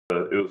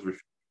It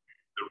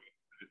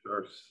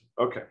was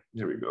okay.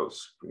 Here we go.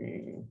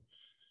 Screen.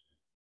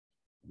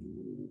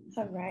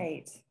 All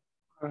right.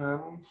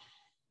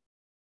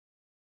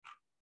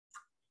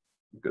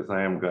 Because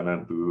I am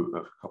gonna do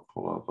a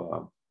couple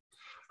of.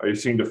 Are you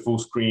seeing the full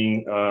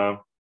screen power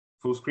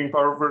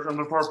version of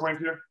the PowerPoint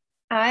here?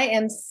 I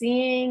am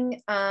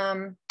seeing.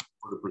 For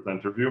the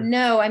presenter view.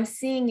 No, I'm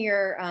seeing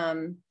your.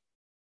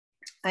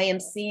 I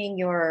am seeing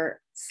your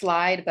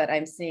slide, but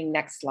I'm seeing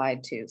next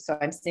slide too. So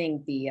I'm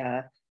seeing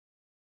the.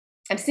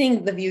 I'm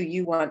seeing the view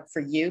you want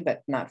for you,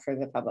 but not for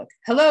the public.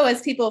 Hello,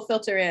 as people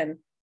filter in.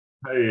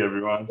 Hey,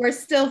 everyone. We're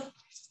still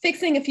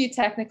fixing a few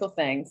technical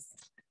things,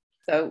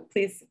 so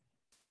please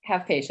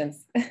have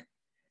patience.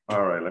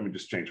 All right, let me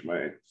just change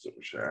my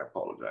super share. I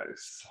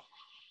apologize.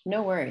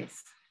 No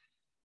worries.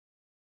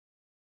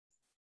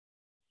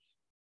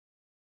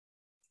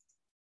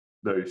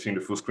 Are you seeing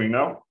the full screen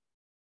now?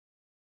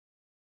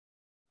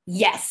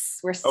 Yes,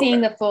 we're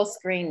seeing the full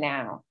screen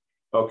now.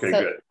 Okay,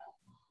 so, good.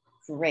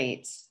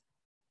 Great.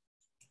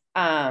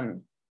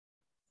 I'm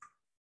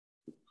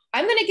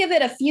going to give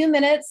it a few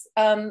minutes.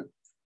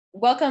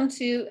 Welcome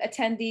to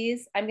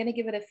attendees. I'm going to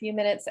give it a few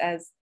minutes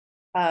as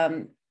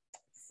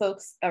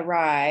folks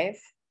arrive,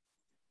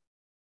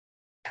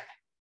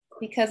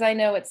 because I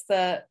know it's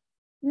the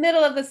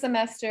middle of the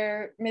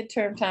semester,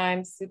 midterm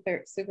time,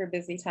 super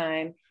busy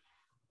time.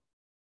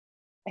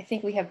 I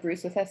think we have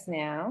Bruce with us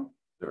now.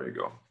 There you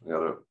go. I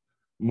gotta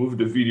move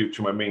the video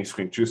to my main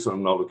screen too, so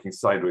I'm not looking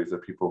sideways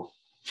at people.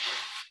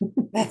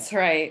 That's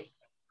right.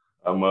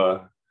 I'm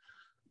one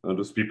of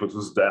those people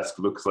whose desk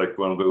looks like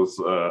one of those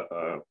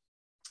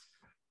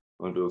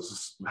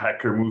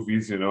hacker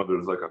movies, you know,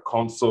 there's like a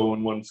console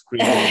on one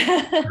screen.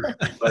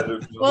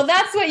 Well,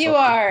 that's what you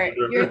are.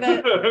 You're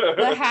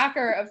the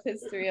hacker of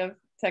history of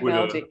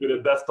technology. With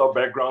a desktop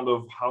background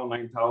of HAL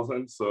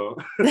 9000, so.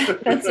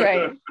 That's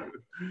right.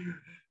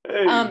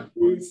 Hey,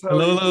 Cruz,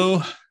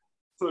 hello.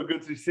 So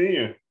good to see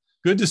you.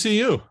 Good to see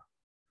you.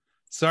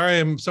 Sorry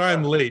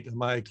I'm late.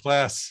 My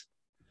class,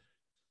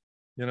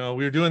 you know,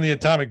 we were doing the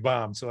atomic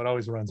bomb, so it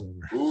always runs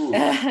over. Ooh,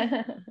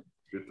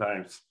 good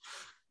times.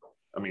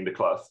 I mean, the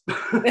class.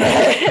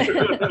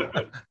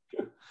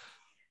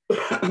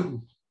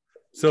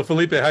 So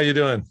Felipe, how you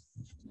doing?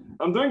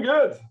 I'm doing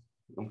good.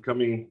 I'm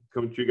coming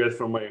to you guys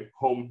from my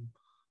home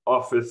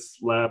office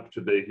lab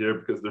today here,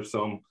 because there's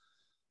some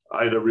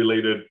IDA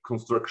related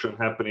construction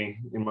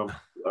happening in my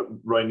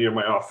right near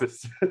my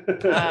office.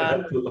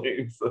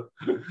 So,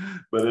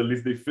 but at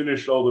least they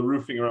finished all the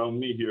roofing around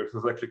me here, so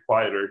it's actually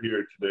quieter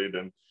here today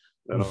than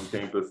on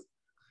campus.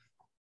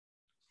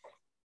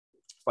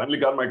 Finally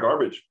got my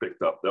garbage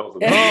picked up. That was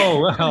amazing.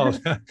 Oh wow.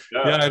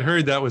 Yeah, I'd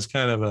heard that was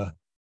kind of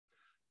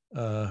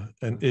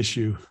an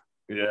issue.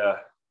 Yeah,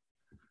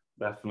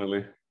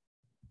 definitely.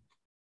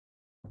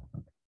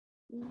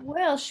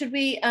 Well, should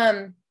we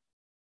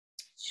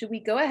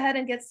go ahead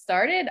and get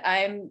started?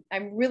 I'm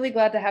really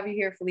glad to have you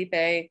here, Felipe.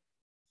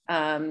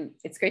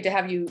 It's great to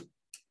have you,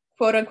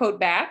 quote unquote,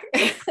 back.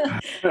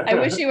 I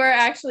wish you were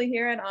actually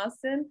here in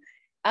Austin.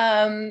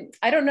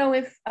 I don't know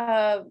if,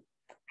 how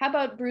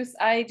about Bruce,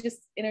 I just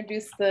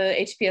introduce the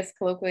HPS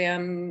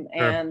colloquium,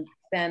 and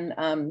then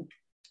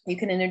you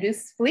can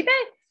introduce Felipe?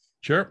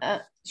 Sure.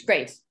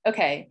 Great,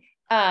 okay.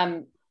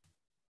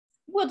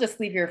 We'll just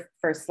leave your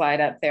first slide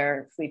up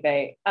there,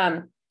 Felipe.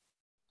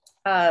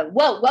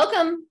 Well,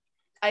 welcome.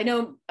 I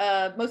know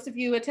most of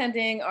you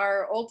attending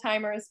are old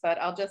timers,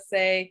 but I'll just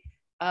say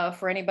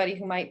for anybody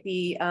who might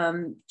be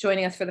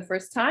joining us for the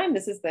first time,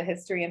 this is the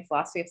History and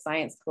Philosophy of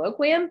Science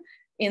Colloquium.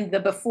 In the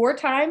before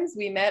times,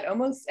 we met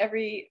almost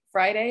every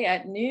Friday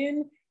at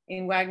noon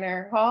in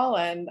Wagner Hall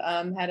and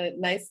had a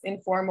nice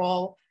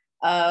informal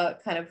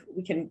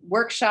we can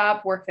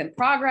workshop, work in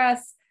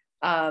progress,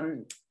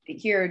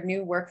 hear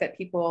new work that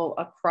people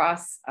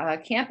across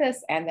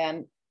campus and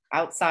then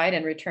outside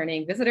and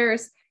returning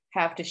visitors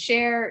have to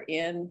share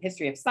in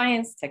history of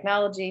science,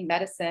 technology,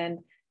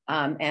 medicine,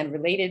 and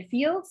related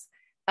fields.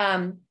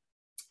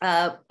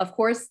 Of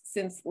course,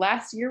 since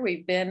last year,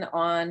 we've been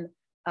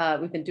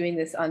doing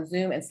this on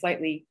Zoom and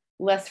slightly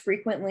less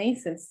frequently,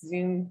 since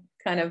Zoom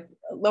kind of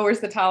lowers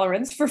the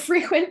tolerance for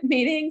frequent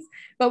meetings,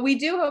 but we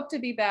do hope to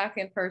be back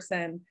in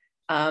person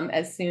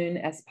as soon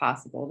as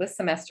possible. This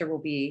semester will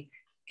be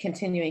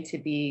continuing to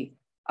be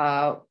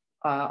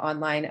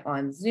online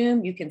on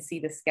Zoom. You can see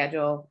the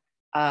schedule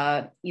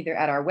either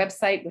at our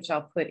website, which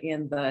I'll put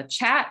in the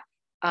chat,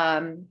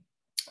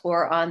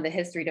 or on the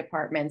History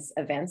Department's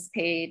events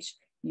page.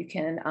 You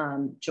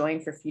can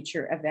join for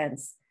future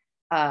events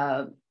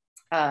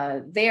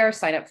there,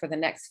 sign up for the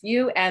next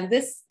few. And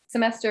this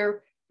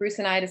semester, Bruce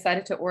and I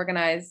decided to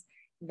organize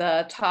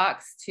the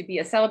talks to be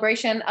a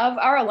celebration of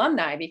our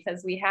alumni,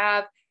 because we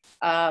have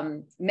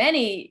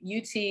many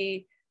UT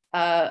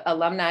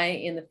alumni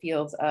in the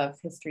fields of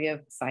history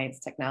of science,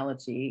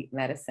 technology,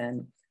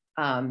 medicine.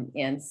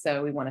 And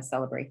so we want to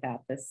celebrate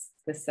that this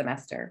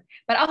semester.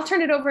 But I'll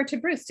turn it over to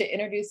Bruce to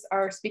introduce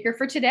our speaker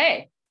for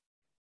today.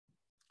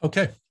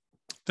 Okay,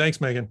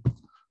 thanks, Megan.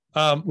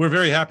 We're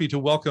very happy to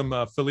welcome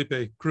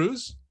Felipe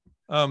Cruz.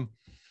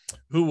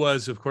 who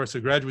was, of course, a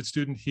graduate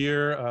student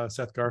here.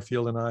 Seth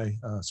Garfield and I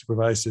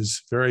supervised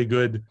his very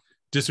good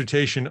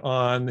dissertation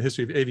on the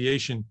history of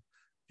aviation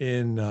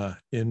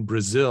in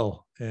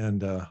Brazil,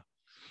 and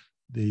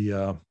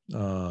the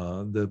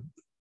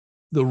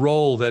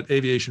role that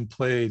aviation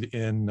played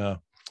in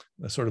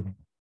sort of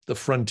the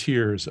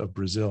frontiers of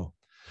Brazil.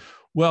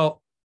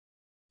 Well,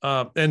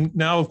 and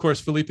now, of course,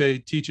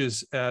 Felipe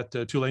teaches at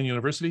Tulane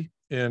University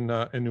in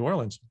New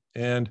Orleans,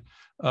 and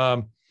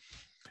I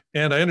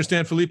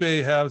understand Felipe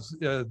has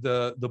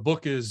the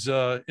book is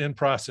in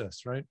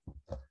process, right?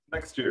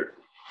 Next year.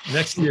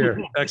 Next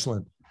year,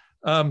 excellent.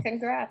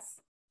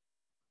 Congrats.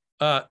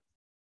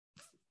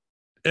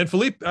 And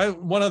Felipe,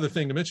 one other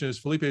thing to mention is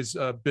Felipe's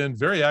been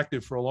very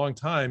active for a long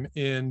time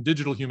in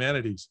digital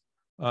humanities,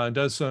 and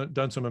done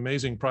some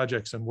amazing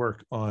projects and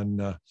work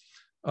on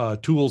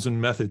tools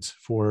and methods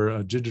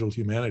for digital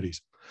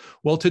humanities.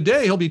 Well,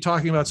 today he'll be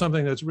talking about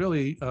something that's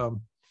really,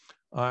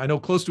 I know,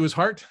 close to his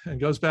heart, and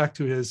goes back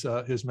to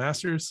his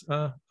master's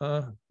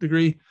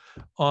degree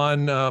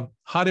on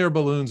hot air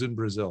balloons in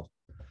Brazil.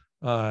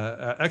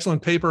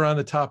 Excellent paper on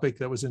the topic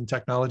that was in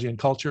Technology and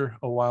Culture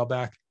a while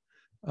back.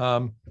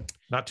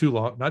 Not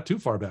too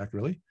far back,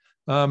 really.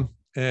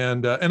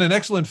 And an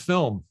excellent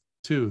film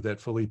too that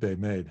Felipe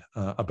made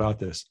about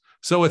this.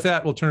 So with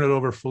that, we'll turn it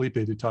over to Felipe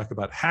to talk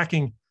about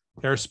hacking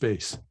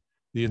airspace,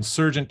 the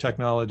insurgent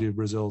technology of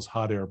Brazil's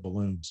hot air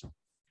balloons.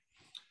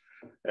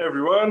 Hey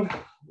everyone,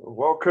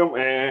 welcome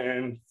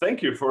and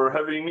thank you for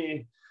having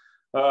me.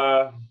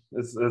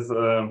 As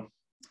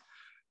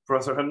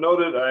Professor had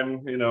noted,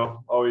 I'm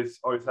always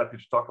happy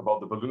to talk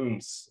about the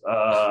balloons.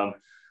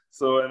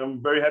 And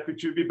I'm very happy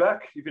to be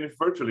back, even if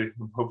virtually.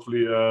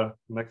 Hopefully,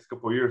 next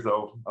couple of years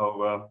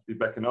I'll be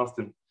back in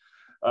Austin.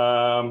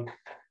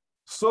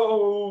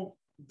 So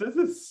this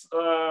is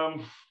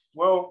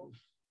well,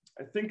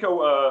 I think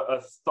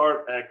I'll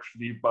start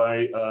actually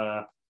by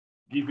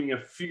giving a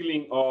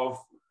feeling of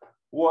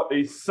what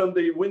a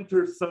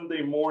winter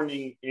Sunday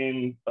morning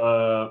in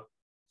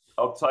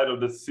outside of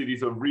the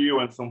cities of Rio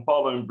and São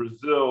Paulo in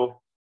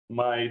Brazil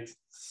might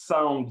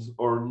sound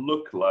or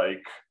look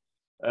like.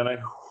 And I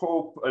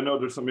know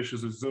there's some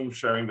issues with Zoom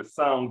sharing the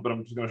sound, but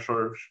I'm just going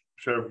to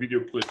share a video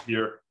clip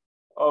here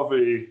of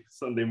a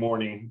Sunday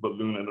morning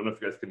balloon. I don't know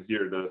if you guys can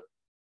hear the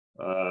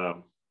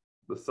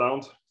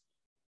sound.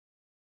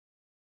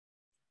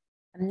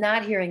 I'm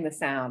not hearing the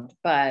sound,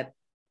 but.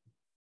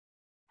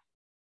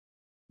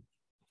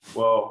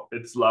 Well,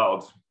 it's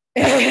loud.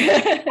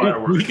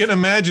 We can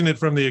imagine it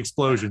from the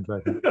explosions, I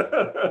think.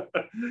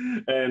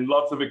 And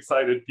lots of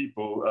excited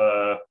people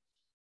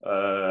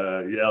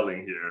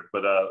yelling here,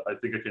 but I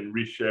think I can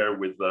reshare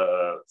with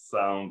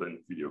sound and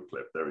video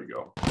clip. There we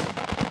go.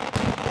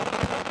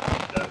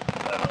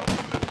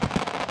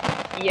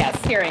 Yes,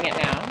 hearing it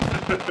now.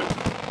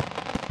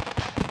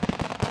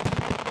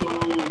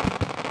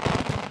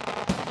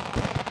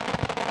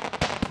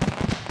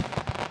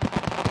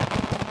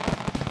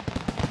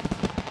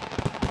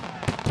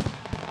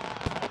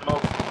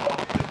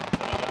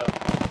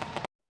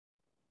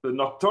 The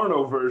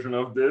nocturnal version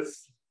of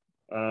this.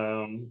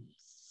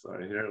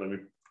 Sorry, here, let me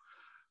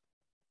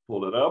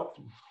pull it up.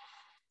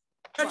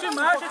 5, 4,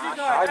 3,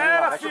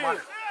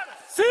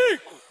 2,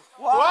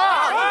 1.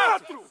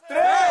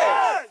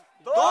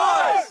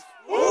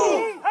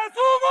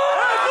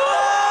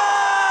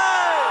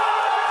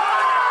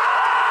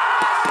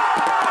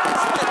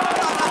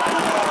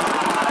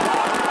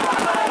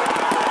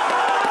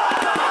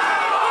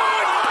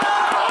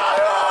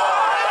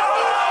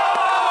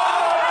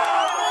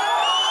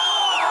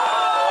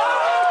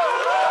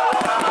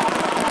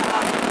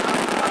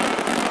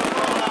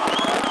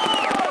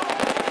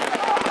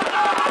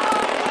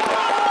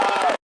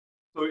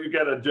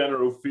 Get a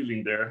general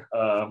feeling there.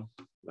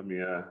 Let me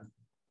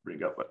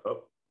bring up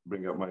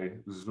my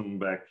Zoom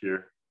back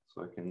here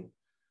so I can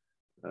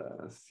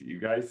see you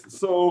guys.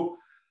 So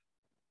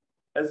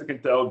as you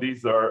can tell,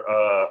 these are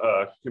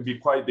can be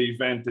quite the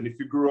event. And if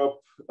you grew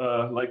up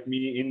like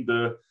me in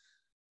the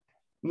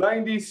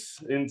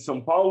 90s in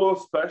São Paulo,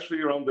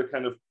 especially around the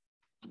kind of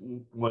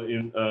what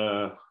in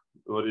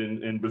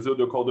Brazil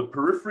they'll call the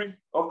periphery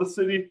of the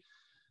city.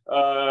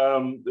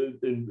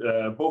 In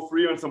both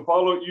Rio and São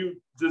Paulo,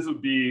 this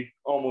would be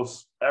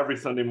almost every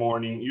Sunday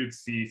morning. You'd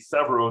see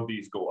several of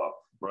these go up,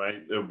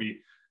 right? There'll be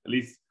at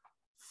least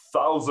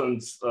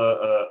thousands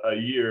a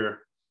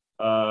year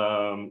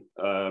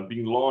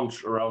being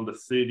launched around the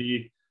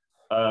city,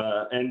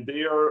 and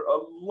they are a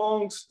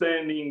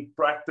long-standing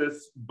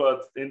practice.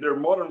 But in their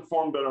modern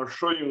form that I'm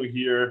showing you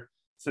here,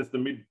 since the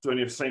mid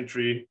 20th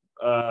century,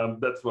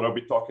 that's what I'll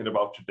be talking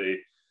about today.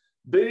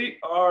 They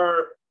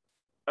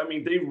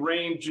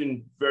range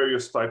in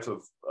various types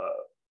of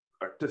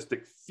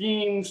artistic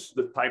themes,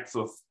 the types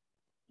of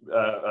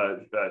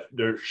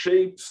their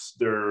shapes,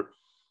 the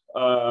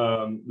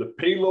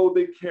payload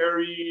they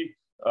carry,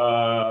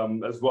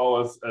 as well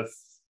as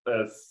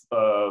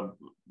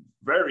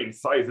varying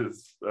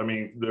sizes. I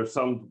mean, there's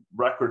some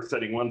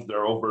record-setting ones that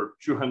are over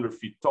 200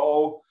 feet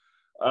tall.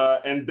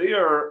 And they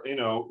are,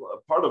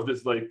 part of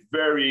this like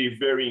very,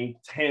 very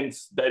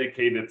intense,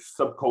 dedicated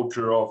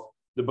subculture of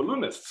the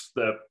balloonists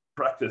that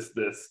practice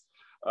this,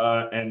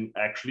 and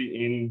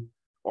actually in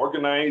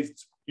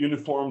organized,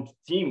 uniformed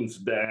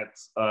teams that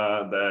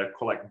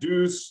collect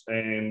dues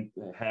and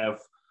have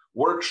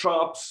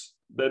workshops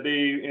that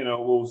they,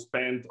 will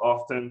spend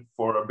often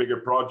for a bigger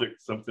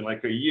project, something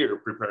like a year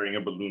preparing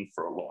a balloon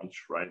for a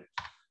launch, right?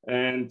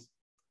 And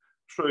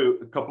show you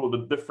a couple of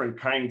the different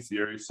kinds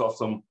here. You saw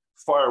some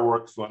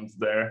fireworks ones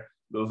there.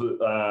 Those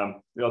the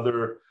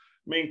other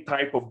main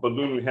type of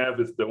balloon we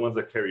have is the ones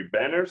that carry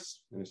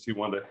banners. And you see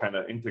one that kind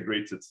of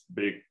integrates its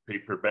big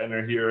paper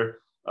banner here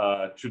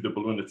to the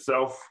balloon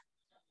itself,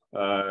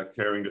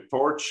 carrying the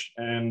torch.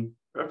 And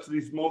perhaps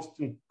these most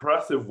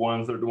impressive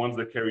ones are the ones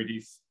that carry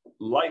these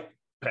light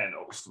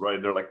panels,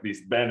 right? They're like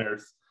these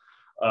banners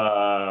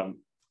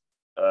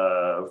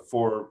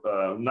for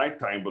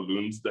nighttime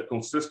balloons that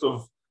consist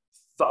of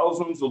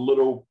thousands of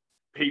little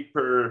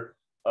paper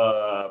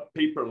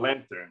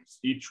lanterns,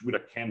 each with a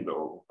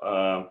candle.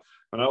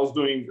 When I was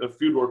doing a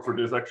field work for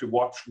this, I actually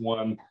watched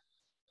one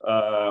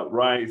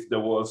rise. There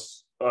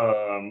was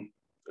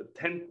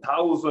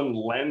 10,000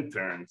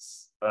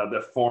 lanterns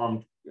that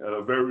formed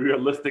a very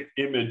realistic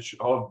image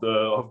of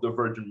the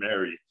Virgin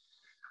Mary.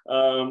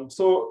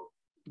 So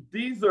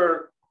these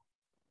are,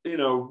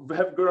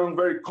 have grown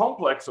very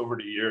complex over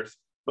the years.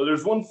 But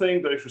there's one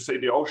thing that I should say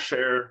they all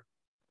share,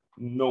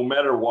 no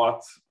matter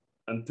what,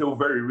 until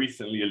very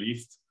recently at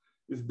least,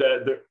 is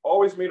that they're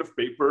always made of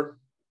paper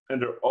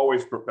and they're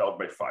always propelled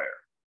by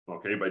fire,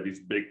 okay, by these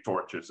big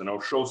torches. And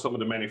I'll show some of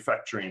the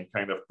manufacturing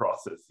kind of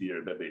process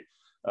here that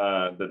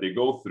they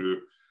go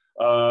through.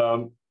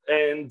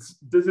 And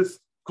this is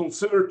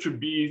considered to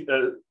be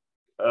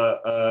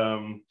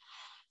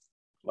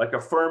like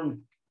a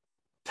firm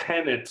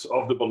tenet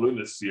of the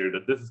balloonists here,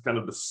 that this is kind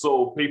of the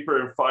soul. Paper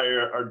and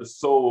fire are the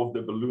soul of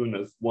the balloon,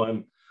 as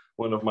one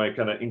of my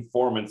kind of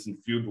informants in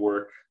field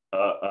work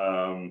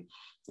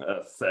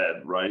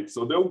said, right?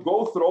 So they'll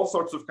go through all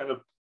sorts of kind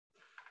of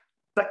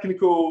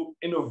technical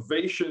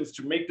innovations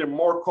to make them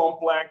more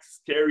complex,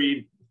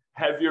 carry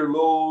heavier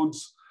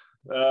loads,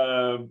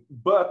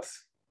 but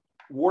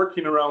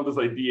working around this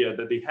idea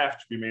that they have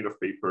to be made of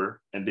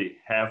paper and they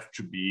have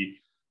to be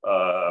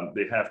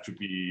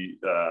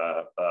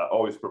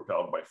always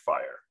propelled by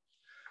fire.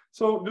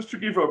 So just to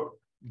give a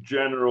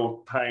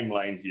general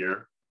timeline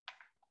here,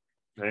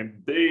 okay,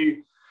 they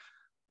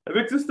have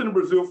existed in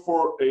Brazil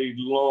for a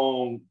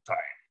long time.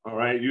 All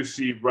right, you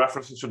see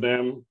references to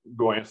them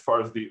going as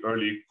far as the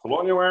early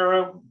colonial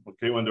era,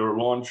 okay, when they were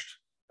launched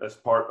as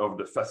part of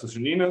the Festas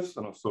Juninas,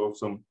 and also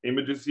some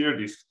images here,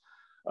 these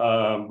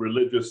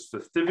religious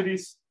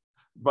festivities.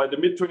 By the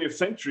mid-20th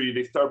century,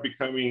 they start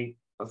becoming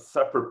a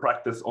separate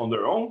practice on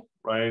their own,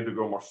 right? They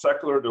go more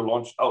secular, they're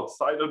launched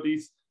outside of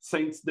these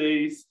saints'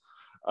 days,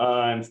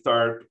 and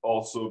start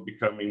also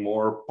becoming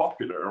more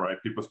popular, right?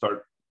 People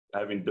start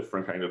having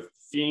different kind of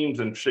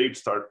themes and shapes,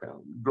 start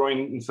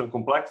growing in some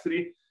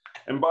complexity.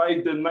 And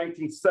by the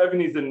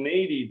 1970s and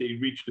 80s, they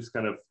reach this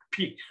kind of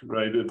peak,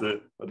 right?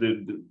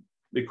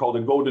 They call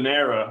the golden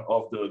era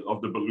of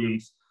the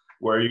balloons,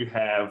 where you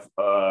have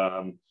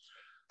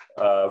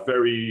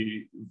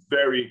very,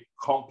 very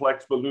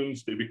complex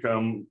balloons. They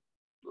become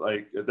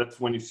like, that's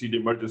when you see the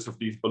emergence of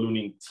these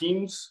ballooning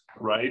teams,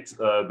 right?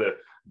 I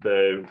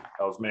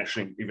was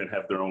mentioning, even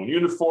have their own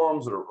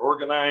uniforms or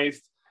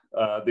organized.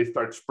 They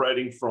start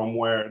spreading from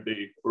where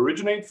they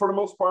originate for the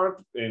most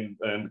part in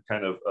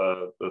kind of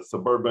the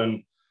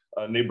suburban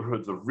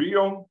neighborhoods of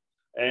Rio.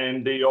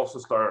 And they also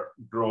start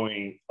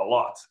growing a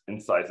lot in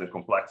size and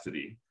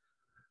complexity,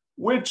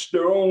 which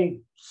their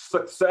own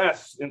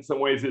success in some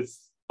ways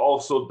is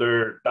also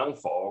their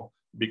downfall,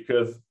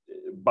 because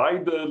by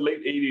the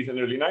late 80s and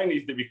early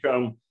 90s, they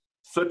become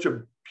such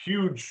a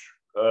huge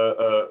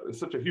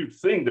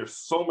thing. There's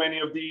so many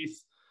of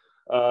these.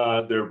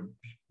 They're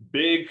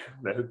big,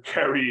 they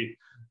carry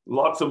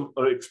lots of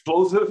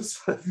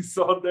explosives, as you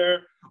saw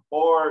there,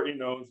 or,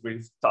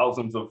 with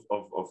thousands of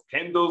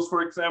candles,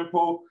 for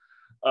example.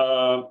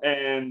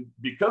 And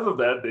because of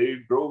that, they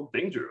grow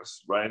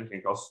dangerous, right? It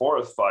can cause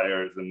forest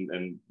fires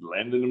and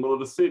land in the middle of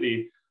the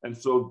city. And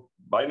so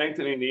by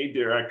 1988,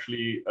 they're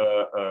actually,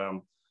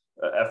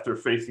 after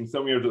facing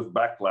some years of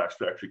backlash,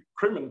 they're actually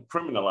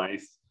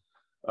criminalized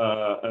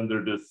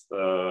under this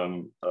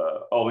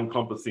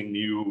all-encompassing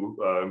new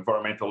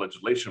environmental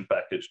legislation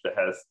package that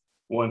has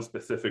one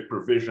specific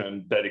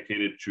provision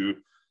dedicated to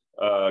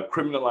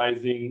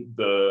criminalizing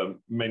the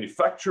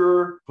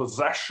manufacture,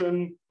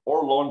 possession,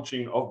 or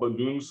launching of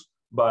balloons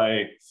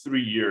by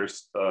 3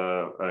 years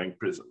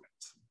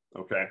imprisonment,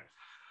 okay?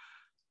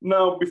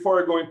 Now,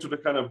 before I go into the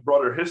kind of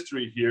broader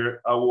history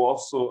here, I will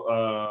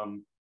also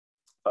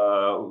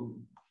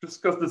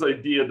discuss this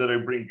idea that I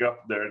bring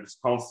up there, this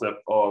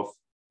concept of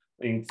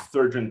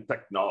insurgent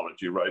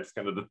technology, right? It's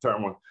kind of the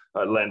term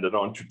I landed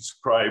on to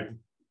describe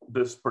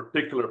this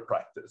particular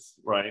practice,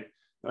 right?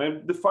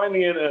 I'm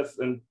defining it as,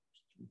 and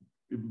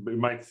you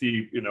might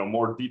see,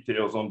 more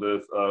details on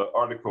this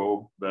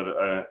article that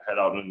I had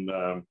out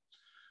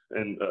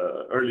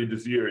early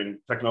this year in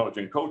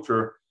Technology and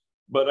Culture.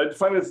 But I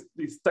define as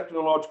these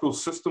technological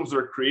systems that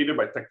are created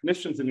by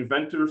technicians and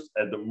inventors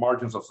at the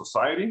margins of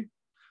society,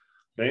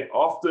 okay,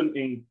 often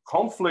in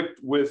conflict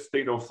with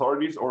state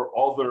authorities or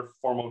other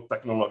formal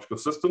technological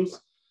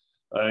systems.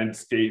 In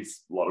this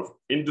case, a lot of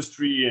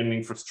industry and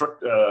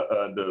infrastructure,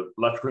 the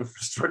electrical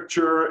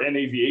infrastructure and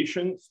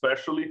aviation,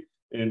 especially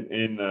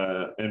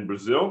in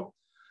Brazil.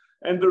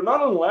 And they're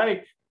not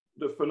unlike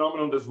the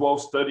phenomenon that's well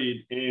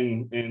studied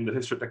in the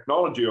history of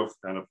technology of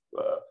kind of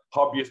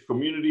hobbyist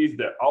communities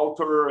that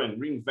alter and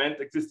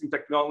reinvent existing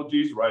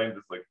technologies, right?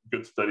 There's like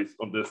good studies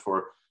on this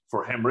for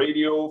ham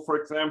radio, for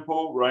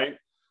example, right?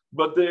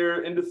 But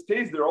in this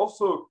case, they're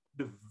also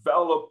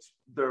developed,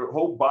 their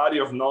whole body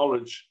of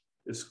knowledge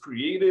is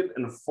created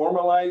and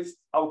formalized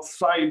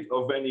outside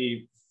of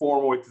any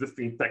formal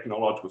existing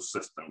technological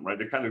system, right?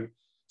 They kind of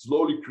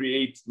slowly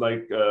create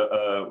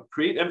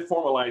and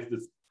formalize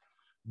this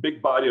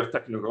big body of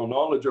technical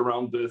knowledge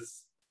around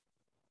this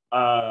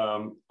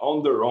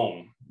on their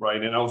own,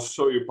 right? And I'll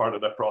show you part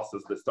of that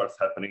process that starts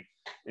happening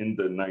in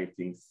the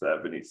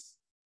 1970s.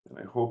 And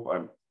I hope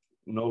I'm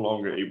no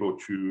longer able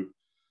to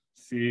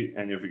see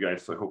any of you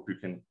guys, so I hope you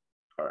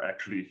are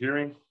actually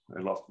hearing.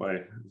 I lost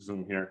my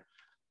Zoom here.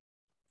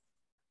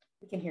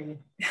 We can hear you.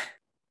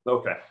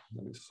 Okay,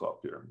 let me swap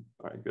here.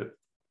 All right, good.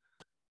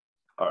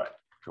 All right,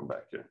 come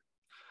back here.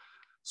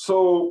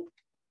 So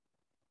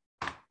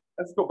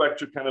let's go back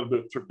to kind of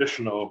the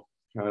traditional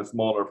kind of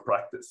smaller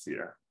practice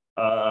here.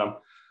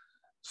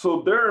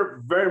 So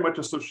they're very much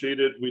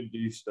associated with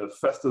these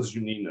festas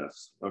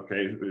juninas.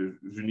 Okay,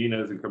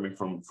 junina is coming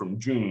from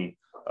June,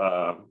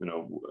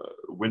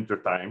 winter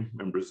time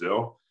in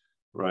Brazil,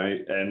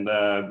 right? And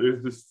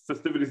there's these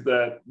festivities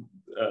that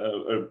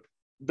are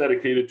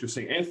dedicated to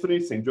St. Anthony,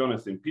 St. John, and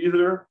St.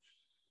 Peter.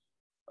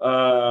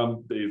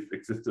 They've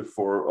existed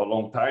for a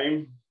long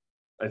time.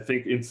 I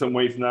think in some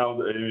ways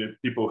now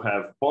people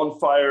have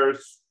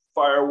bonfires,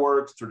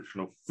 fireworks,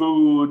 traditional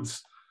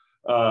foods,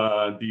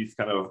 these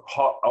kind of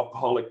hot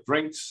alcoholic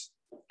drinks.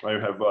 Right? You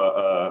have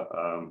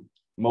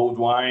mulled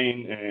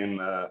wine and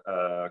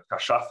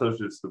cachaça,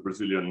 which is the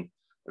Brazilian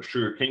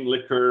sugarcane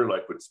liquor,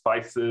 like with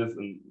spices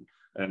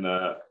and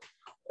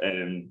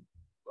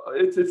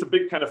it's a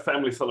big kind of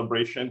family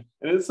celebration,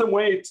 and in some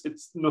way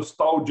it's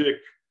nostalgic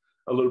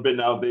a little bit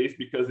nowadays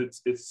because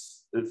it's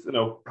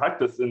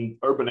practiced in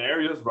urban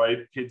areas, right?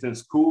 Kids in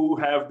school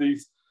have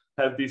these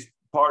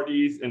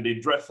parties and they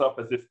dress up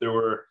as if they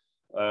were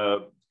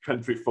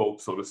country folk,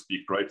 so to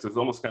speak, right? So it's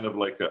almost kind of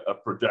like a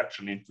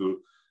projection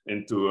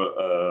into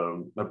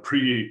a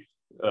pretty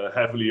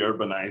heavily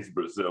urbanized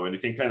Brazil, and you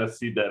can kind of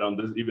see that on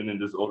this, even in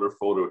this older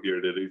photo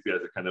here, that these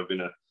guys are kind of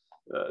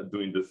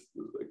doing this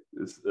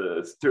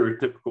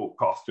stereotypical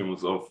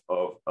costumes of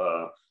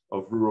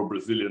rural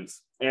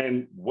Brazilians.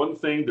 And one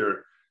thing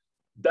they're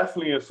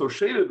definitely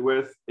associated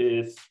with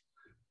is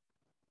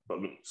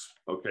balloons.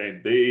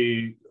 Okay,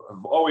 they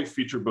have always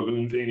featured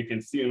balloons, and you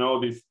can see in all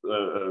these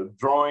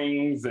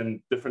drawings and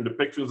different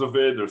depictions of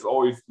it, there's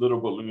always little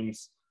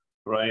balloons,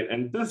 right?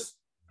 And this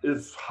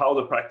is how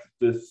the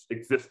practice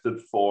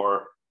existed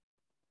for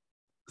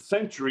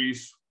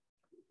centuries,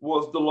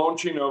 was the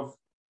launching of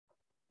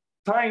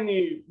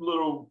tiny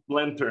little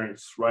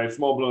lanterns, right?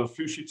 Small balloons, a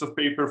few sheets of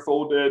paper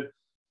folded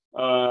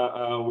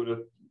with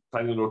a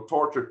tiny little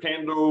torch or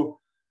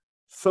candle,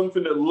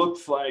 something that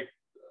looks like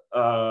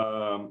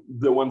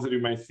the ones that you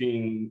might see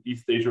in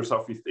East Asia or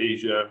Southeast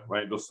Asia,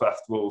 right? Those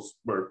festivals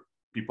where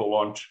people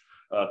launch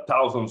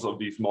thousands of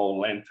these small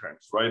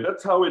lanterns, right?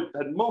 That's how it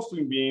had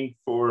mostly been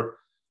for,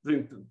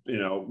 in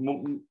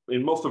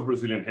most of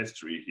Brazilian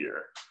history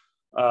here.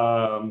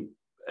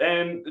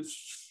 And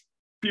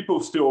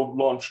people still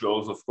launch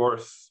those, of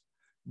course,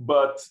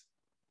 but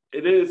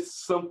it is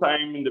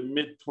sometime in the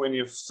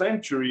mid-20th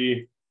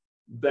century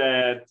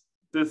that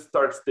this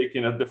starts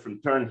taking a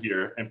different turn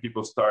here, and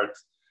people start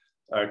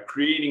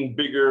creating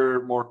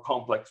bigger, more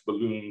complex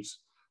balloons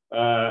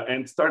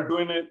and start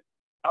doing it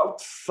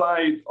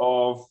outside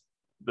of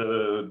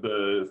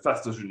the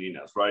festas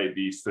juninas, right?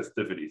 These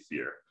festivities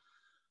here.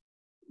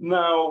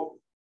 Now,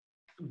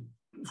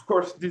 of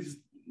course, there's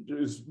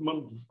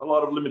a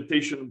lot of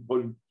limitation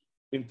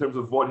in terms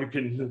of what you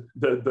can,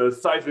 the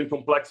size and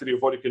complexity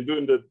of what you can do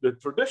in the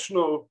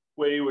traditional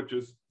way, which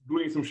is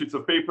gluing some sheets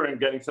of paper and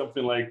getting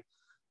something like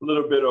a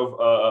little bit of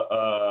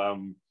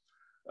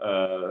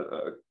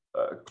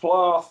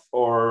cloth,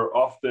 or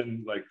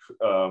often like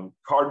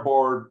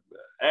cardboard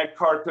egg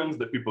cartons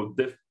that people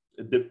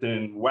dipped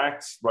in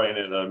wax, right,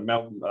 and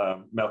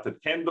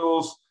melted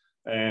candles,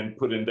 and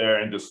put in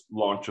there and just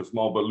launch a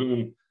small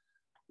balloon.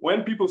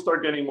 When people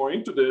start getting more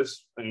into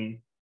this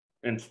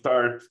and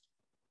start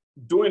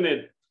doing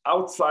it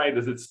outside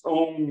as its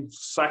own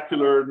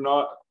secular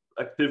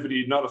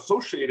activity, not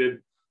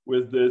associated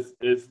with this,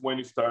 is when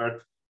you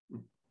start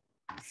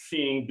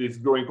seeing this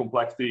growing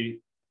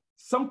complexity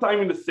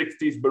sometime in the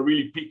 60s, but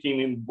really peaking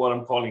in what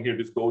I'm calling here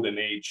this golden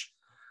age,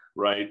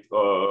 right?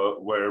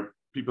 Where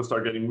people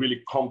start getting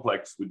really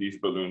complex with these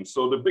balloons.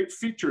 So the big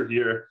feature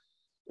here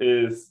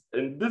is,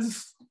 and this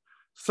is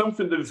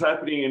something that is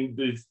happening in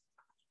these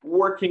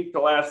working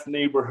class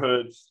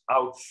neighborhoods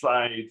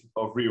outside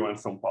of Rio and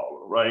São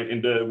Paulo, right?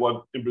 In the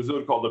what in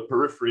Brazil called the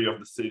periphery of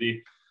the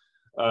city,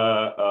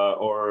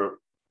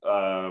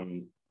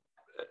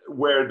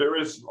 where there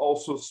is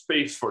also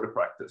space for the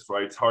practice,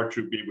 right? It's hard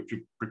to be able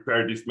to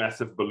prepare these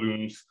massive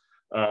balloons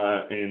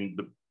in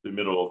the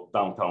middle of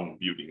downtown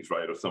buildings,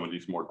 right? Or some of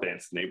these more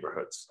dense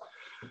neighborhoods.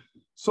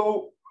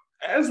 So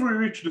as we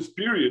reach this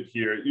period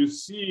here, you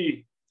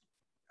see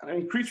an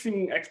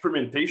increasing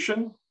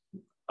experimentation.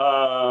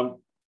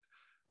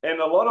 And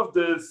a lot of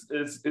this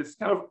is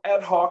kind of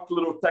ad hoc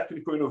little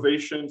technical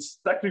innovations,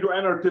 technical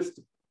and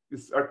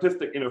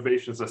artistic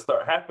innovations that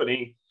start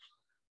happening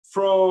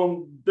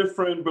from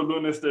different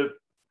balloonists that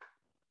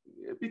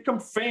become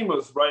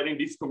famous, right, in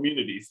these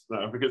communities,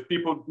 because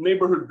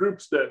neighborhood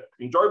groups that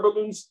enjoy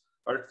balloons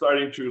are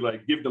starting to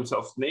like give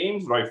themselves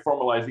names, right,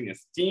 formalizing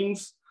as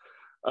teams,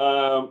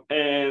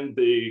 and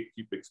they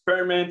keep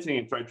experimenting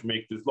and trying to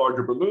make these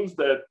larger balloons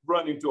that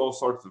run into all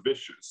sorts of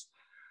issues.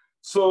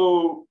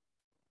 So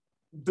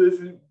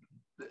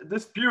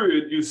this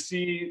period, you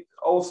see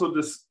also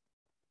this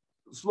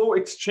slow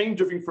exchange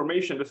of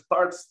information that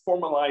starts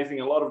formalizing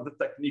a lot of the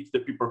techniques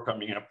that people are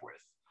coming up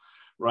with,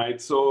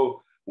 right?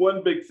 So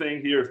one big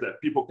thing here is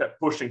that people kept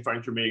pushing,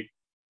 trying to make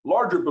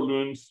larger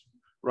balloons,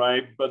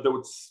 right? But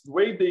the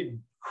way they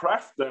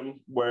craft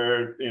them,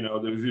 where, you know,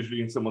 there was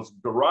usually in someone's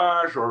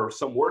garage or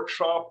some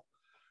workshop,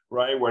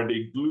 right, where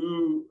they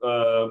glue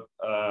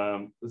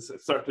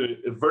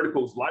certain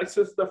vertical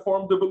slices that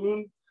form the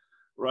balloon,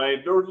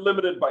 right? They're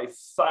limited by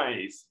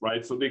size,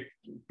 right? So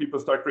people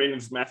start creating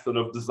this method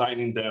of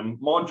designing them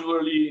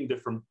modularly in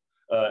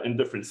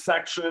different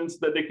sections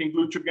that they can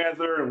glue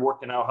together and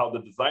working out how the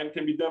design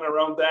can be done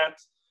around that.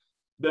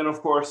 Then,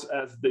 of course,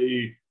 as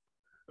they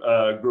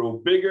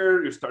grow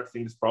bigger, you start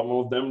seeing this problem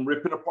of them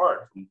ripping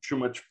apart from too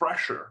much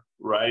pressure,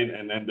 right?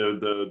 And then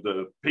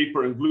the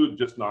paper and glue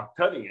just not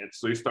cutting it.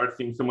 So you start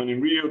seeing someone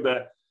in Rio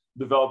that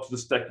develops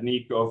this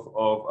technique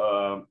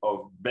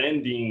of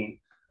bending,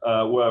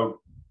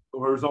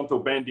 horizontal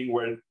bending,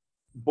 where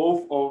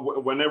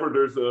whenever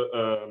there's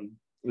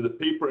the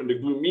paper and the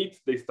glue meet,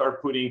 they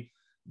start putting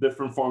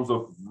different forms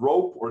of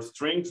rope or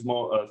strings,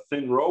 more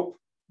thin rope,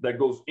 that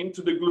goes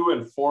into the glue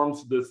and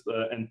forms this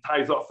and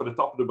ties off at the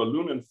top of the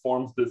balloon and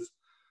forms this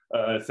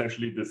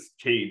essentially this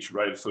cage,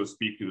 right, so to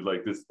speak, is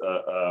like this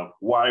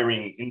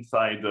wiring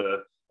inside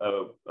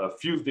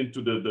fused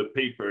into the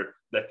paper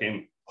that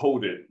can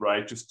hold it,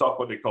 right, to stop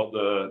what they call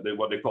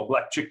what they call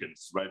black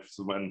chickens, right?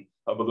 So when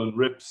a balloon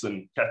rips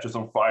and catches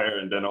on fire,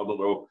 and then all the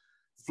little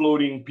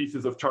floating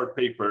pieces of chart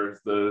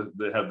paper,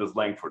 they have this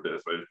slang for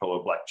this, right? They call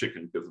it black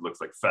chicken because it looks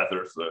like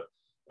feathers,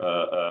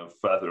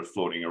 feathers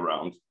floating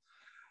around.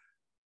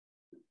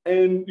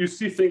 And you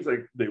see things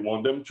like they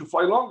want them to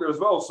fly longer as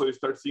well. So you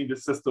start seeing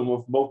this system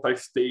of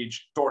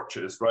multi-stage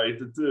torches, right?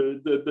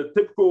 The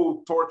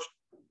typical torch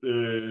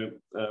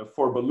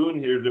for balloon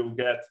here, they'll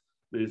get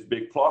these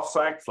big cloth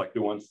sacks, like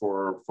the ones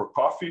for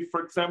coffee,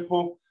 for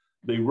example.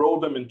 They roll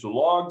them into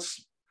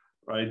logs,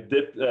 right?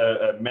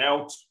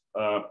 Melt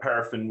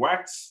paraffin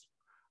wax,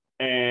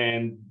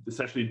 and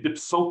essentially dip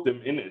soak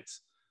them in it,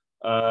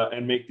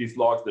 and make these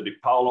logs that they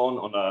pile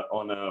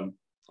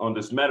on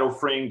this metal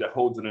frame that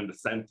holds it in the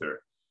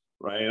center,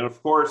 right? And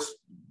of course,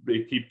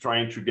 they keep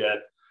trying to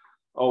get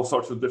all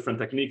sorts of different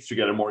techniques to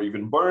get a more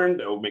even burn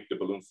that will make the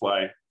balloon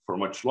fly for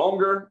much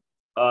longer.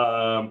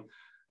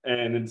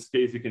 And in this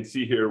case, you can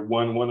see here,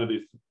 one of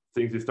these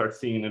things you start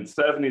seeing in the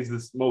 70s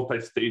is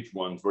multi-stage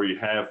ones, where you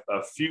have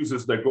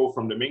fuses that go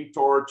from the main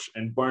torch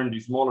and burn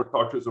these smaller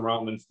torches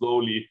around, and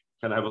slowly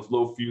kind of have a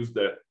slow fuse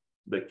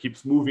that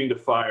keeps moving the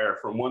fire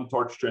from one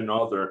torch to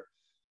another,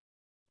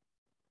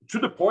 to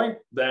the point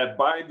that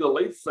by the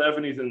late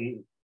 70s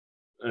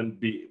and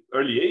the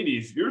early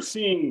 80s, you're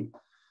seeing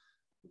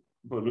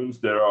balloons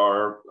that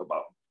are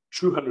about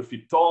 200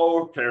 feet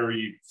tall,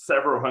 carry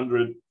several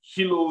hundred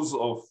kilos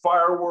of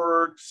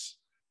fireworks,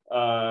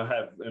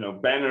 have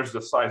banners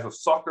the size of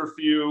soccer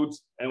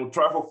fields, and will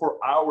travel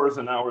for hours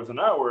and hours and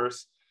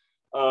hours.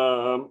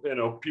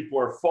 People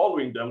are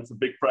following them. It's a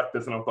big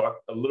practice, and I'll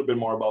talk a little bit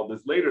more about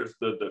this later.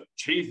 The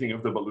chasing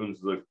of the balloons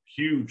is a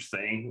huge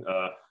thing.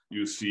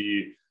 You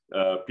see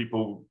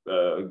people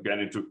get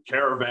into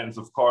caravans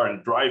of car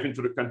and drive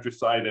into the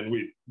countryside, and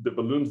the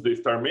balloons they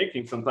start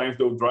making, sometimes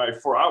they'll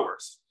drive for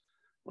hours.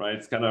 Right,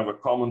 it's kind of a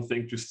common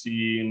thing to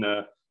see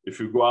if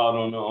you go out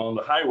on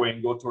the highway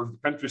and go towards the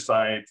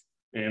countryside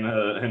in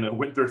a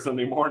winter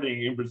Sunday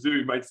morning in Brazil.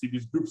 You might see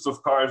these groups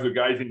of cars with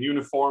guys in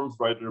uniforms,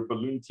 right? They're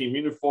balloon team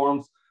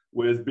uniforms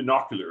with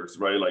binoculars,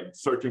 right? Like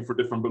searching for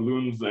different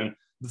balloons and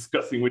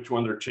discussing which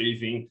one they're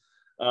chasing.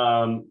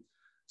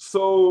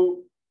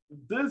 So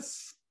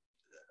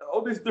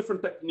all these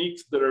different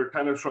techniques that are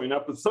kind of showing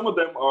up, and some of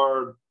them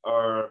are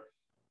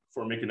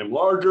for making them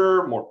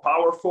larger, more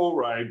powerful,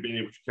 right? Being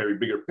able to carry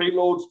bigger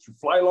payloads, to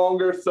fly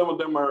longer. Some of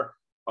them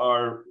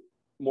are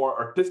more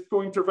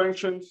artistical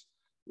interventions,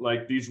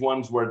 like these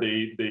ones where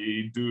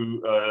they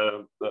do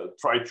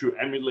try to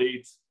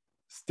emulate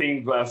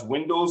stained glass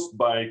windows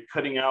by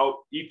cutting out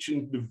each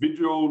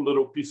individual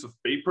little piece of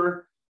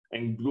paper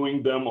and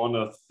gluing them on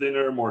a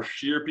thinner, more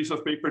sheer piece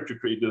of paper to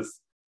create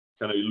this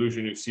kind of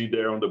illusion you see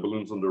there on the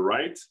balloons on the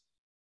right.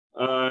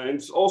 And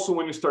it's also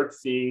when you start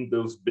seeing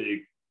those big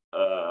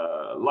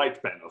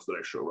light panels that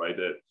I show, right,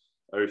 that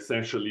are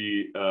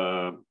essentially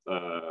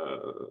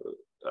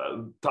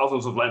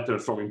thousands of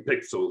lanterns forming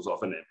pixels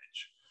of an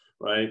image,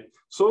 right?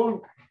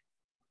 So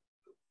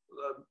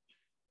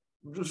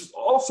there's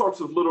all sorts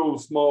of little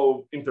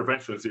small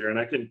interventions here, and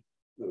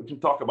we can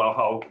talk about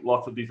how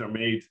lots of these are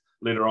made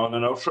later on,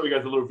 and I'll show you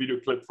guys a little video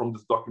clip from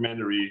this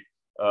documentary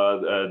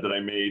that I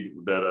made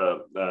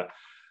that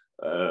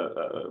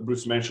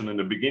Bruce mentioned in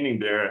the beginning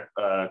there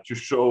to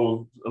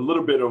show a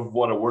little bit of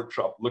what a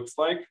workshop looks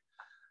like.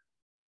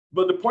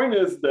 But the point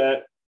is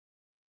that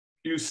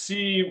you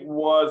see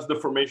was the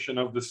formation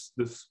of this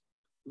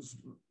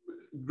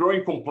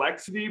growing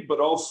complexity, but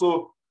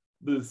also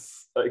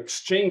this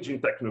exchange in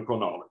technical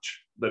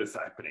knowledge that is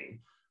happening.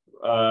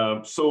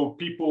 So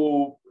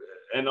people,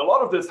 and a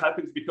lot of this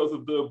happens because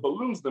of the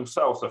balloons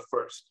themselves at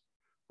first,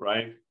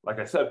 right? Like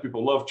I said,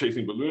 people love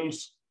chasing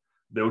balloons.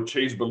 They'll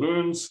chase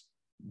balloons.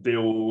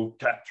 They'll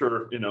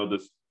capture, you know,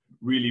 this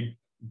really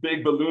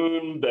big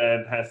balloon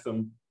that has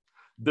some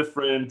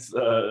different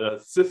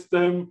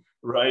system,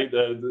 right?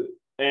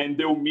 And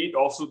they'll meet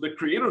also the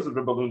creators of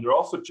the balloon. They're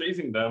also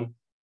chasing them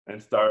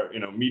and start, you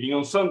know, meeting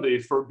on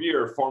Sundays for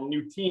beer, form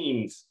new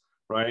teams,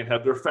 right?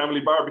 Have their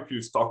family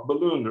barbecues, stock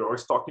balloon. They're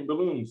always stocking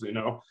balloons, you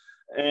know.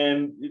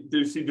 And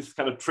you see this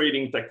kind of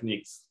trading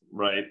techniques,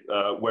 right?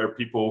 Where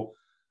people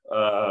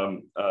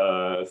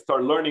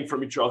start learning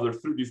from each other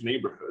through these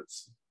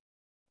neighborhoods.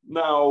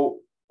 Now,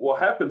 what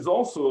happens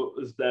also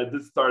is that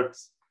this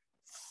starts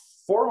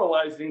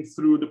formalizing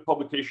through the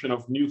publication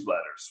of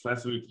newsletters,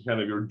 essentially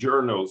kind of your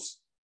journals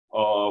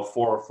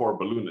for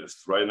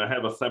balloonists, right? And I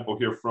have a sample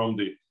here from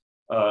the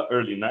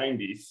early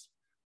 90s,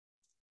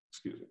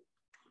 excuse me.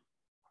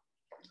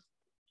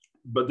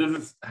 But this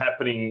is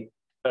happening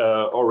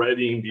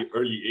already in the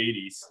early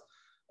 80s.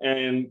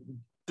 And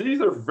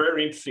these are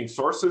very interesting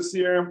sources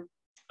here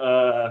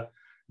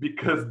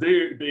because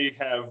they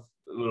have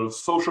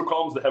social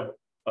columns, they have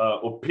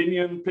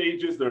opinion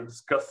pages, they're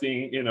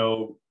discussing, you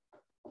know,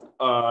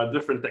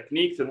 different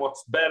techniques and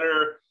what's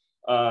better,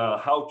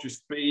 how to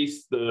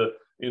space the,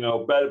 you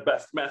know,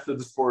 best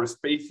methods for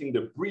spacing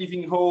the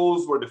breathing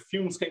holes where the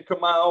fumes can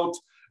come out,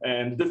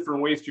 and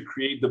different ways to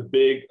create the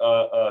big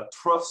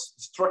truss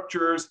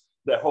structures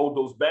that hold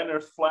those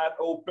banners flat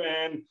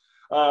open.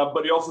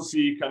 But you also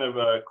see kind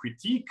of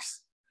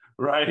critiques,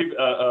 right,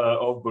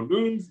 of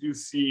balloons. You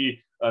see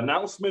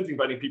announcements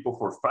inviting people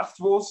for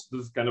festivals.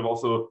 This is kind of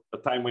also a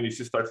time when you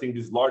start seeing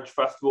these large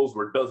festivals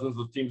where dozens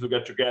of teams will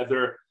get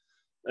together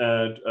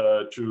and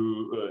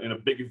in a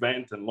big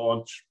event and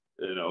launch,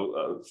 you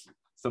know,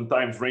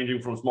 sometimes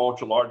ranging from small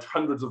to large,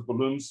 hundreds of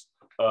balloons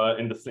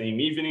in the same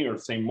evening or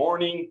same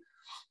morning.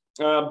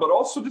 But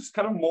also this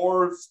kind of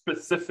more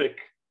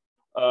specific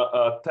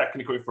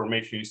technical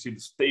information. You see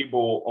this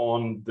table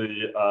on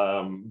the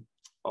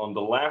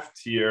left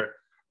here,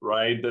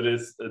 right? That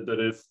is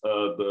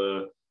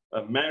the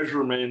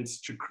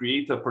measurements to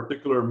create a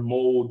particular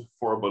mold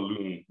for a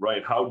balloon,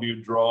 right? How do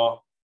you draw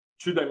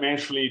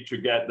two-dimensionally to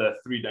get the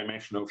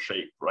three-dimensional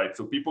shape, right?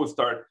 So people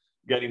start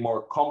getting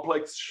more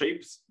complex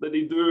shapes that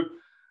they do.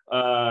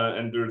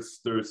 And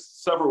there's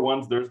several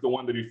ones. There's the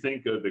one that you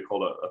think they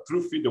call a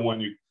trophy, the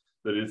one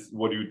that is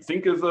what you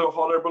think is a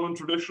hot air balloon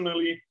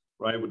traditionally,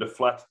 right? With a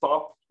flat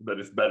top that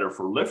is better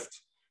for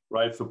lift,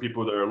 right? So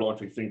people that are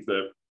launching things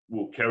that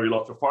will carry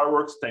lots of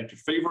fireworks tend to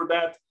favor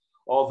that.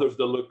 Others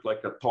that look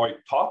like a toy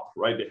top,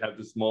 right? They have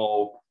this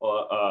small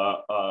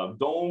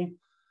dome.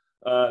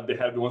 They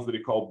have the ones that they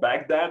call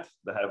Baghdad.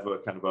 They have a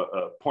kind of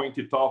a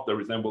pointy top that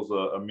resembles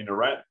a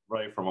minaret,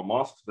 right, from a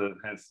mosque.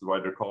 Hence why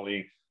they call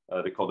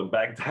them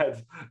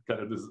Baghdad,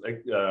 kind of this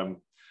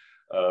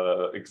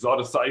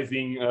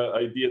exoticizing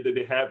idea that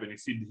they have. And you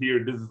see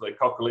here, this is like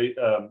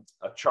a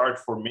chart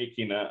for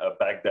making a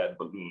Baghdad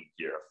balloon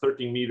here, a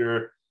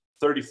 13-meter,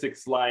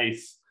 36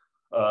 slice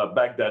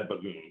Baghdad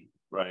balloon,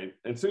 right?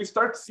 And so you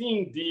start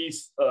seeing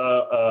these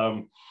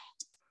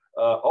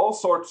all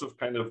sorts of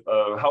kind of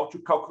how to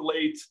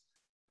calculate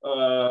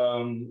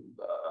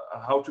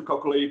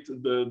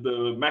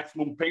the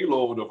maximum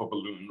payload of a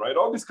balloon, right?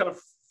 All these kind of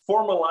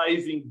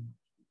formalizing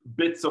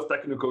bits of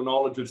technical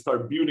knowledge that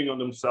start building on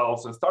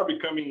themselves and start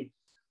becoming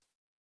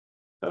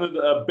kind of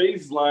a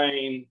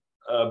baseline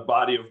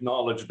body of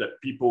knowledge that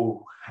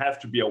people have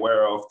to be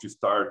aware of to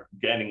start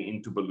getting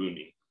into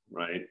ballooning,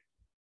 right?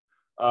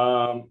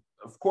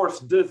 Of course,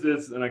 this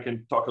is, and I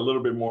can talk a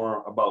little bit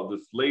more about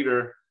this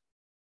later,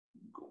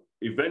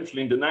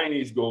 eventually in the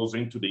 90s goes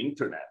into the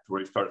internet, where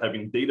you start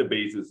having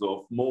databases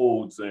of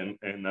modes and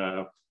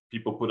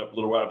people put up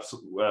little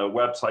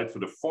websites for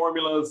the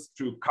formulas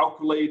to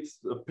calculate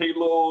the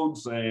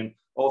payloads and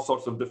all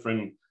sorts of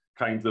different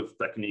kinds of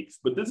techniques.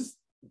 But this is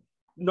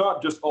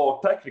not just all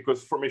technical,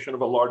 it's formation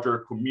of a larger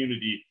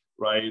community,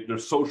 right?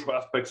 There's social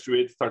aspects to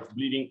it, starts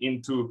bleeding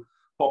into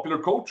popular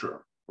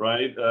culture,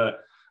 right?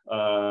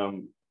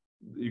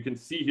 You can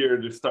see here,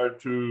 in the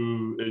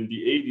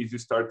 80s, you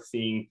start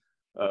seeing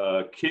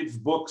kids'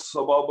 books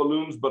about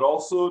balloons, but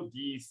also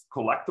these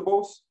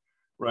collectibles,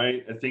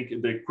 right? I think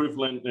the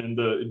equivalent in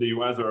the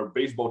US are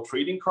baseball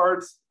trading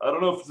cards. I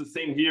don't know if it's the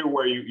same here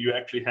where you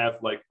actually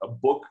have like a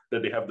book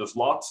that they have the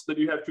slots that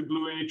you have to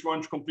glue in each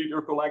one to complete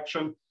your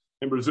collection.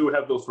 In Brazil, we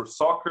have those for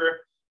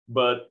soccer,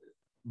 but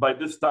by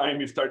this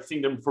time you start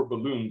seeing them for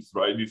balloons,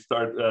 right? You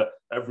start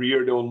every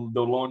year they'll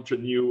launch a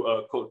new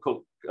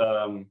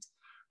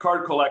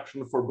card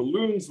collection for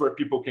balloons where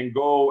people can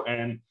go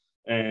and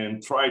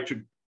try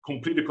to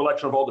complete a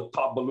collection of all the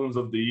top balloons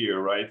of the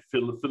year, right?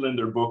 Fill in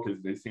their book,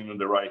 as they see on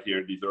the right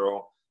here. These are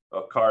all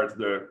cards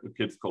that the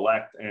kids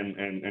collect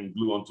and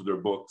glue onto their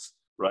books,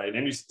 right?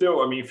 And you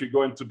still, I mean, if you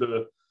go into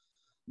the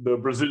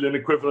Brazilian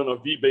equivalent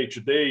of eBay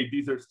today,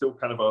 these are still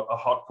kind of a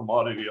hot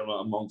commodity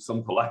among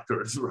some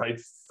collectors, right?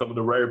 Some of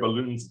the rare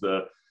balloons,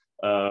 the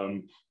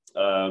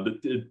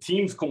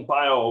teams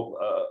compile,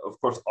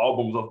 of course,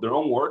 albums of their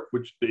own work,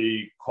 which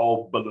they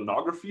call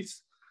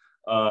balloonographies.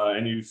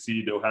 And you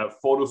see they'll have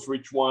photos for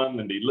each one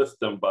and they list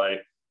them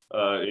by,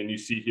 and you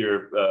see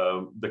here,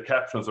 the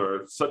captions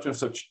are such and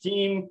such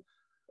team,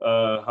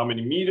 how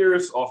many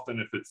meters, often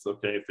if it's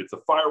a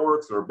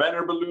fireworks or a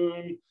banner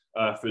balloon,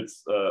 if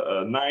it's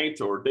a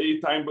night or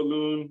daytime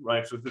balloon,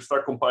 right? So they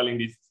start compiling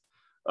these,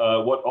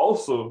 what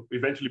also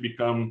eventually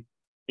become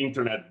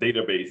internet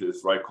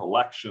databases, right?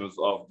 Collections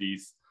of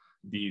these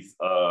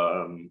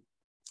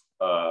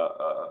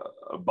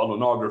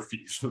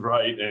ballonographies,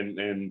 right?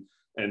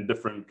 And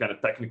different kind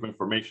of technical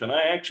information.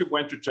 I actually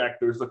went to check,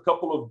 there's a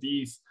couple of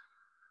these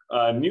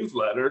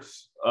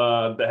newsletters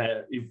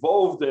that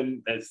evolved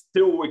and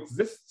still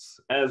exists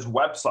as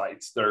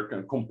websites. They're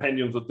kind of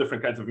compendiums of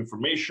different kinds of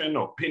information,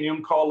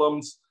 opinion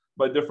columns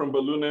by different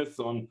balloonists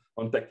on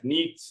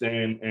techniques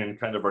and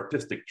kind of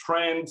artistic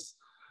trends.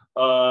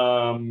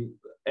 And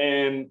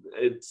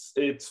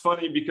it's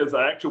funny because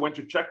I actually went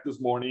to check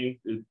this morning.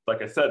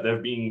 Like I said,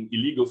 they've been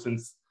illegal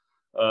since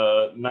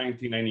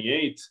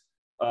 1998.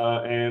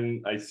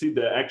 And I see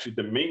that actually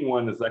the main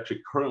one is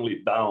actually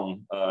currently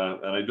down.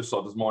 And I just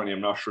saw this morning, I'm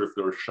not sure if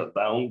they were shut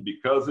down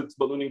because it's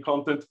ballooning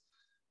content.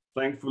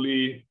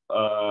 Thankfully,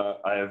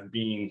 I've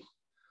been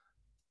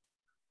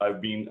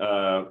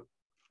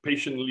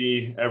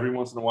patiently every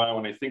once in a while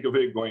when I think of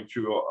it, going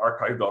to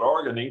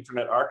archive.org, an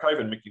internet archive,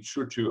 and making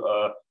sure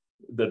to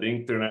that the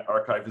Internet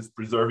Archive is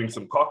preserving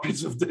some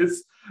copies of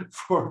this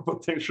for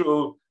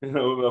potential,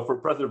 for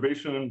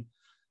preservation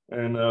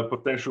and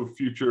potential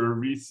future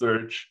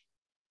research.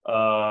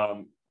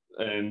 And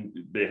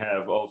they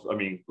have also, I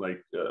mean,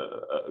 like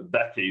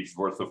decades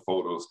worth of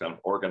photos kind of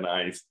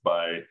organized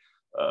by,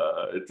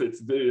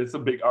 it's a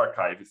big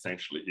archive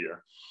essentially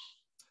here.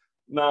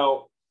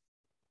 Now,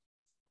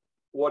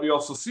 what you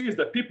also see is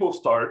that people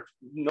start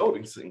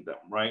noticing them,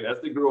 right? As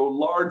they grow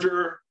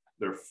larger,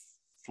 they're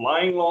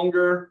flying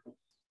longer,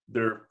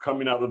 they're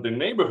coming out of their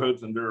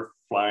neighborhoods and they're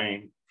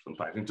flying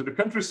sometimes into the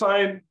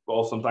countryside,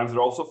 well, sometimes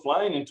they're also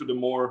flying into the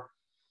more,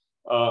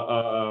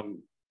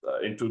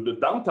 into the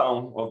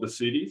downtown of the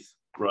cities,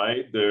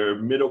 right? They're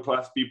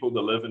middle-class people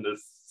that live in the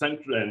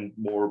center and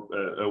more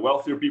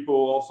wealthier people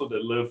also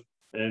that live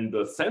in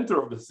the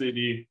center of the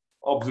city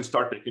obviously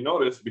start taking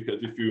notice,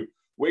 because if you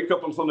wake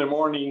up on Sunday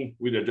morning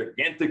with a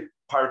gigantic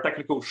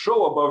pyrotechnical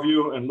show above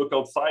you and look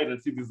outside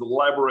and see this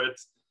elaborate,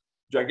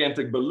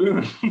 gigantic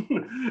balloon,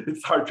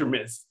 it's hard to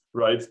miss,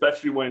 right?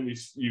 Especially when you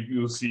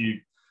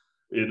see,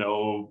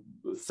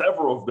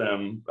 several of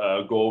them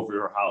go over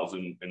your house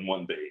in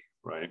one day,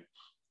 right?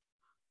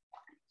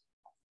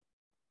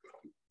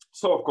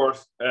 So of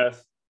course,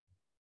 as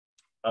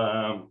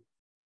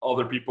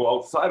other people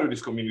outside of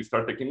this community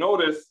start taking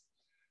notice,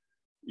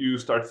 you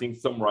start seeing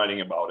some writing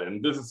about it.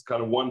 And this is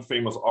kind of one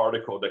famous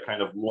article that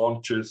kind of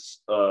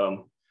launches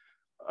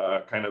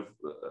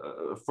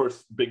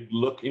first big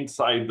look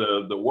inside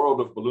the world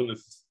of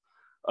balloonists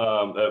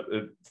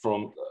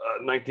from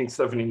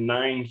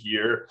 1979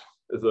 here.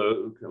 Is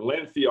a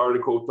lengthy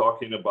article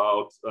talking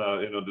about,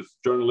 this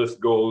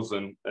journalist goes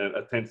and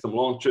attends some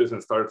launches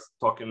and starts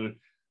talking,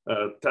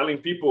 telling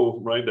people,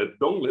 right, that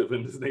don't live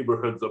in these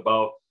neighborhoods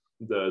about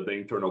the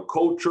internal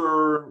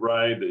culture,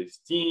 right, the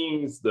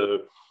teams,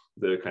 the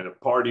kind of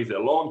parties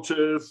at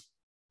launches.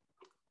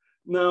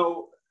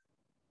 Now,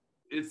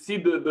 you see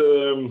in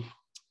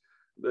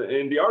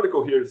the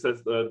article here, it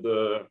says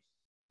the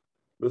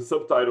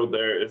subtitle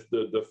there is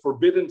the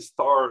forbidden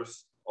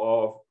stars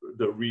of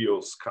the Rio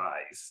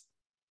skies.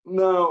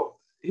 Now,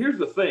 here's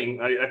the thing.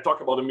 I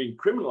talk about them being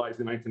criminalized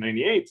in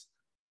 1998,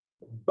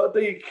 but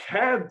they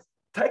had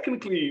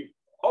technically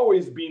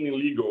always been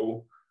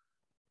illegal,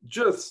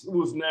 just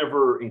was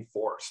never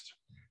enforced,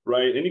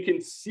 right? And you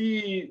can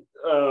see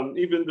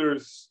even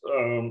there's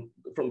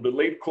from the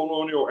late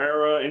colonial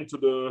era into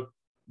the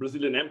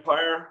Brazilian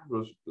Empire,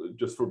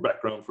 just for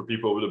background for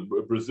people,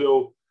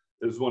 Brazil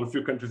is one of the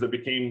few countries that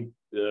became,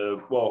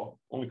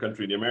 only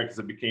country in the Americas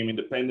that became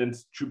independent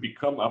to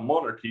become a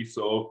monarchy.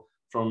 So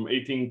from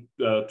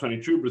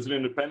 1822,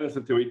 Brazilian independence,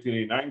 until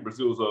 1889,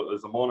 Brazil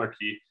is a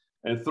monarchy.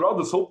 And throughout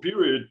this whole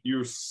period,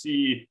 you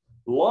see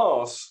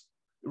laws,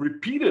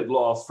 repeated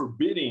laws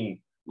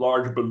forbidding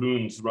large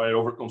balloons, right,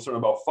 over concern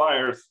about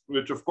fires,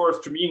 which of course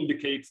to me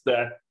indicates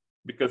that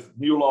because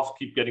new laws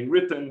keep getting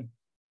written,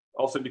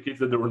 also indicates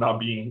that they were not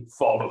being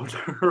followed,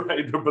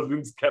 right? The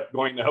balloons kept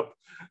going up,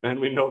 and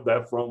we know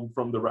that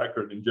from the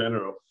record in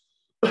general.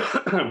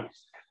 And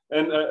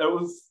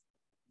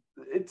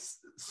it's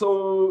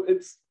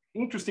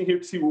interesting here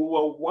to see,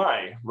 well,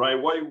 why, right?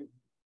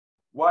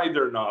 Why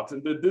they're not?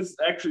 And this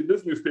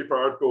newspaper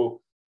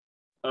article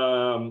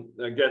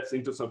gets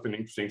into something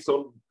interesting.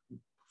 So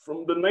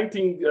from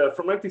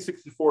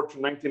 1964 to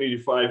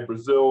 1985,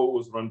 Brazil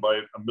was run by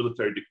a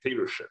military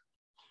dictatorship,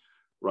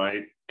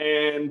 right?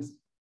 And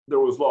there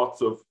was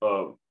lots of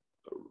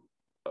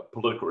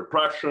political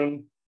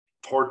repression,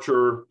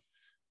 torture,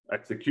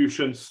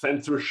 executions,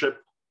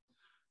 censorship,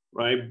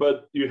 right?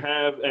 But you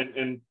have,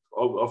 and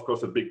of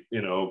course, a big,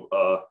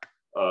 law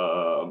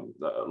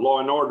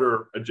and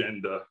order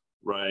agenda,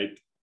 right?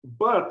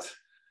 But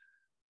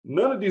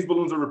none of these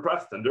balloons are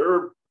repressed, and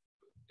they're,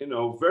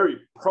 very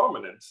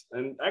prominent.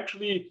 And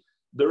actually,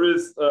 there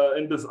is,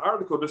 in this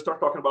article, they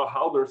start talking about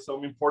how there's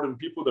some important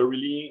people that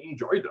really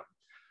enjoy them,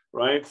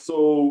 right?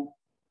 So,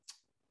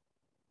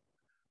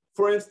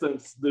 for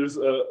instance, there's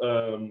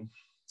a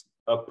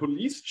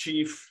police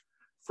chief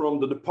from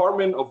the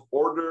Department of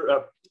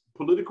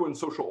Political and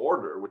Social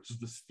Order, which is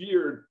the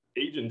sphere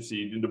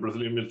agency in the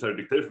Brazilian military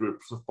dictatorship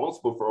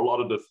responsible for a lot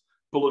of this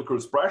political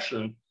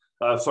repression.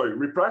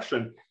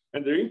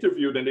 And they're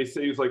interviewed and they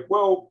say, it's like,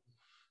 well,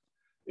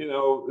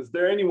 is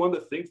there anyone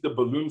that thinks the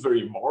balloons are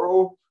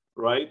immoral,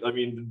 right? I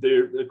mean,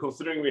 they're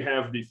considering we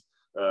have these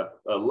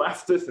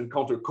leftist and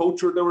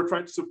counterculture that we're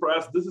trying to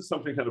suppress. This is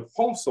something kind of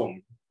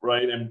wholesome,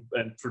 right, and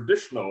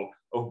traditional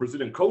of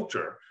Brazilian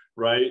culture,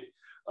 right?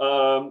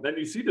 And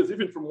you see this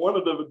even from one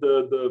of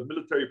the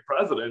military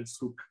presidents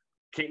who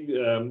came,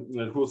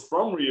 who was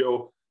from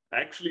Rio,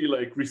 actually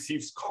like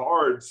receives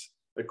cards,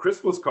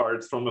 Christmas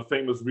cards from a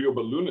famous Rio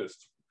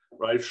balloonist,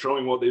 right,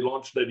 showing what they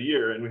launched that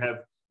year. And we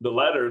have the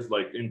letters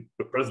like in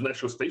the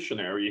presidential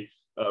stationery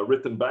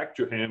written back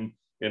to him,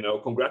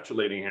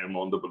 congratulating him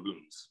on the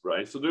balloons,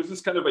 right? So there's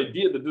this kind of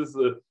idea that this is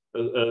a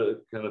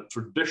kind of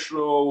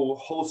traditional,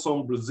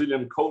 wholesome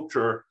Brazilian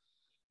culture,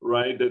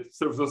 right, that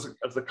serves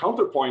as a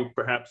counterpoint,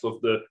 perhaps, of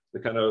the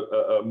kind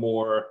of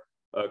more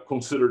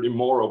considered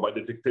immoral by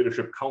the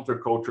dictatorship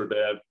counterculture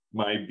that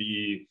might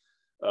be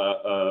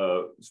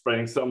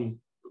spreading some,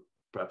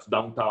 perhaps,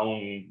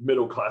 downtown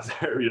middle-class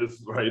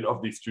areas, right,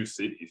 of these two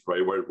cities,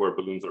 right, where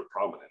balloons are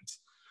prominent.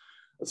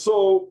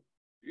 So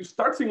you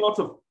start seeing lots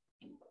of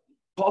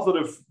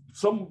positive,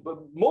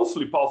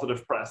 mostly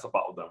positive press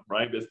about them,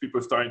 right? As people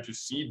are starting to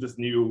see this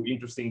new,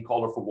 interesting,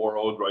 colorful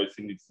world, right?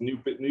 Seeing these new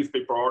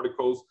newspaper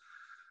articles.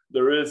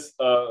 There is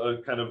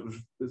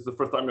this is the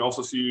first time you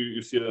also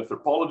see an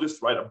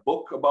anthropologist write a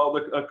book about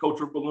the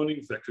culture of ballooning.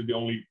 It's actually the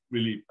only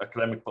really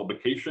academic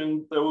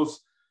publication that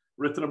was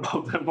written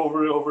about them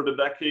over the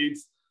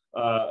decades,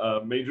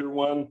 a major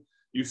one.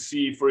 You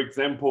see, for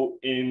example,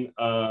 in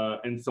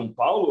São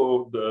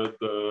Paulo,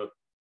 the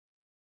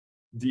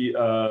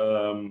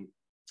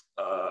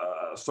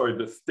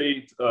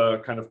state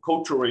kind of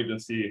cultural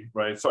agency,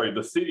 right? Sorry,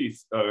 the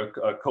city's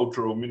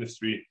cultural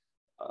ministry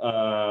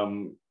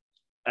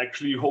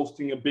actually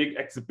hosting a big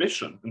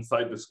exhibition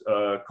inside this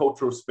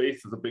cultural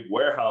space. Is a big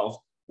warehouse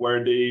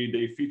where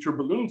they feature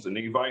balloons and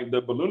they invite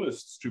the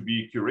balloonists to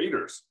be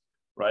curators,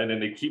 right? And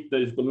they keep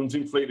these balloons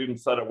inflated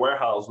inside a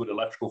warehouse with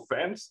electrical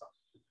fans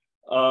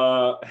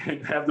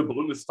and have the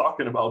balloonists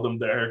talking about them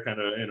there, kind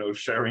of,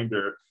 sharing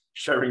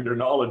their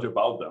knowledge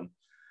about them.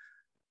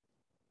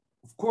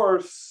 Of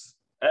course,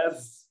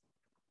 as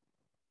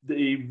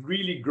they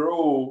really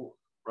grow,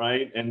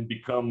 right, and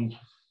become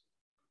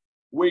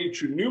way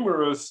too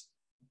numerous,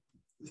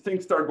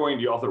 things start going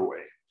the other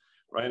way,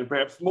 right? And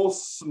perhaps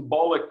most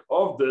symbolic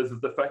of this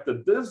is the fact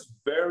that this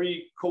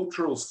very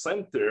cultural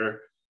center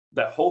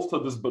that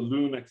hosted this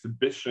balloon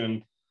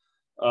exhibition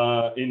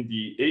in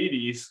the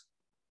 80s,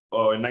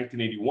 or in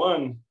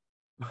 1981,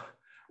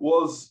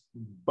 was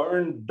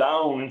burned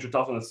down in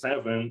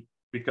 2007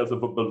 because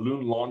of a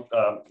balloon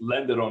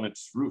landed on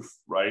its roof,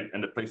 right?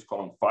 And the place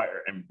caught on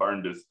fire and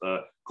burned this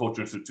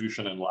cultural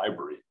institution and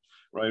library,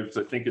 right?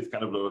 So I think it's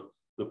kind of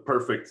the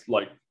perfect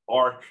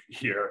arc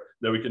here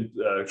that we can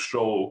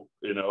show,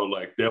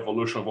 the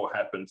evolution of what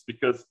happens,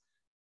 because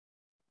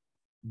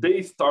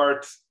they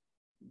start,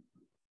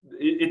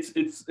 it's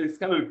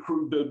kind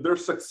of, their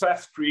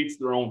success creates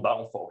their own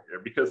downfall here,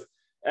 because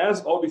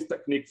as all these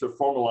techniques are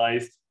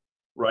formalized,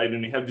 right,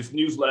 and they have these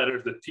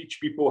newsletters that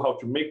teach people how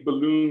to make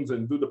balloons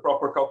and do the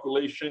proper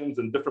calculations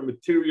and different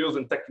materials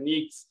and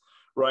techniques,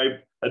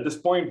 right? At this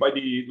point, by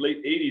the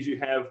late 80s, you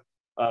have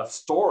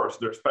stores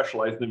that are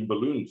specialized in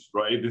balloons,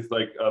 right? It's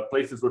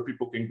places where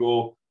people can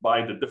go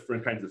buy the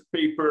different kinds of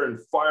paper and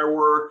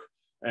firework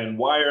and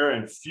wire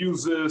and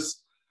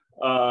fuses.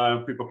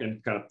 People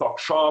can kind of talk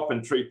shop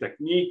and trade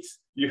techniques.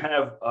 You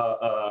have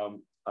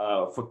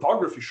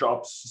photography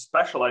shops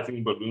specializing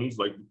in balloons,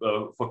 like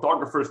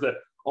photographers that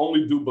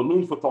only do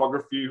balloon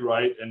photography,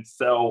 right, and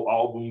sell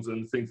albums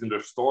and things in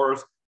their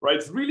stores, right?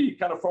 It's really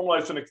kind of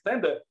formalized to an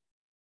extent that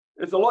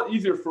it's a lot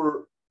easier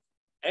for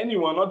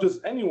anyone, not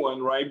just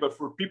anyone, right, but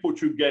for people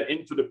to get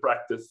into the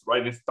practice,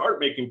 right, and start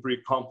making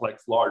pretty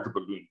complex, large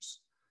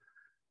balloons.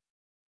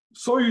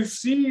 So you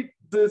see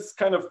this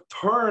kind of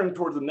turn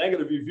towards a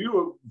negative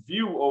view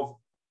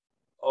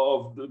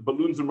of the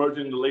balloons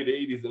emerging in the late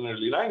 80s and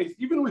early 90s,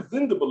 even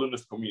within the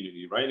balloonist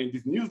community, right? In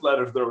these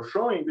newsletters that are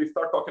showing, they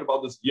start talking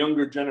about this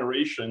younger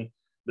generation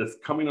that's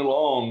coming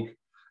along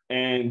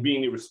and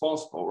being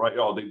irresponsible, right?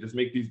 Oh, they just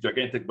make these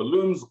gigantic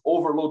balloons,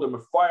 overload them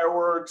with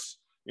fireworks.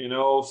 You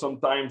know,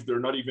 sometimes they're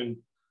not even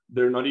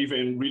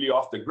really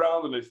off the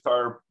ground, and they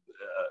start,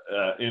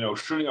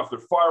 shooting off their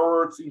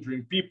fireworks,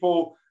 injuring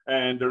people,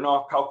 and they're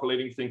not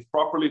calculating things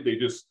properly. They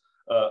just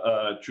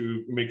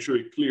to make sure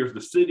it clears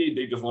the city.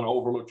 They just want to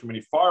overload too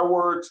many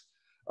fireworks.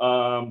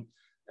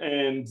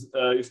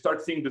 You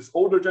start seeing this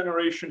older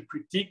generation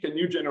critique a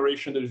new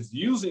generation that is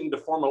using the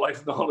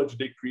formalized knowledge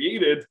they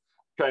created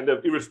kind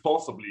of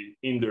irresponsibly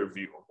in their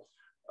view.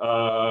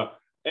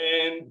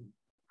 And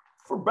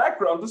for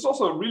background, this is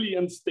also a really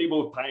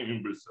unstable time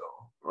in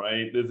Brazil,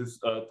 right? This is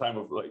a time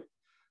of like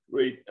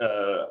great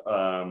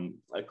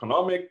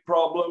economic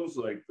problems,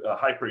 like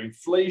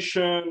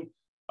hyperinflation,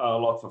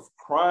 lots of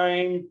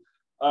crime.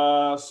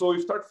 So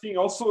you start seeing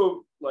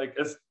also, like,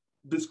 as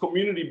this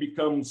community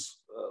becomes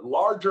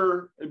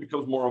larger, it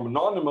becomes more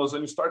anonymous,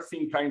 and you start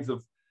seeing kinds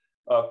of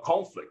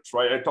conflicts,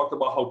 right? I talked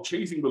about how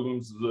chasing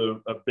balloons is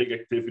a big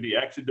activity.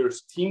 Actually,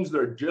 there's teams that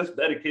are just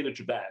dedicated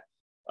to that.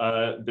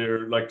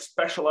 They're like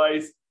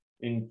specialized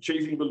in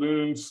chasing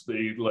balloons.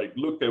 They like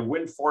look at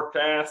wind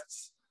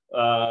forecasts,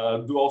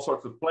 do all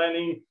sorts of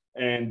planning,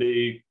 and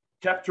they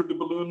capture the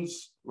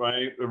balloons,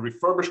 right?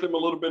 Refurbish them a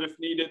little bit if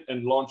needed,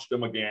 and launch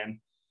them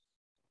again.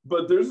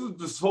 But there's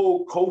this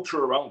whole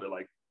culture around it.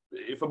 Like,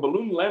 if a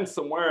balloon lands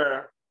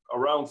somewhere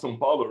around São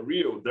Paulo or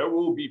Rio, there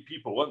will be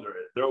people under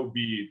it. There will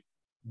be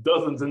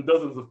dozens and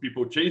dozens of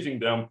people chasing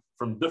them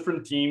from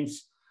different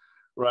teams,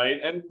 right?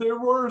 And there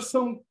were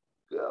some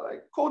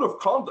like code of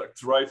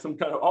conduct, right? Some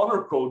kind of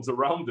honor codes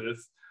around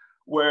this,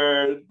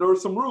 where there were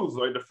some rules,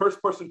 right? The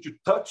first person to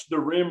touch the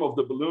rim of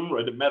the balloon,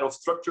 right, the metal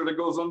structure that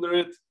goes under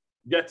it,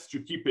 gets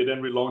to keep it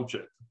and relaunch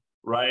it,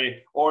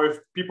 right? Or if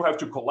people have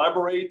to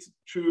collaborate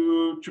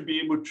to be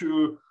able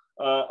to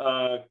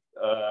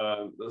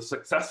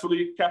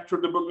successfully capture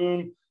the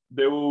balloon,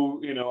 they will,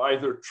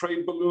 either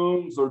trade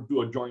balloons or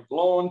do a joint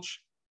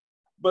launch.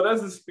 But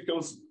as this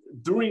becomes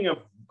during a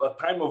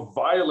time of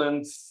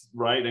violence,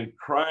 right, and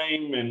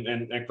crime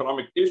and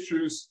economic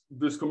issues,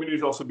 this community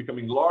is also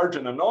becoming large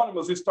and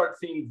anonymous. You start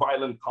seeing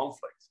violent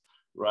conflicts,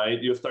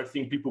 right? You start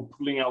seeing people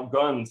pulling out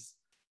guns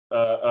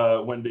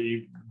when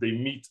they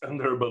meet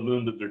under a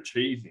balloon that they're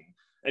chasing.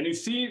 And you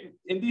see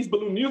in these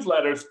balloon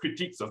newsletters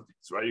critiques of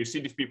these, right? You see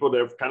these people that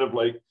have kind of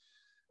like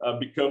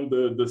become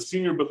the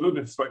senior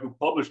balloonists, right, who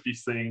publish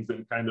these things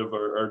and kind of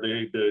are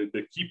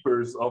the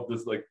keepers of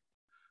this like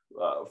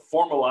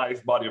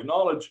formalized body of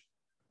knowledge,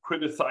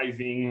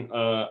 criticizing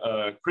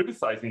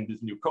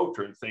this new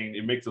culture and saying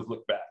it makes us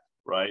look bad,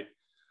 right?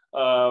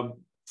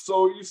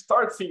 So you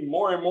start seeing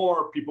more and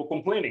more people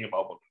complaining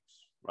about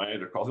balloons, right?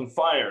 They're causing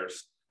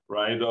fires,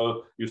 right?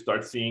 You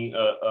start seeing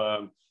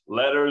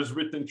letters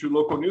written to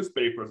local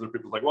newspapers where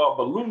people like, well,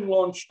 balloon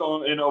launched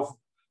on,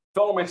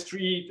 fell on my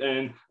street,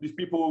 and these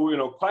people,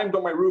 climbed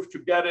on my roof to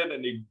get it,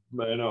 and they,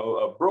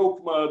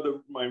 broke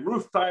my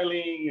roof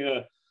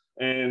tiling,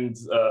 and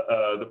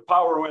the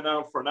power went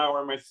out for an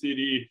hour in my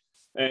city.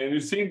 And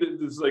you've seen that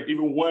there's like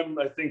even one,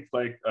 I think,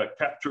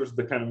 captures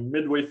the kind of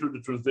midway through the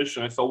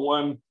transition. I saw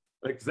one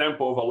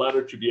example of a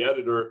letter to the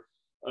editor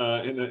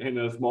in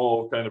a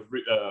small kind of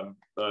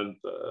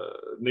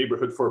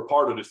neighborhood for a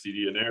part of the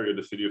city, an area of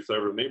the city of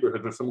several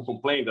neighborhoods, where someone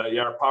complained that,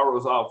 yeah, our power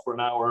was out for an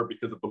hour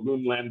because a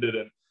balloon landed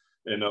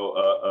and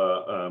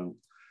on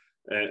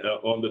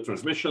the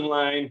transmission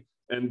line.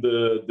 And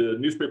the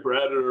newspaper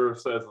editor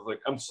says, like,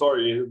 I'm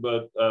sorry,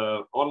 but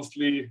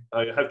honestly,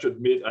 I have to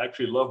admit, I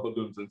actually love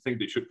balloons and think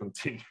they should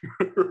continue,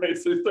 right?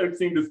 So you start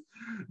seeing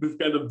this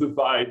kind of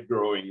divide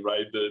growing,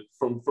 right?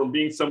 From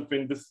being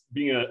something, this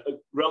being a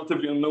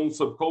relatively unknown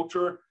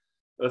subculture,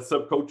 a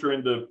subculture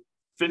in the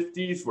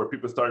 50s where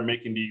people started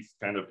making these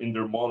kind of in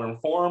their modern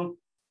form,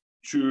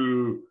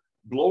 to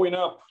blowing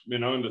up,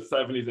 in the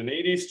 70s and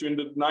 80s, to in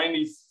the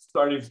 90s,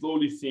 starting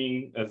slowly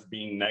seen as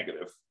being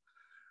negative,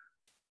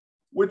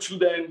 which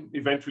then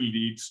eventually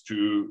leads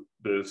to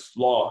this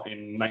law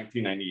in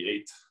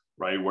 1998,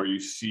 right, where you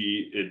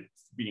see it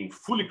being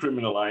fully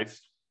criminalized.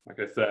 Like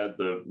I said,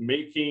 the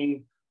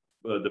making,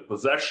 the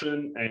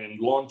possession and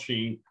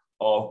launching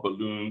of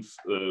balloons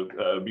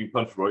being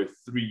punished for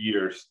 3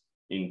 years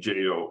in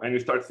jail. And you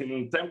start seeing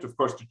an attempt, of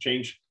course, to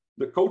change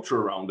the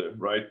culture around it,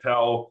 right?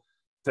 Tell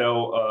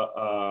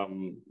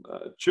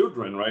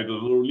children, right, the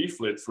little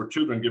leaflets for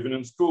children given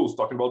in schools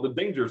talking about the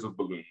dangers of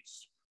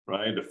balloons,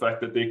 right? The fact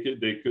that they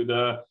could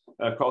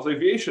cause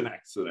aviation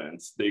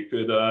accidents, they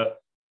could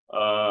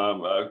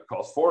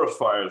cause forest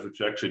fires, which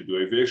actually do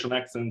aviation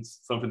accidents,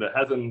 something that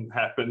hasn't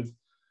happened,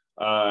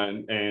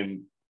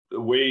 and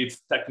the way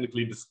it's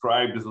technically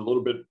described is a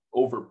little bit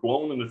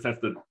overblown in the sense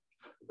that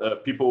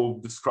people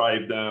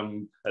describe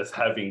them as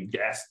having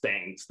gas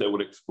tanks that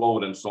would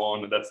explode and so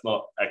on, and that's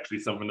not actually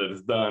something that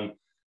is done.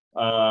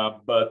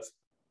 But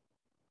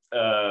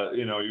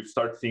you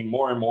start seeing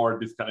more and more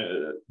this kind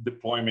of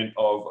deployment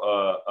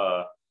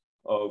of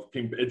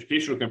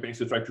educational campaigns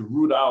to try to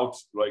root out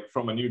like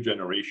from a new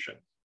generation,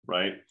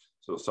 right?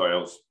 So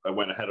sorry, I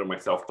went ahead of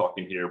myself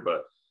talking here,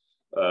 but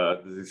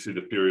this is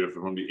the period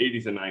from the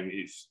 80s and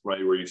 90s,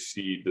 right, where you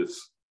see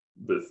this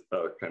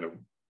kind of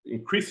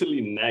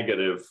increasingly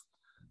negative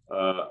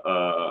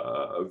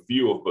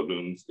view of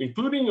balloons,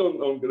 including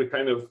on the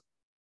kind of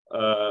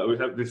we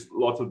have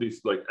lots of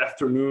these like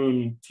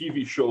afternoon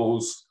TV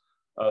shows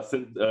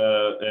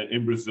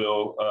in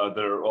Brazil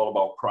that are all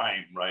about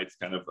crime, right? It's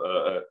kind of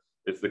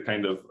it's the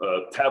kind of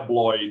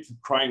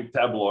crime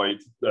tabloid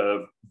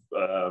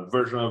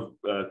version of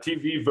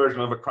TV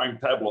version of a crime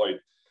tabloid.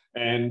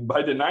 And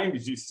by the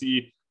 90s, you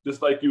see,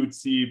 just like you would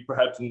see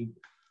perhaps in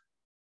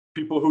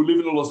people who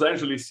live in Los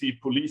Angeles, see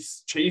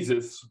police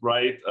chases,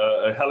 right?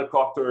 A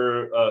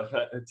helicopter,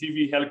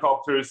 TV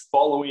helicopters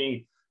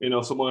following,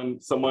 someone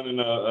in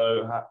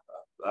a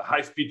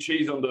high-speed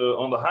chase on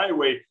the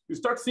highway. You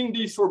start seeing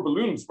these for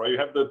balloons, right? You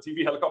have the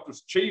TV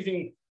helicopters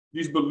chasing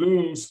these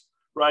balloons,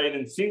 right?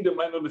 And seeing them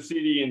land on the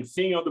city and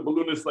seeing all the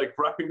balloonists like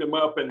wrapping them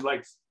up and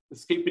like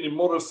escaping in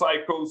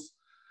motorcycles.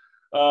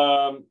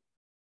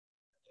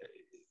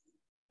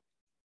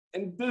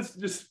 And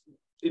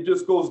it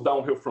just goes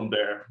downhill from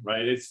there,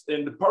 right?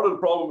 And part of the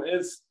problem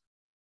is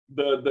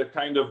the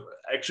kind of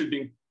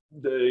actually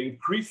the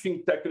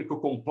increasing technical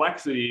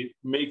complexity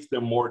makes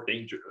them more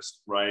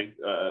dangerous, right?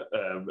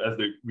 As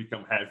they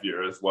become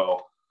heavier as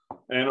well.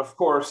 And of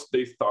course,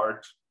 they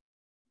start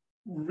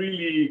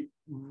really,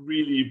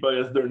 but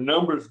as their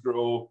numbers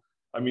grow,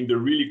 I mean, they're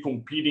really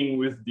competing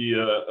with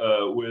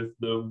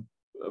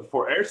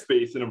for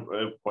airspace in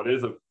what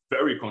is a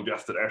very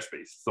congested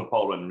airspace, São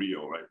Paulo and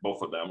Rio, right?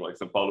 Both of them, like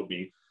São Paulo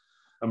being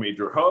a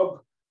major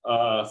hub.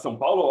 São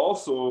Paulo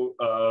also,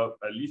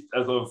 at least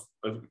as of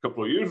a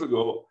couple of years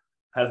ago,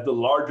 has the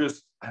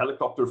largest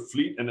helicopter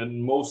fleet and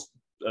then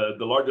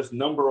the largest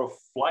number of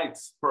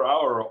flights per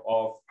hour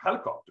of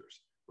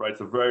helicopters, right?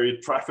 It's a very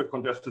traffic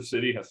congested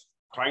city, has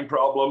crime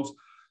problems.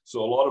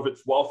 So a lot of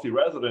its wealthy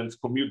residents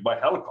commute by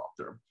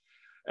helicopter.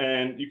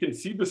 And you can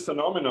see this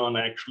phenomenon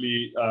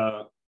actually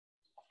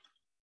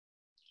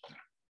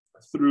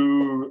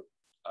through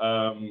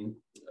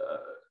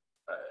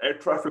air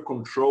traffic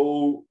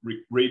control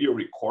radio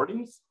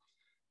recordings.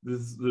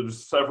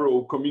 There's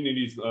several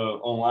communities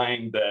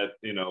online that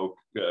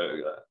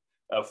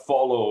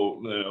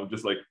follow,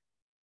 just like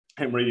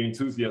ham radio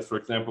enthusiasts, for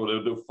example,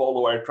 they'll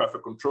follow air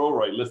traffic control,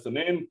 right? Listen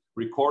in,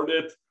 record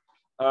it,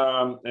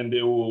 and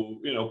they will,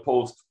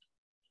 post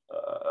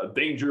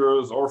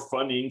dangerous or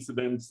funny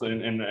incidents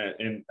in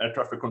air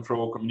traffic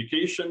control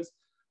communications,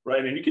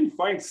 right? And you can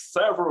find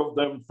several of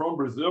them from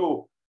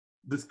Brazil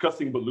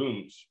discussing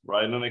balloons,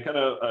 right? And I kind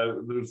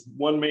of, there's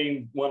one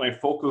main one I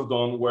focused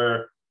on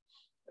where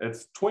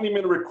it's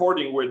 20-minute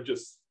recording where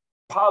just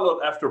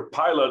pilot after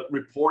pilot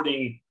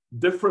reporting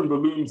different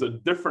balloons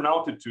at different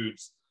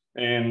altitudes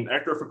and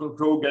air traffic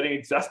control getting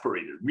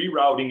exasperated,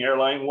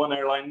 rerouting one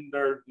airline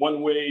there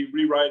one way,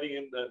 rewriting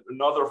in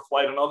another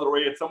flight another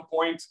way. At some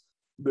point,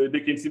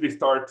 they can see they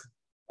start,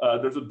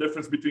 there's a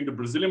difference between the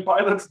Brazilian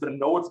pilots that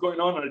know what's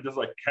going on and are just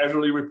like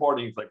casually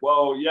reporting. It's like,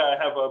 well, yeah, I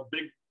have a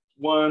big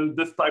one,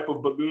 this type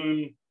of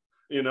balloon,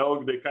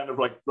 they kind of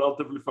like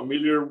relatively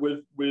familiar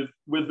with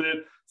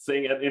it,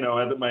 saying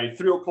at my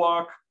 3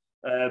 o'clock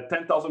at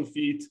 10,000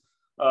 feet,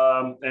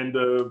 and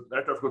the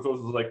air traffic control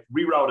is like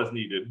reroute as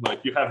needed.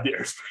 Like you have the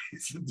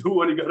airspace, do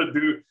what you got to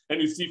do.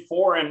 And you see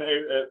foreign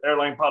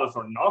airline pilots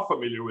are not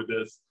familiar with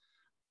this,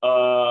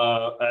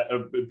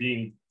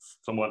 being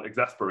somewhat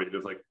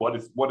exasperated. Like, what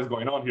is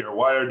going on here?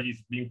 Why are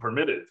these being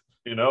permitted?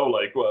 Is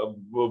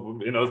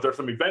there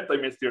some event I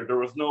missed here? There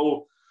was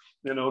no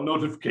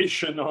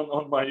notification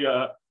on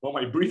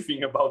my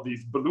briefing about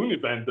this balloon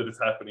event that is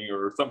happening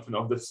or something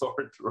of this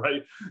sort,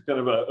 right? Kind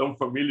of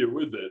unfamiliar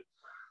with it.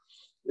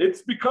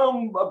 It's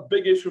become a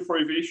big issue for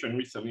aviation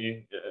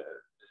recently,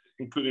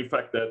 including the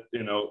fact that,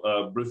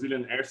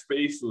 Brazilian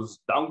airspace was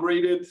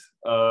downgraded,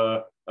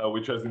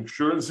 which has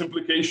insurance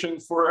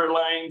implications for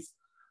airlines.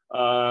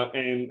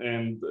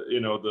 And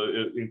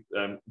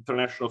the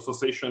International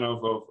Association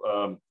of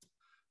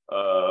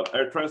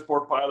Air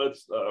Transport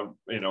Pilots,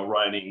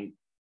 writing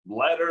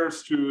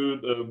letters to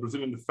the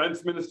Brazilian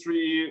Defense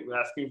Ministry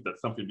asking if that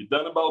something be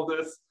done about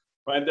this.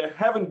 Right? There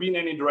haven't been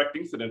any direct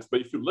incidents,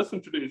 but if you listen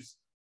to these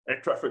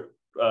air traffic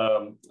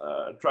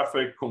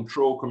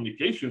control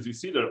communications, you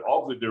see that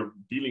obviously they're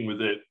dealing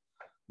with it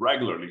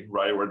regularly,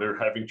 right? Where they're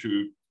having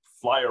to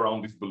fly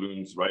around these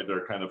balloons, right?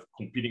 They're kind of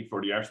competing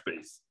for the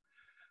airspace.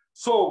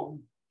 So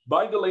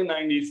by the late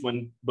 90s,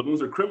 when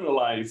balloons are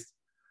criminalized,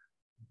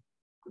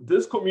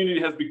 this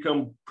community has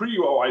become pretty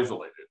well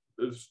isolated.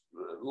 There's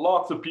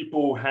lots of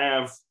people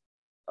have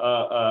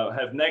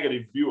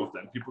negative view of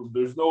them.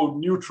 There's no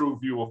neutral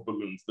view of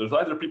balloons. There's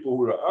either people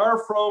who are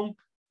from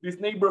these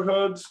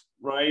neighborhoods,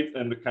 right?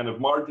 And the kind of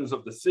margins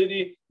of the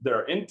city,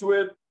 they're into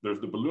it.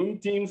 There's the balloon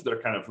teams,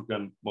 they're kind of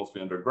again,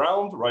 mostly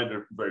underground, right?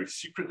 They're very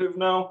secretive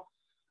now.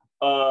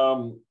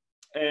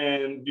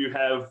 And you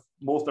have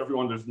most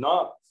everyone that's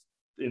not,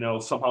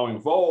 somehow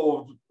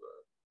involved,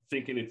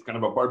 thinking it's kind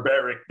of a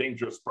barbaric,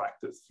 dangerous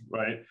practice,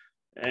 right?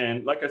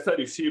 And like I said,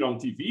 you see it on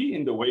TV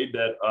in the way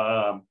that,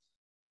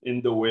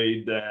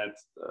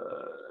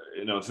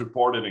 it's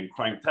reported in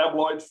crime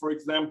tabloids, for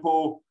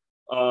example.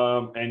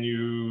 And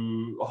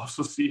you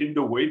also see in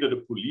the way that the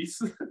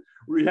police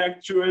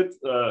react to it.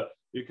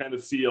 You kind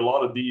of see a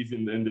lot of these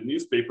in the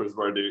newspapers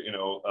where they,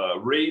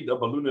 raid a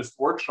balloonist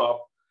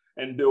workshop,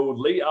 and they'll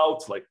lay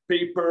out like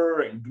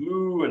paper and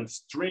glue and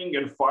string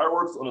and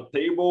fireworks on a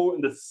table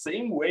in the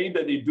same way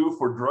that they do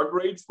for drug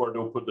raids, where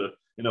they'll put the,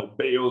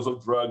 bales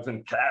of drugs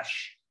and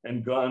cash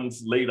and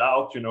guns laid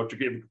out, to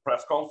give a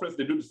press conference.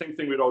 They do the same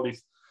thing with all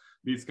these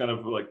kind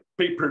of like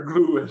paper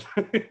glue and,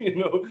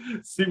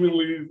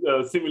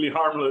 seemingly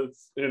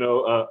harmless,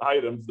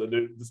 items that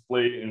they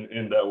display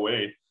in that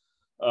way.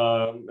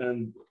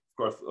 And of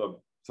course,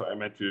 sorry, I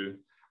meant to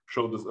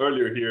show this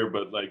earlier here,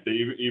 but like they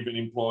even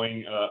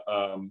employing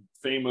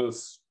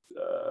famous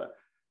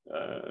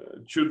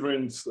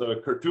children's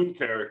cartoon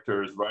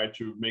characters, right,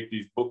 to make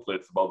these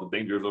booklets about the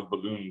dangers of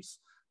balloons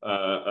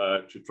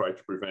to try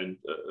to prevent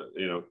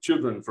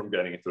children from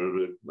getting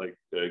into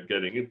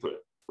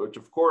it, which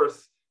of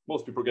course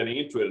most people getting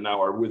into it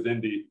now are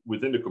within the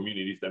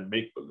communities that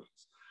make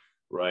balloons,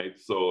 right?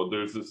 So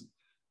there's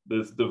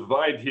this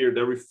divide here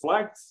that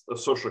reflects a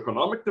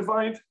socioeconomic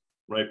divide,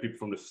 right? People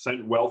from the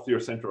wealthier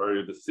central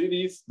area of the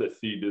cities that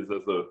see this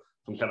as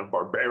some kind of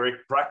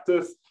barbaric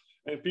practice,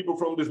 and people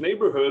from these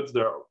neighborhoods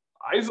that are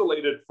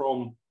isolated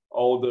from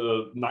all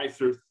the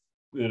nicer,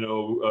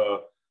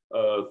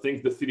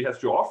 things the city has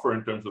to offer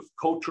in terms of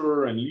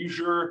culture and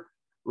leisure,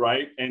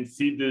 right? And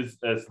see this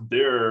as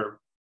their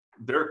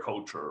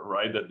culture,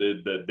 right? That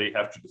they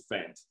have to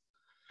defend.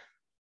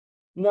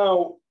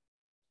 Now,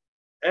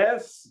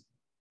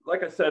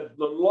 like I said,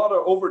 a lot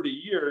of over the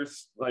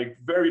years, like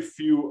very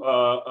few,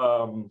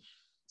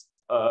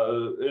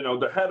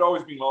 there had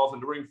always been laws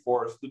and they're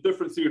enforced. The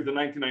difference here with the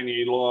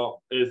 1998 law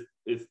is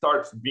it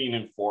starts being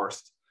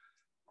enforced.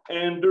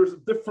 And there's a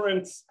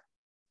different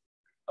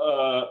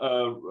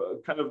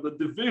kind of the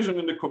division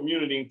in the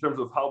community in terms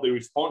of how they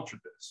respond to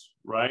this,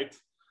 right?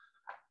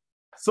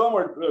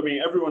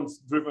 Everyone's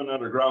driven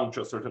underground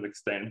to a certain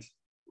extent,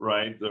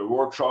 right? The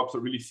workshops are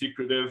really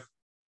secretive.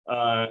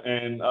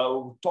 And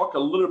I'll talk a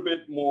little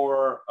bit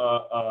more,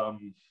 I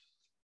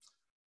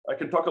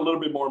can talk a little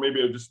bit more,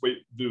 maybe I'll just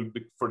do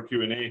for the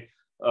Q&A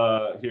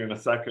here in a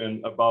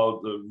second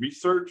about the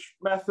research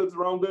methods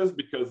around this,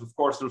 because of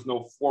course there's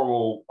no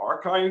formal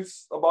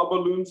archives about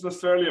balloons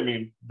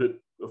necessarily.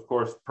 Of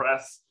course,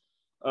 press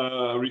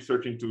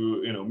research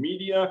into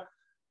media,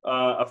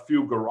 a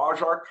few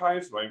garage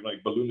archives, right?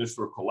 Like balloonists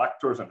were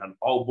collectors and had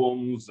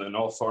albums and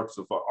all sorts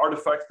of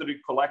artifacts that he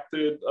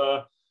collected.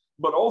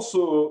 But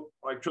also,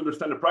 like, to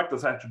understand the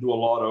practice, I had to do a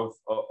lot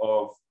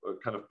of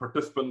kind of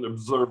participant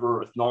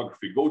observer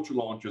ethnography, go to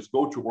launches,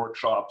 go to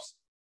workshops,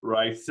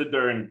 right? Sit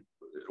there and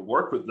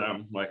work with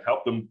them, like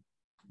help them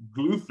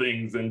glue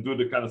things and do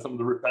some of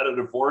the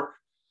repetitive work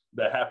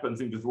that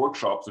happens in these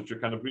workshops, which are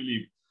kind of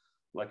really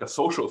like a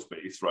social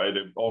space, right?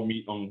 They all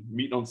meet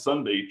on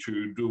Sunday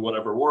to do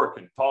whatever work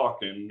and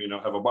talk and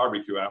have a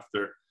barbecue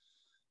after.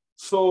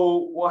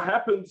 So what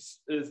happens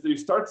is you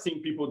start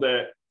seeing people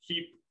that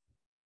keep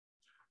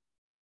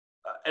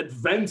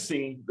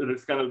advancing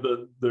this kind of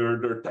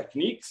their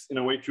techniques in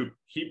a way to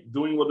keep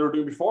doing what they're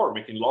doing before,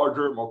 making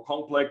larger, more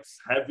complex,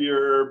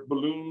 heavier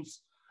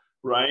balloons,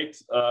 right?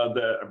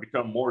 That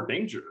become more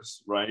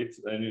dangerous, right?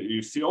 And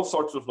you see all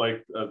sorts of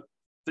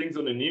things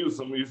on the news.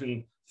 I'm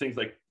using things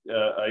like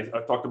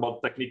I talked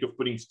about the technique of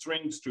putting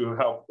strings to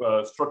help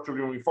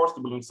structurally reinforce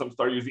the balloon. Some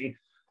start using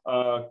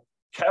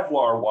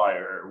Kevlar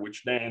wire,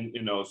 which then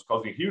is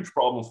causing huge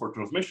problems for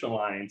transmission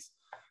lines.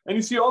 And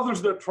you see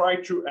others that try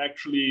to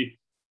actually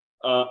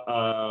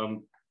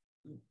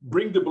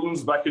bring the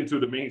balloons back into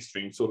the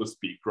mainstream, so to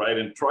speak, right?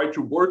 And try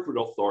to work with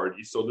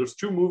authorities. So there's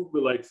two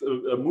movements,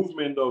 a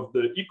movement of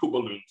the eco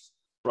balloons,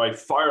 right?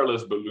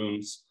 Fireless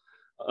balloons,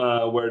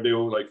 where they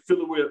will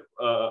fill it with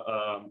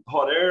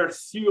hot air,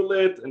 seal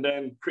it, and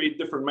then create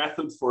different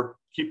methods for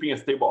keeping a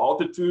stable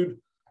altitude.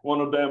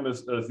 One of them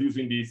is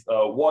using these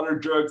water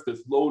jugs that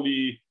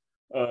slowly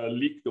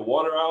leak the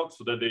water out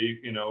so that they,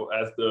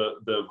 as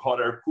the hot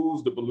air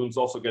cools, the balloon's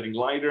also getting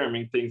lighter and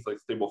maintains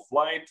stable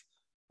flight.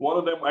 One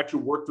of them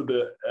actually worked with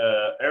the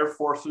Air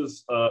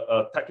Force's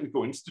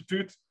Technical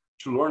Institute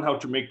to learn how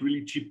to make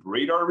really cheap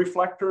radar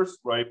reflectors,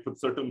 right? Put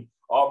certain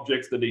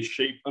objects that they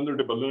shape under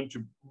the balloon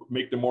to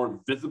make them more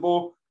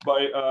visible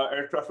by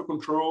air traffic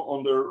control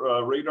on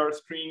their radar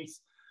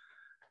screens.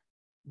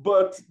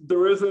 But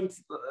there isn't,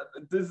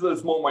 this is a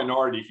small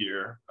minority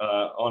here,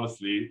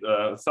 honestly.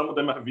 Some of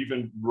them have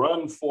even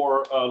run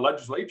for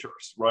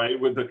legislatures, right?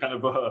 With the kind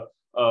of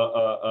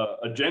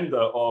agenda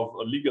of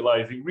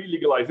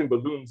re-legalizing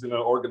balloons in an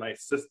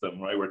organized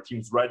system, right? Where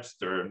teams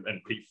register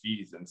and pay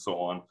fees and so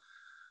on.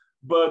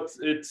 but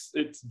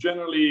it's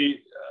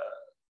generally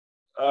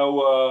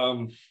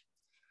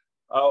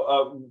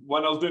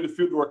when I was doing the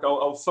field work,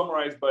 I'll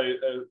summarize by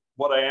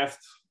what I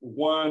asked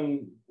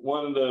one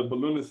of the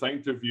balloonists I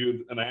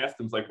interviewed, and I asked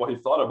him like what he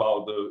thought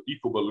about the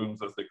eco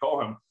balloons, as they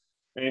call him,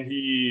 and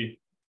he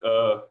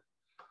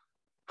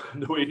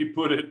the way he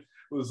put it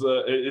was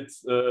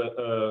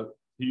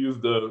he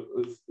used the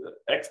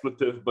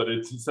expletive, but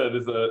he said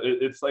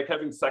it's like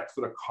having sex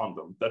with a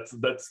condom. That's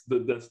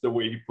the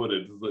way he put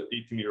it. The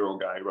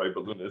 18-year-old guy, right,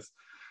 balloonist.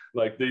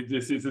 Like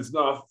it's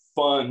not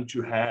fun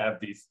to have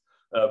these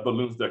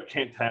balloons that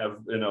can't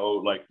have, you know,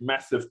 like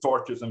massive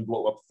torches and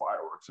blow up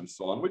fireworks and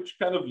so on, which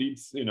kind of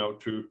leads, you know,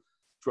 to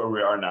where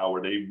we are now,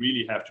 where they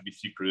really have to be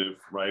secretive,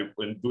 right?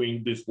 When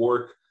doing this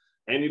work,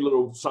 any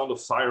little sound of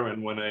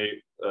siren when I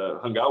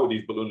hung out with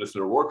these balloonists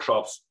in their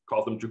workshops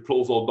caused them to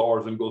close all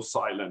doors and go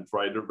silent,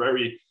 right? They're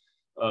very,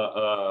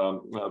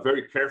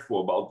 very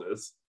careful about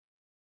this.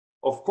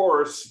 Of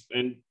course,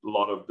 in a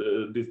lot of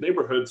these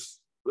neighborhoods,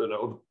 you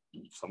know,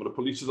 some of the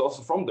police is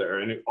also from there,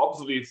 and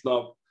obviously it's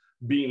not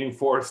being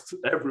enforced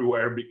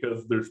everywhere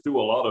because there's still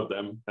a lot of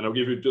them. And I'll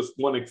give you just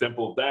one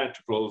example of that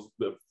to close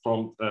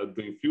from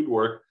doing field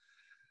work,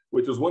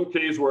 which was one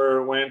case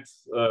where I went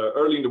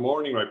early in the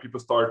morning, right? People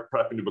start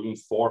prepping the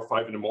balloons 4 or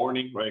 5 in the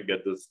morning, right?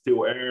 Get the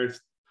still airs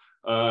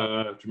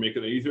to make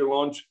it an easier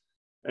launch.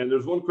 And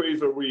there's one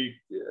case where we,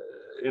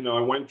 you know,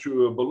 I went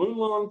to a balloon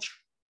launch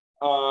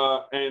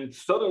and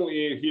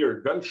suddenly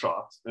hear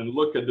gunshots and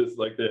look at this,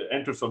 like the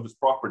entrance of this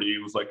property.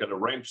 It was like at a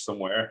ranch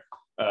somewhere.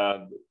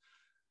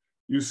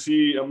 You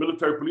see a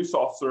military police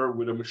officer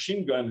with a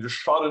machine gun just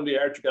shot in the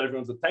air to get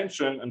everyone's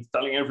attention and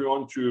telling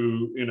everyone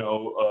to, you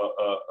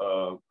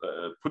know,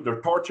 put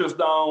their torches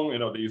down. You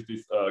know, they use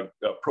these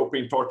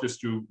propane torches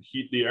to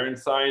heat the air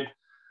inside.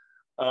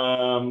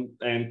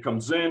 And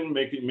comes in,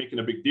 making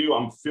a big deal.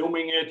 I'm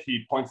filming it.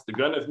 He points the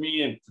gun at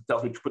me and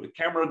tells me to put the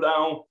camera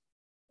down.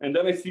 And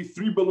then I see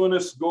 3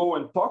 balloonists go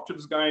and talk to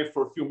this guy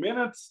for a few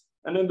minutes.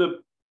 And then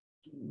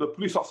the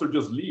police officer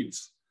just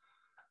leaves.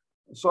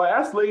 So I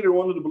asked later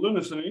one of the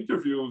balloonists in an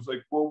interview, I was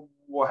like, well,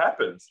 what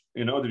happened?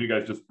 You know, did you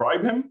guys just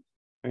bribe him?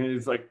 And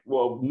he's like,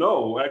 well,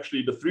 no,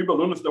 actually the 3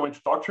 balloonists that went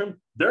to talk to him,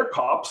 they're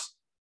cops.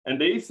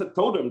 And they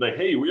told him that,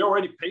 hey, we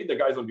already paid the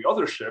guys on the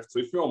other shift. So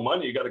if you want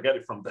money, you got to get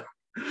it from them.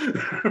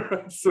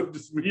 So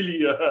just really,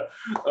 you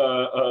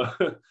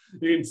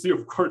can see,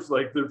 of course,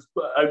 like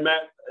I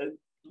met,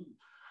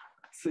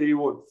 say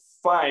what,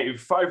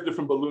 five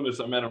different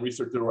balloonists I met on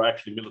research that were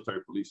actually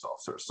military police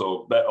officers.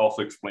 So that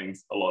also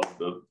explains a lot of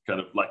the kind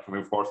of lack of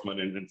enforcement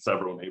in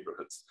several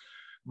neighborhoods.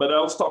 But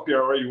I'll stop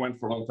here. I already went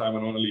for a long time. I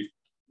want to leave.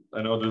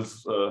 I know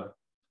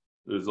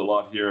there's a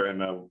lot here,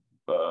 and I'll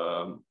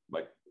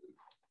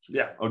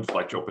just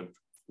like to open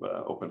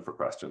for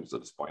questions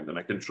at this point, and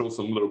I can show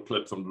some little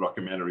clips from the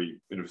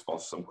documentary in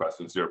response to some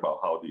questions here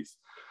about how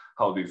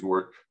these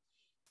work.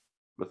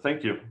 But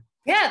thank you.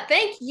 Yeah,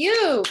 thank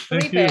you,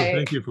 Felipe.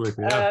 Thank you, Felipe.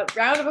 Yeah.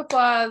 Round of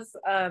applause.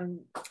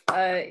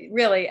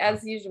 Really,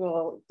 as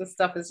usual, this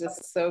stuff is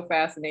just so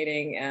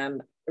fascinating,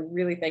 and I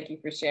really thank you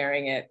for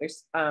sharing it.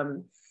 There's,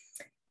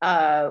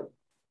 I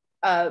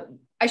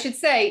should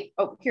say,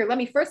 oh, here, let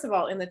me first of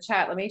all in the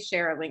chat, let me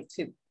share a link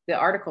to the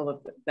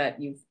article that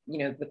you've, you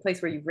know, the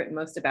place where you've written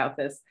most about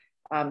this.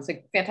 It's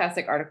a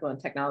fantastic article in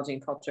Technology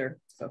and Culture.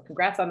 So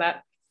congrats on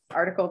that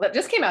article that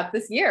just came out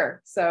this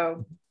year.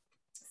 So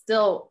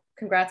still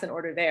congrats in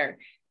order there.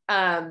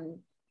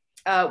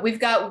 We've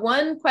got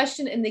one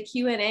question in the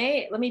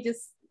Q&A. Let me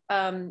just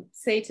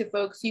say to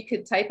folks, you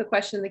could type a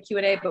question in the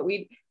Q&A, but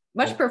we'd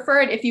much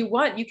prefer it if you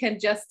want, you can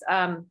just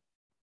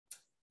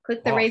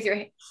click the raise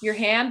your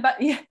hand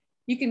button. Yeah,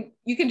 you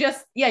can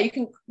just, yeah, you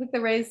can click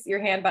the raise your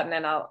hand button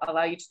and I'll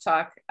allow you to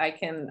talk. I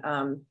can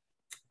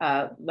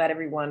let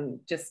everyone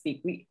just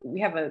speak.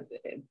 We have a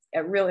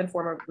real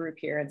informal group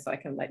here, and so I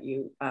can let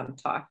you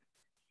talk.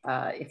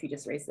 If you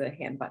just raise the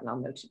hand button, I'll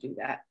know to do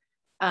that.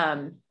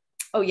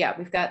 Oh yeah,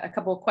 we've got a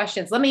couple of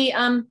questions. Let me,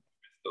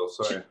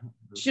 sorry.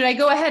 Should I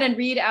go ahead and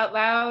read out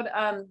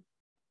loud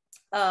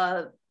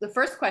the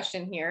first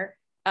question here?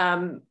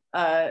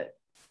 Let's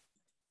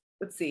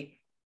see.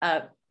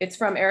 It's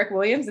from Eric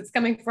Williams. It's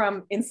coming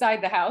from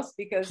inside the house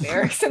because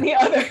Eric's in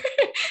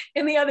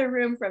the other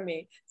room from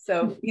me.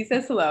 So he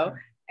says hello.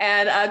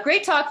 And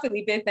great talk,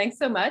 Felipe. Thanks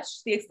so much.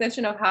 The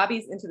extension of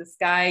hobbies into the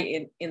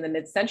sky in the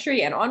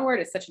mid-century and onward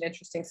is such an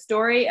interesting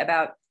story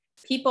about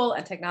people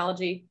and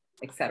technology,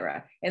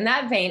 etc. In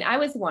that vein, I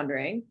was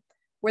wondering,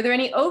 were there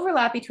any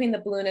overlap between the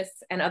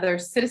balloonists and other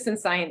citizen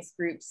science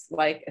groups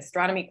like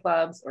astronomy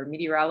clubs or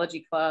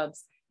meteorology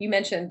clubs? You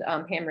mentioned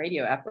ham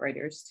radio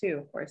operators too,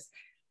 of course.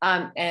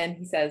 And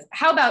he says,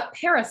 how about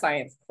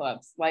parascience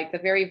clubs, like the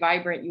very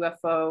vibrant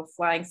UFO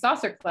flying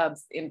saucer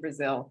clubs in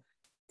Brazil?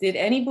 Did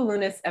any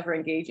balloonists ever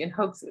engage in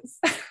hoaxes?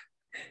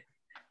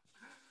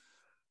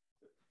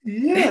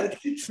 Yeah,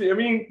 I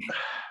mean,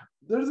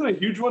 there's a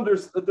huge one.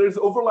 There's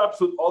overlaps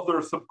with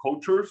other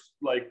subcultures,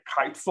 like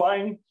kite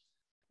flying.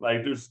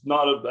 Like there's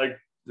not I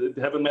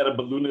haven't met a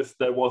balloonist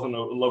that wasn't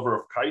a lover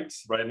of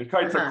kites, right? And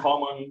kites are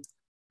common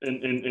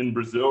in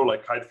Brazil,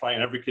 like kite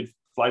flying. Every kid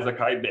flies a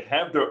kite. They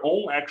have their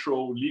own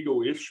actual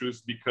legal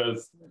issues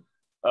because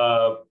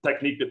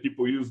technique that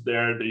people use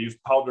there, they use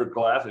powdered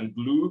glass and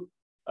glue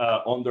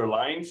on their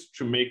lines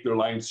to make their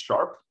lines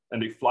sharp.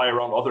 And they fly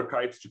around other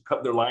kites to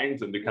cut their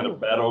lines, and they kind of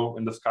battle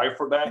in the sky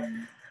for that,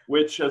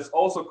 which has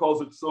also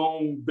caused its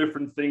own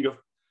different thing of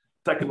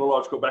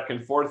technological back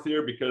and forth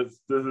here, because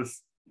there's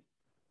this,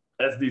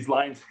 as these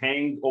lines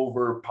hang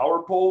over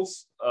power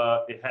poles,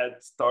 it had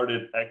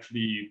started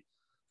actually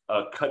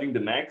cutting the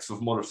necks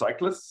of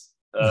motorcyclists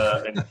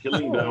and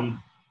killing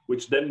them,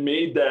 which then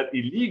made that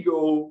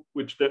illegal,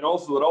 which then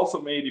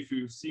also made, if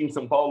you see in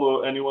São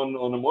Paulo, anyone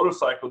on a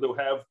motorcycle, they'll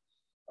have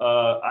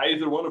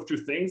either one of two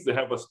things. They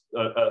have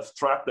a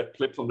strap that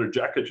clips on their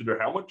jacket to their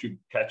helmet to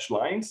catch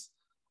lines,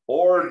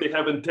 or they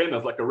have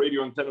antennas, like a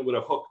radio antenna with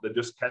a hook that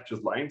just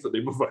catches lines so they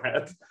move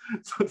ahead.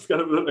 So it's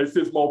kind of, I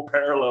see a small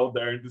parallel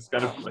there, and just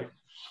kind of like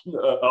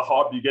a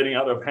hobby getting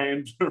out of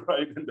hand,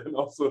 right? And then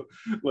also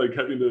like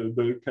having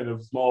the kind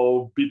of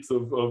small bits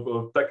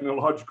of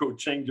technological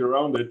change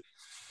around it.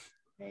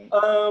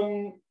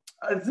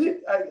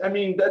 I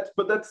mean,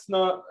 but that's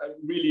not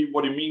really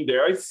what you mean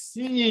there. I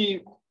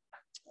see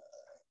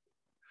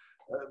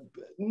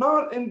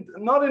not in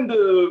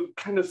the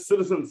kind of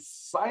citizen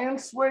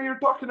science way you're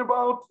talking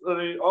about.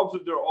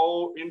 Obviously, they're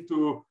all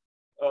into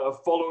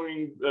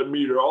following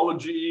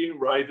meteorology,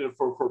 right,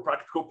 for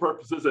practical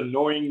purposes, and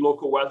knowing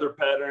local weather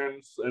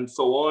patterns and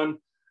so on.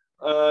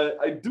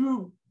 I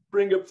do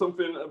bring up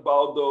something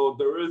about, though,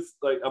 there is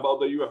like about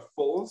the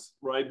UFOs,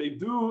 right? They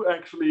do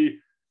actually,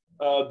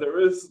 there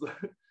is,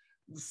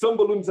 some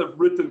balloons have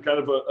written kind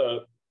of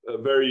a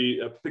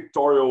very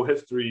pictorial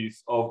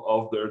histories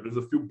of there's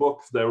a few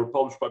books that were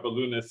published by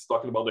balloonists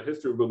talking about the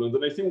history of balloons.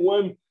 And I think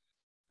one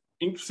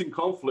interesting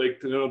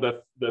conflict,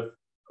 that the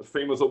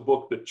famous old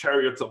book, The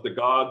Chariots of the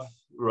Gods,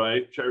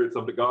 right? Chariots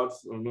of the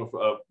Gods. I don't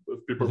know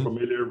if people are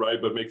familiar,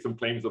 right? But make some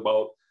claims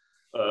about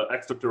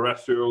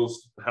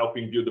extraterrestrials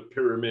helping build the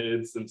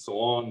pyramids and so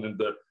on, and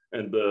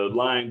the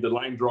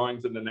line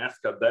drawings in the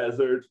Nazca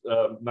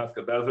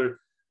Desert.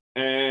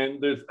 And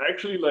there's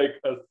actually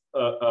like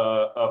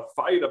a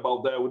fight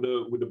about that with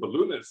the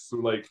balloonists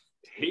who like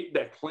hate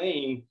that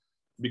claim,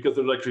 because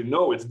they're actually,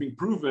 no, it's been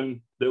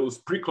proven there was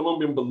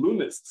pre-Columbian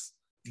balloonists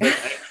that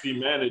actually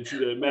managed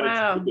to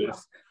do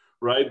this,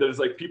 right? There's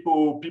like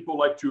people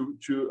like to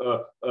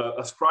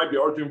ascribe the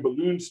origin of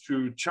balloons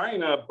to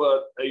China,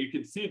 but you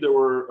can see there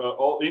were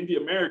all in the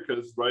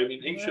Americas, right?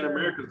 In ancient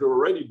Americas, there were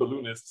already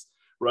balloonists,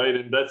 right?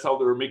 And that's how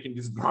they were making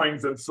these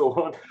drawings and so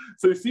on.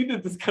 So you see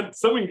that there's kind of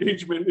some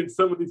engagement in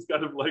some of these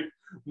kind of like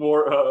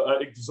more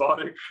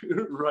exotic,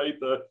 right,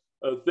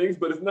 things,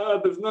 but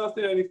there's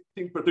nothing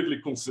anything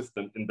particularly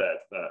consistent in that,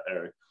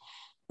 Eric.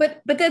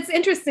 But that's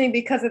interesting,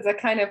 because it's a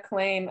kind of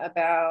claim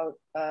about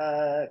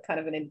kind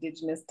of an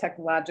indigenous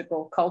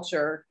technological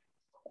culture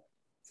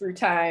through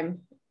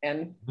time,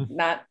 and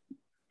not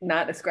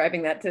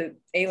ascribing that to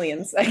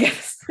aliens, I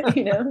guess,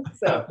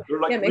 So they're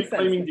like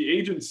reclaiming the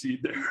agency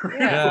there.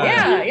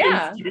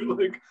 Yeah.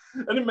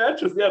 And it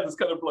matches, this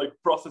kind of like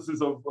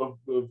processes of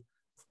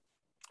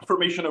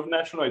formation of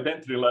national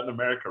identity in Latin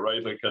America,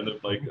 right? Like kind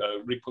of like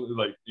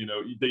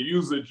the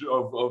usage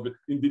of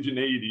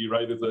indigeneity,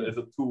 right, as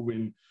a tool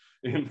in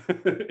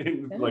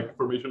like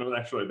formation of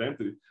national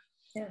identity.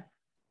 Yeah.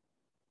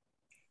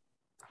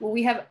 Well,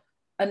 we have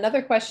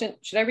another question.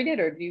 Should I read it,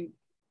 or do you?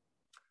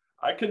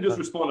 I can just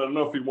respond. I don't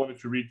know if you wanted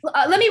to read.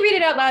 Let me read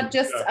it out loud,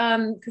 just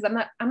because I'm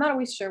not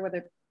always sure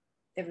whether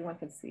everyone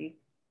can see,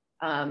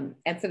 and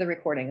for the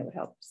recording it would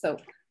help. So,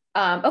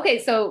 okay.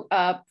 So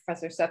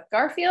Professor Seth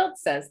Garfield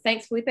says,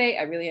 "Thanks, Felipe.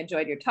 I really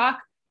enjoyed your talk.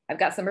 I've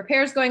got some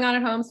repairs going on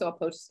at home, so I'll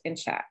post in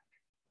chat."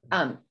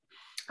 A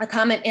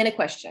comment and a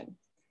question.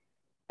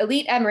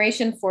 Elite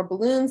admiration for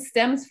balloons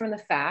stems from the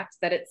fact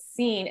that it's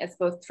seen as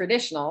both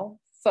traditional,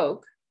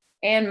 folk,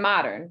 and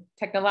modern,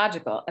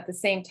 technological at the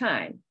same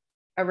time,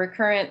 a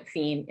recurrent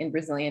theme in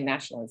Brazilian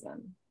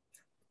nationalism.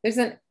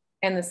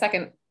 And the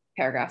second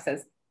paragraph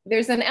says,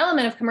 there's an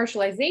element of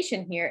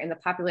commercialization here in the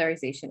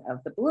popularization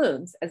of the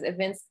balloons, as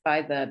evinced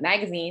by the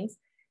magazines,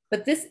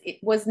 but this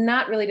was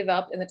not really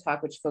developed in the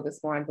talk, which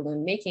focused more on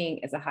balloon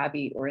making as a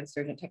hobby or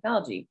insurgent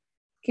technology.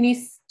 Can you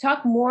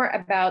talk more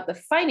about the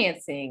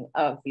financing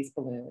of these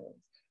balloons,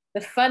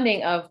 the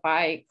funding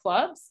by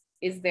clubs?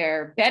 Is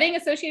there betting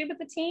associated with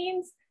the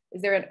teams?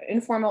 Is there an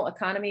informal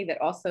economy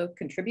that also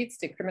contributes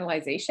to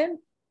criminalization?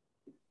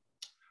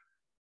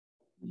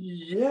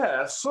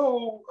 Yeah,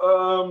 so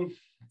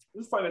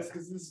this finance,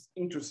 because this is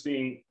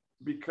interesting,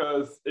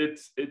 because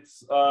it's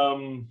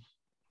the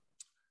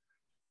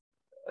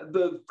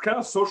kind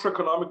of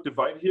socioeconomic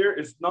divide here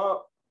is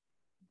not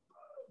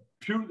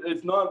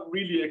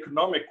really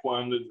economic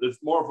one.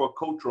 It's more of a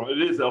cultural.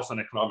 It is also an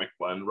economic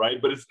one, right?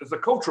 But it's a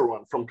cultural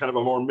one, from kind of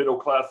a more middle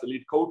class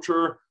elite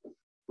culture,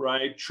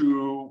 right,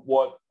 to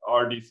what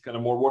are these kind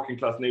of more working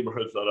class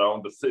neighborhoods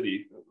around the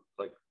city.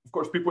 Like, of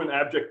course, people in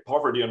abject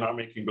poverty are not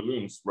making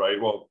balloons, right?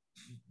 Well,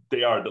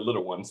 they are the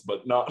little ones,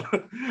 but not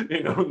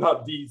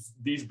not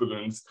these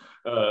balloons.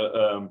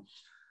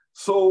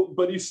 So,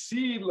 but you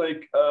see,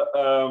 like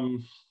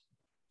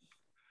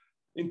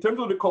in terms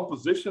of the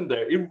composition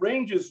there, it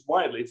ranges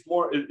widely. It's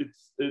more,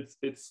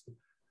 it's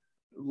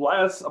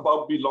less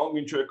about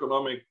belonging to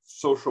economic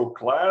social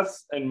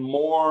class and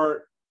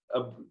more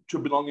to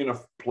belong in a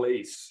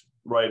place,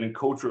 right, and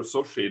culture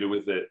associated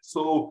with it.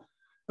 So,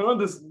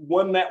 this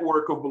one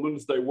network of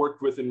balloonists that I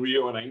worked with in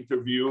Rio and I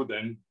interviewed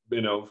and,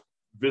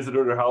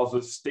 visited their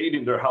houses, stayed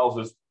in their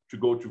houses to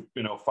go to,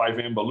 5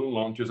 a.m. balloon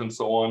launches and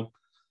so on.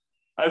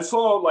 I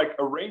saw like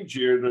a range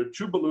here. There are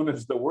two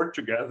balloonists that work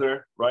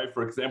together, right?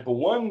 For example,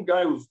 one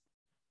guy was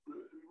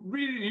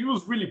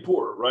really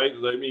poor, right?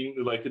 I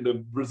mean, like in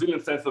the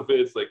Brazilian sense of it,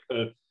 it's like,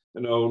 a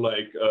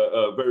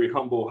very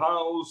humble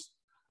house,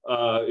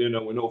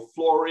 with no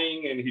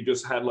flooring. And he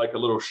just had like a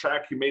little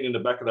shack he made in the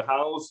back of the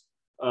house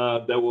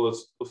that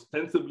was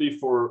ostensibly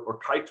for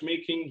kite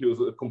making. He was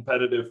a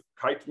competitive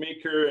kite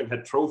maker and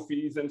had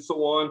trophies and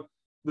so on.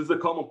 This is a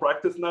common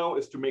practice now,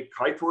 is to make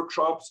kite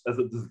workshops as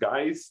a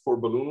disguise for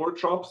balloon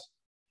workshops,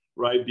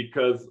 right?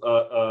 Because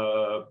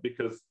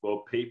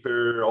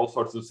paper, all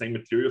sorts of the same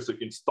materials, so you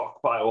can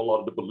stockpile a lot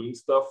of the balloon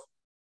stuff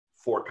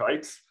for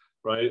kites,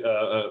 right?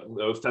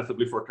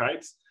 Ostensibly for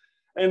kites.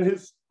 And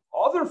his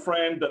other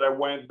friend that I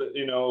went,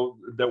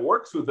 that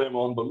works with them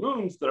on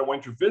balloons that I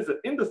went to visit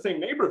in the same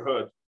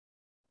neighborhood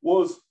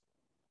was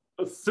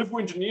a civil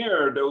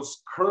engineer that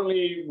was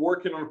currently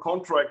working on a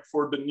contract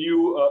for the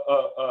new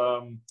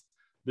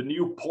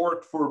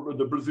port for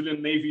the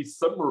Brazilian Navy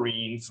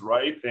submarines,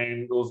 right?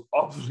 And was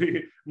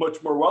obviously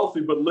much more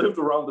wealthy, but lived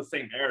around the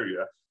same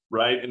area,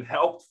 right? And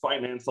helped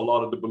finance a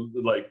lot of the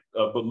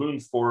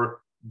balloons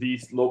for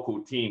these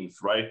local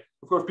teams, right?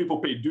 Of course, people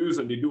pay dues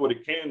and they do what they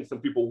can.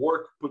 Some people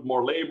work, put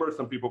more labor,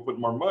 some people put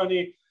more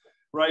money,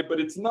 right? But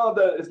there's no,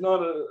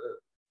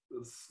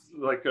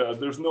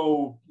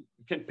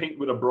 you can't paint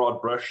with a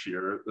broad brush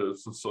here,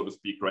 so to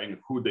speak, right? And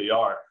who they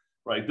are.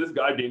 Right, this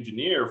guy, the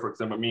engineer, for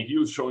example, I mean, he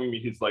was showing me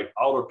his like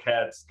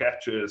AutoCAD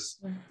sketches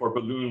for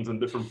balloons and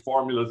different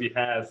formulas he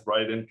has,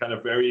 right? And kind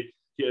of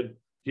he had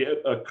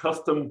a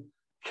custom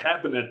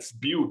cabinets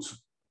built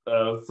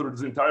through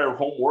his entire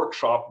home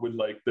workshop with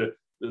like the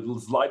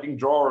sliding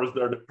drawers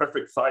that are the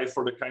perfect size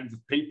for the kinds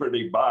of paper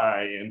they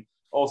buy and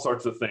all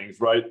sorts of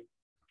things, right?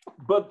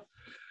 But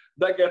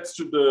that gets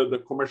to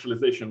the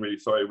commercialization, really.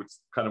 Sorry, which is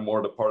kind of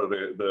more the part of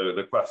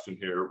the question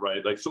here,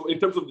 right? Like, so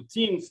in terms of the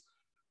teams,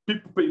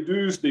 people pay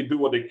dues, they do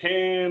what they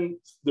can.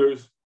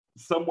 There's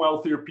some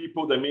wealthier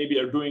people that maybe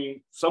are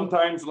doing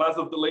sometimes less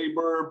of the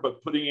labor,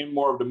 but putting in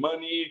more of the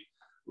money,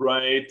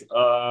 right?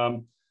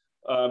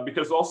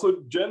 Because also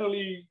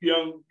generally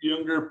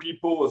younger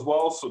people as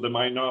well, so they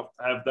might not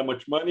have that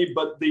much money,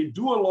 but they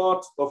do a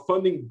lot of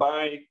funding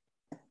by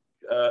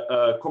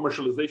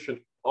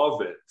commercialization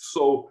of it.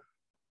 So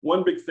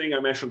one big thing, I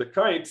mentioned the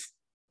kites,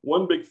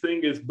 one big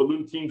thing is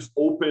balloon teams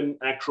open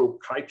actual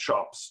kite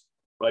shops,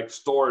 like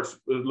stores,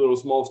 little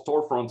small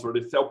storefronts where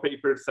they sell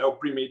paper, sell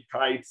pre-made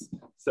kites,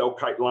 sell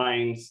kite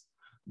lines,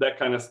 that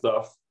kind of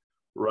stuff,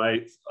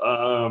 right?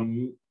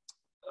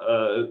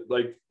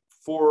 Like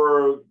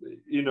for,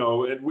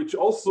 and which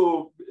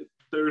also,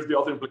 there's the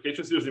other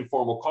implications. There's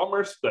informal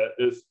commerce that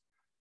is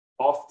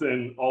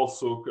often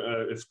also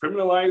is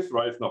criminalized,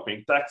 right? It's not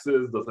paying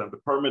taxes, doesn't have the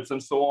permits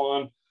and so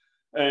on.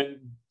 And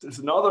there's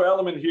another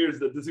element here is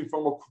that this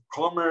informal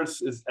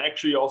commerce is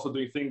actually also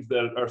doing things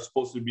that are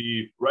supposed to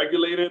be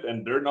regulated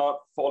and they're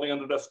not falling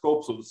under that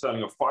scope. So the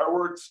selling of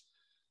fireworks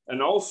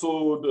and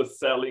also the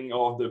selling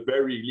of the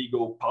very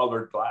illegal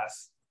powdered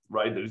glass,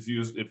 right? That is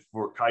used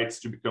for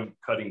kites to become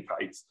cutting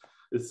kites,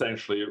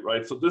 essentially,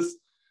 right? So this,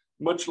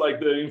 much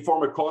like the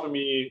informal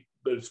economy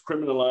that is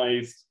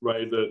criminalized,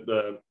 right?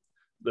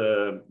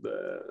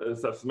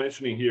 As I was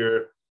mentioning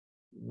here,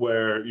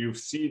 where you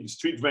see the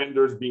street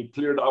vendors being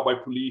cleared out by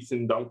police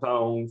in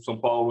downtown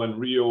São Paulo and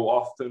Rio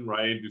often,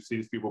 right? You see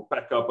these people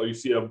pack up, or you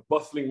see a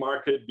bustling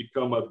market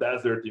become a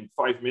desert in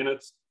 5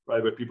 minutes,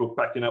 right? By people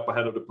packing up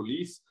ahead of the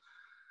police.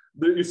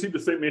 You see the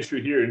same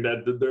issue here in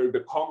that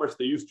the commerce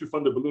they use to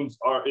fund the balloons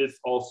is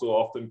also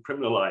often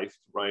criminalized,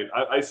 right?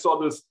 I saw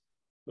this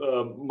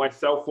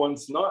myself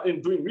once, not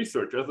in doing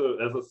research, as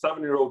a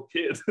 7-year-old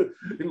kid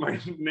in my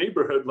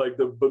neighborhood, like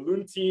the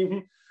balloon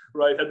team,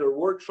 right, had their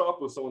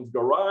workshop with someone's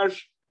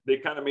garage. They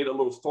kind of made a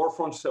little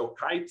storefront, sell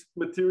kite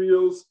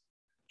materials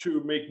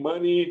to make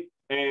money.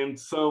 And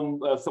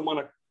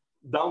someone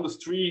down the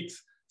street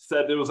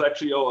said it was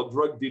actually a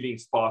drug dealing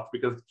spot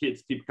because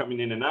kids keep coming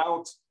in and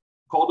out.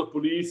 Called the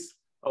police.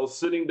 I was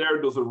sitting there.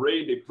 There was a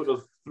raid. They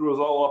threw us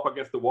all up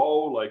against the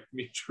wall, like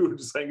me too,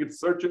 just saying it's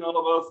searching all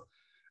of us.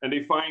 And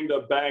they find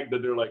a bag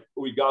that they're like,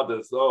 oh, we got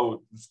this.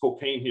 Oh, there's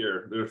cocaine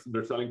here.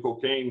 They're selling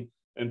cocaine.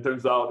 And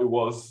turns out it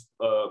was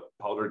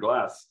powdered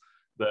glass.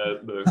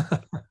 The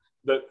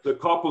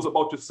cop was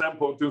about to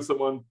sample until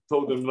someone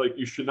told them, like,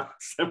 you should not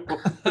sample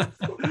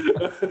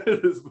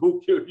this will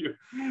kill you.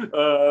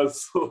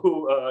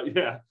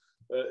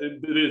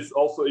 It is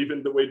also,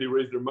 even the way they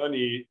raise their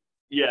money,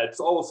 it's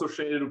all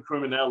associated with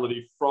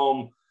criminality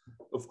from,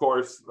 of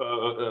course,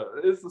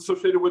 it's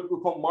associated with what we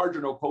call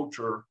marginal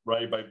culture,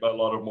 right, by a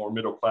lot of more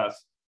middle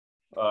class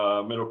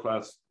middle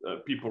class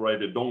people, right,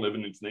 that don't live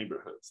in its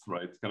neighborhoods,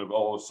 right? It's kind of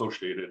all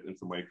associated in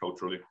some way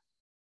culturally.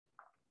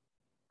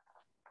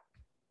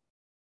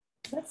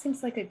 That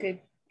seems like a good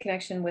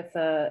connection with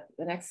the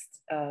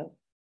next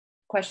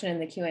question in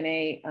the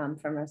Q&A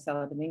from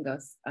Marcela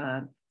Domingos.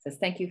 Says,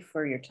 thank you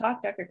for your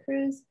talk, Dr.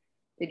 Cruz.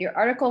 Did your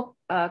article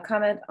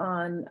comment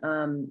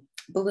on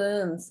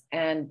balloons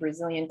and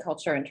Brazilian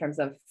culture in terms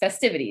of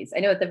festivities?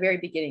 I know at the very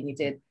beginning you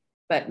did,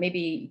 but maybe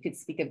you could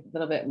speak a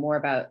little bit more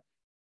about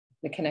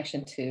the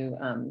connection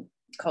to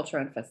culture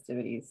and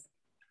festivities.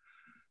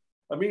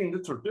 I mean, in the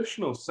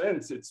traditional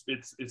sense, it's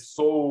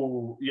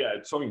so, yeah,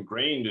 it's so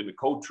ingrained in the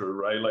culture,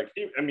 right? Like,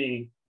 I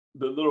mean,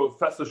 the little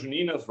festas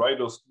juninas, right?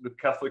 The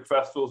Catholic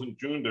festivals in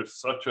June, there's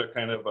such a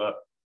kind of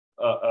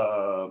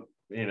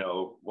you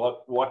know,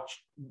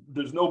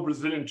 there's no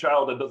Brazilian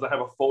child that doesn't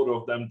have a photo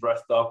of them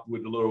dressed up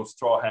with the little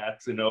straw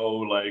hats, you know,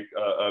 like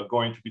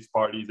going to these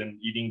parties and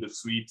eating the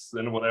sweets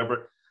and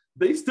whatever.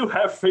 They still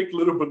have fake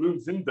little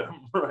balloons in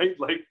them, right?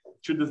 Like,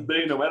 to this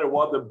day, no matter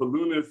what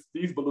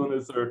these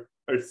balloonists are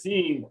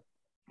seeing,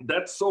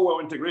 that's so well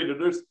integrated.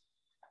 There's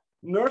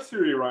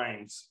nursery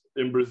rhymes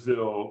in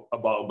Brazil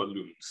about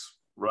balloons,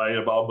 right?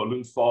 About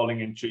balloons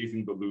falling and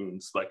chasing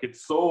balloons. Like,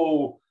 it's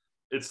so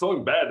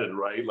embedded,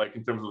 right? Like,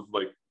 in terms of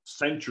like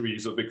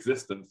centuries of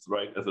existence,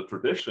 right? As a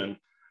tradition,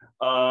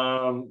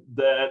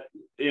 that,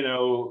 you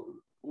know,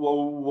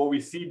 what we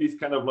see these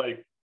kind of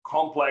like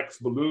complex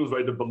balloons,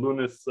 right? The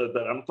balloonists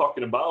that I'm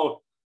talking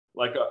about,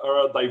 like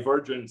are a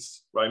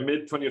divergence, right?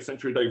 Mid-20th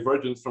century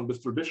divergence from this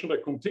tradition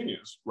that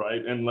continues,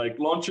 right? And like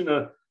launching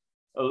a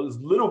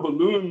little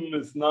balloon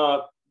is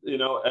not, you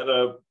know,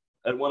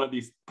 at one of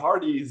these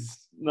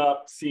parties,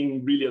 not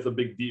seen really as a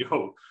big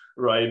deal,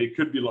 right? It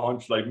could be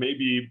launched like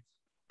maybe,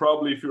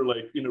 probably if you're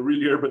like in a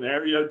really urban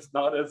area, it's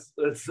not as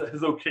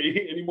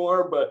okay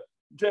anymore, but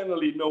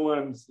generally no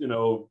one's, you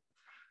know,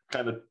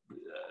 kind of,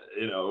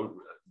 you know,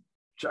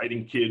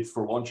 chiding kids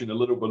for launching a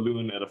little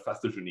balloon at a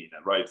festa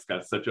junina, right? It's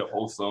kind of such a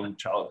wholesome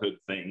childhood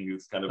thing.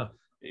 It's kind of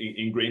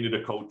ingrained in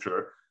the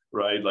culture,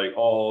 right? Like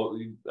all,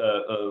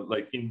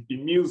 like in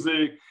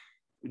music,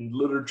 in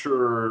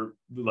literature,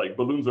 like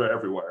balloons are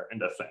everywhere in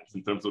that sense,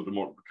 in terms of the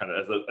more kind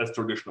of as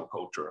traditional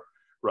culture,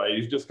 right?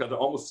 It's just kind of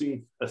almost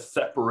seen as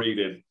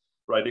separated,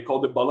 right? They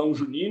call it balão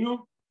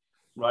junino,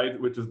 right?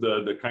 Which is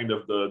the kind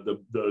of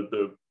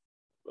the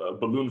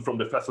balloon from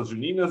the festas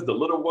juninas, the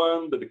little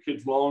one that the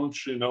kids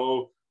launch, you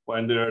know,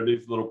 when there are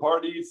these little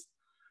parties,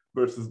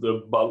 versus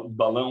the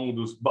balão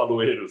dos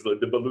baloeiros, like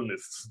the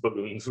balloonists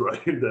balloons,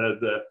 right?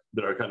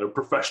 that are kind of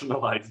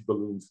professionalized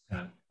balloons,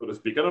 so to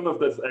speak. I don't know if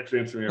that's actually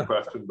answering your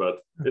question, but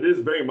it is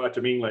very much,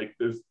 I mean, like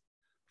there's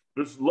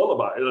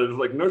lullaby, there's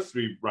like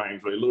nursery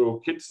rhymes, right? Little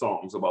kid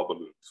songs about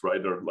balloons,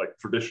 right? They're like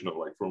traditional,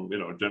 like from, you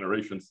know,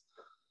 generations.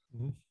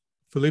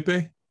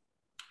 Felipe?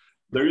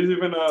 There is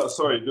even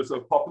just a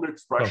popular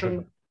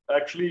expression,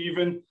 actually,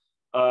 even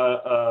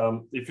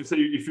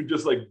if you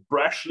just like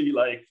brashly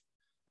like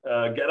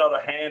get out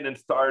of hand and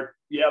start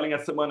yelling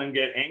at someone and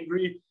get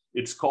angry,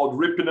 it's called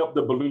ripping up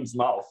the balloon's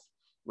mouth,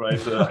 right?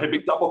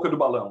 Arrebentar a boca do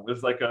balão.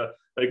 It's like a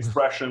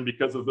expression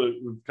because of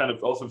the kind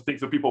of also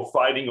things of people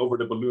fighting over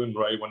the balloon,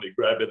 right? When they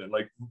grab it and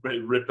like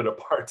rip it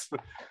apart.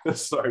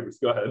 Sorry,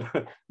 just go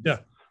ahead. Yeah.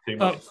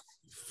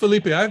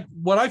 Felipe,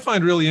 what I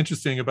find really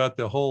interesting about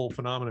the whole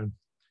phenomenon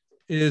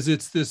is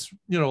it's this,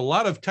 you know, a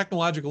lot of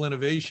technological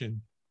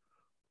innovation,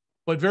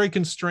 but very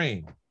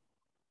constrained.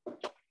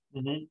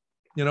 Mm-hmm.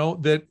 You know,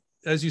 that,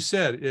 as you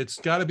said, it's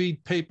got to be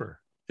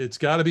paper, it's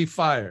got to be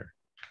fire.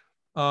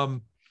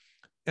 And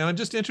I'm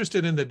just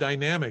interested in the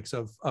dynamics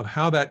of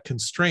how that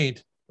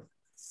constraint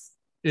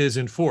is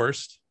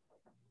enforced,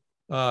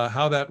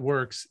 how that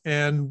works,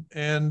 and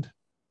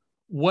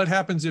what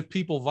happens if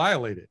people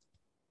violate it.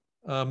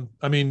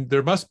 I mean,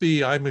 there must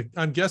be,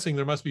 I'm guessing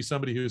there must be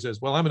somebody who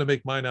says, well, I'm going to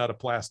make mine out of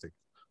plastic,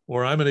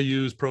 or I'm going to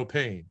use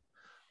propane,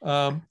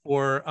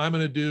 or I'm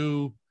going to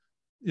do,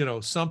 you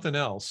know, something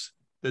else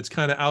that's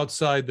kind of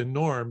outside the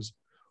norms.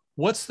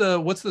 What's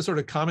the sort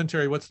of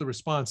commentary? What's the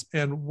response?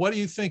 And what do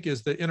you think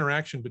is the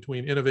interaction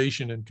between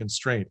innovation and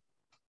constraint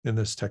in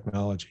this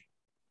technology?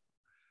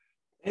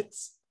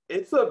 It's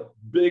a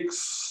big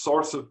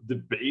source of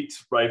debate,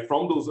 right?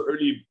 From those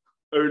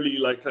early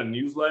like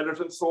newsletters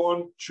and so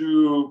on,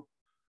 to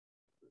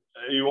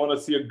you want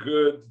to see a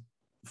good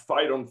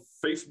fight on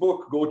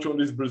Facebook, go to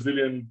these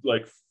Brazilian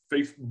like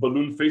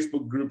balloon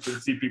Facebook groups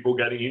and see people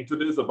getting into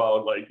this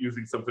about like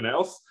using something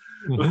else.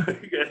 Mm-hmm.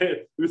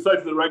 Like,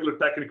 besides the regular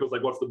technicals,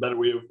 like what's the better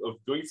way of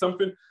doing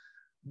something.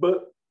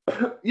 But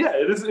yeah,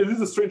 it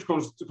is a strange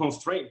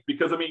constraint,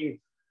 because I mean,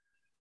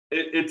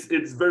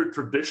 it's very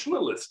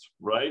traditionalist,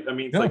 right? I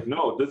mean, it's like,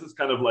 no, this is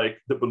kind of like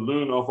the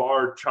balloon of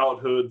our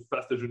childhood,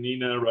 festa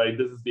junina, right?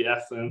 This is the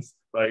essence,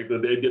 right?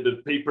 That they did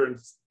the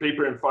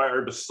paper and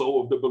fire, the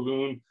soul of the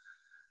balloon.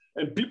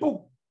 And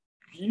people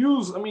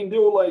use, I mean,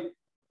 they'll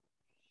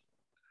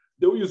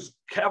use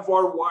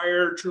Kevlar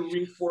wire to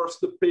reinforce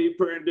the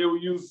paper, and they'll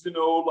use, you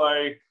know,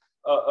 like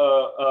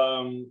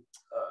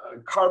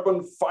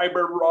carbon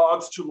fiber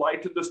rods to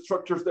lighten the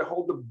structures that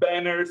hold the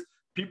banners.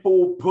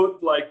 people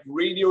put like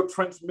radio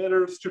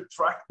transmitters to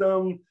track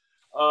them.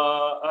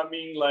 I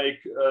mean, like,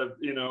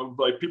 you know,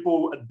 like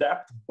people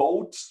adapt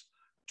boats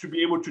to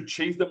be able to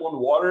chase them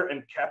on water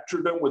and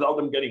capture them without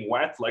them getting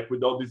wet, like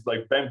with all these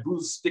like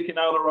bamboos sticking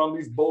out around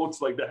these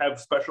boats, like they have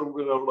special,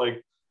 you know,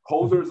 like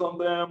holders on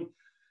them.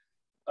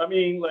 I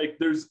mean, like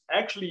there's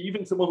actually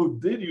even someone who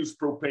did use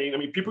propane. I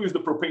mean, people use the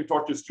propane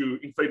torches to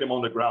inflate them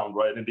on the ground,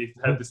 right? And they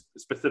have this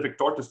specific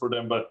torches for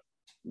them. But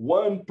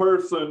one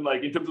person,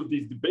 like in terms of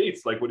these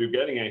debates, like what you're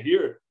getting at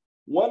here,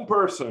 one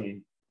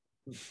person,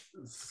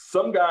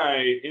 some guy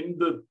in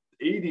the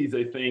 80s,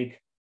 I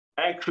think,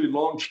 actually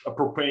launched a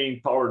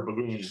propane powered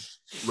balloon,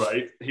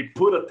 right? He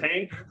put a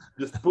tank,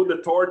 just put the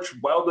torch,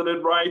 welded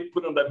it right,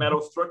 put on that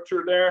metal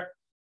structure there.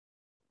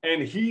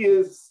 And he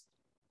is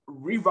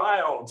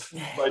reviled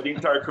by the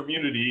entire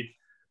community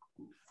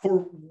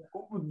for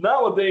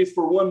nowadays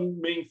for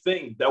one main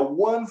thing. That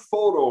one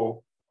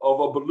photo of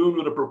a balloon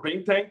with a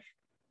propane tank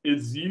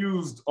is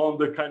used on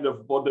the kind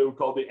of what they would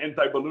call the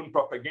anti-balloon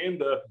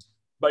propaganda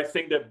by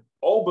saying that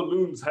all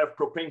balloons have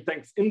propane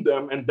tanks in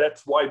them, and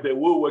that's why they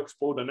will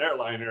explode an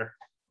airliner,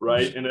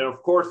 right? And then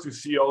of course you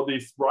see all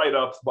these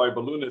write-ups by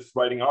balloonists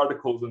writing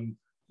articles and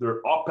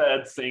their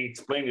op-eds saying,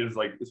 explaining it's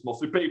like, it's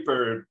mostly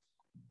paper,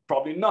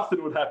 probably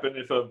nothing would happen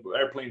if an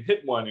airplane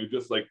hit one, you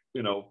just like,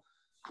 you know,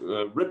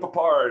 rip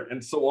apart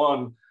and so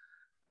on.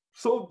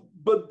 So,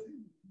 but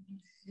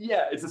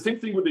yeah, it's the same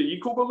thing with the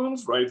eco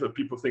balloons, right? So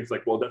people think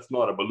like, well, that's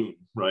not a balloon,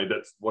 right?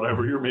 That's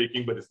whatever you're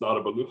making, but it's not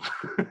a balloon,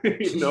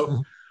 you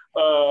know?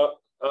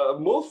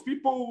 Most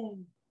people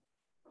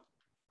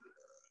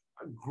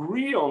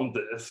agree on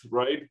this,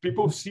 right?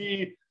 People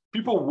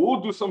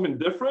will do something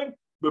different,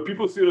 but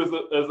people see it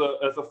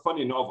as a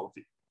funny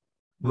novelty,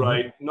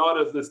 right? Not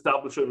as the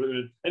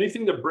establishment.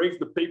 Anything that breaks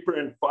the paper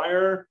and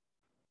fire,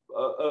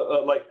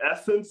 like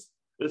essence,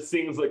 it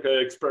seems like an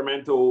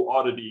experimental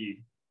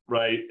oddity,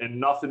 right? And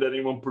nothing that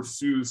anyone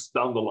pursues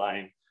down the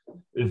line.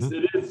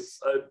 It is.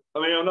 I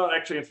mean, I'm not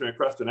actually answering a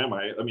question, am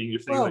I? I mean, you're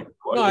saying like.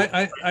 No,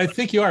 I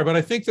think you are, but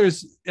I think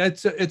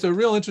it's a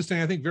real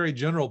interesting, I think, very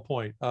general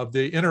point of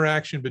the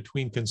interaction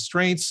between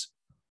constraints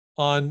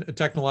on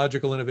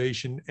technological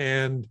innovation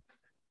and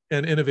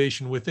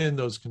innovation within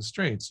those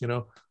constraints. You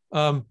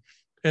know,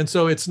 and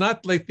so it's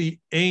not like the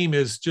aim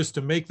is just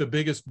to make the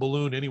biggest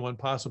balloon anyone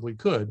possibly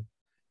could.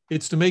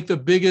 It's to make the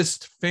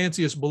biggest,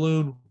 fanciest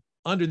balloon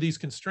under these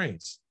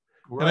constraints.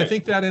 Right. And I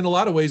think that in a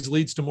lot of ways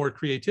leads to more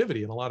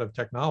creativity in a lot of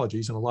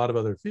technologies and a lot of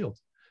other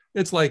fields.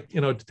 It's like,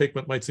 you know, to take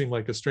what might seem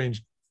like a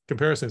strange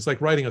comparison, it's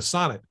like writing a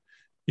sonnet.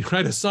 You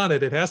write a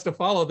sonnet, it has to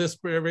follow this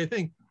for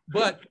everything,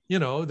 but you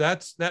know,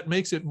 that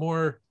makes it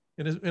more,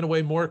 in a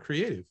way, more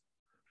creative.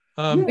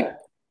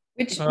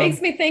 Which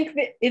makes me think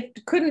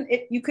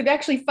that you could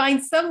actually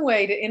find some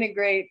way to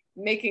integrate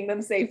making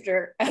them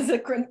safer as a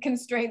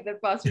constraint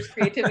that fosters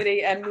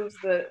creativity and moves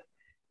the,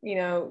 you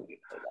know,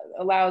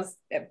 allows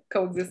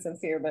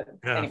coexistence here, but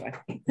anyway.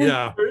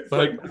 Yeah,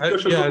 but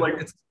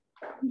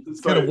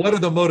it's kind of what are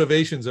the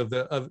motivations of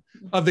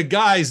the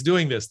guys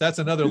doing this? That's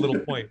another little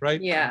point,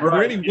 right? Yeah. Are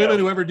there any women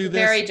who ever do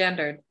this? Very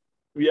gendered.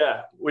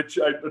 Yeah, which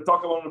I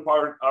talk about in the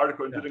part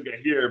article and didn't get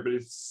here, but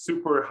it's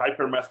super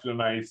hyper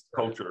masculinized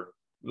culture.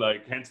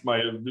 Like, hence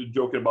my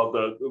joking about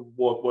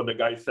what the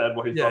guy said,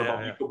 what he thought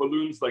about eco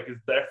balloons. Like,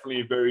 it's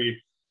definitely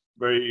very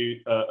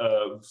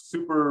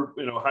super,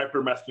 you know,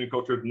 hyper masculine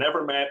culture.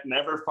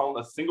 Never found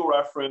a single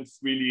reference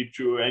really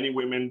to any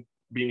women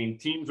being in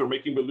teams or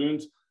making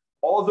balloons,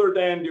 other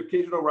than the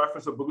occasional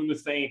reference of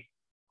balloonists saying,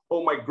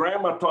 oh, my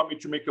grandma taught me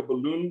to make a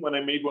balloon when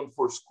I made one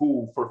for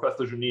school for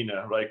Festa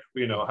Junina, like,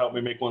 you know, help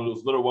me make one of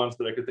those little ones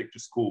that I could take to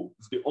school.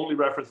 It's the only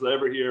reference I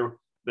ever hear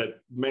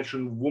that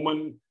mention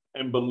woman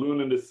and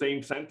balloon in the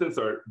same sentence,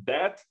 or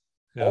that,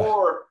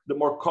 or the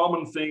more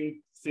common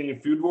thing seen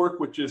in field work,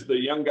 which is the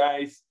young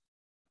guys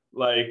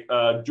like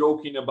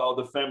joking about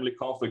the family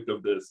conflict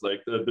of this.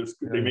 Like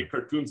they make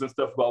cartoons and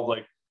stuff about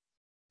like,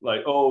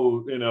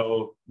 oh, you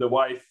know, the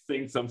wife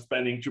thinks I'm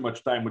spending too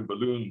much time with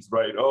balloons,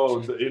 right?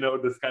 Oh, you know,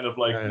 this kind of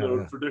like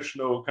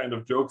traditional kind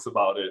of jokes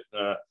about it.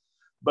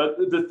 But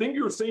the thing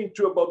you were saying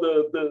too about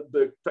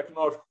the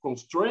technological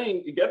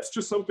constraint, it gets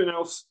to something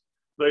else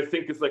that I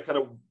think is like kind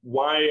of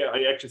why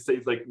I actually say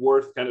it's like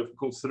worth kind of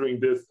considering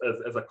this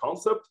as a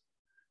concept,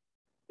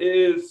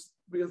 is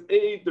because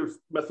there's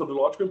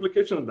methodological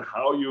implications and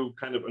how you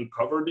kind of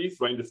uncover these,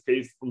 right? In this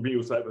case, for me,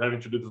 was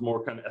having to do this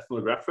more kind of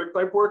ethnographic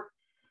type work.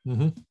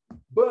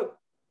 But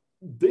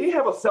they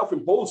have a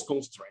self-imposed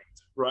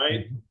constraint,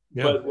 right?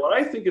 But what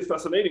I think is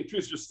fascinating too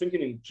is just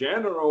thinking in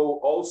general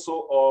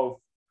also of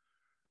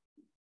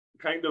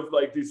kind of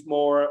like this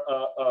more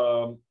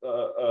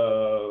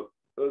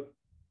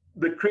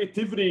the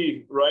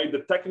creativity, right? The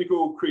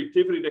technical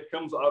creativity that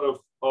comes out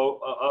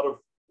of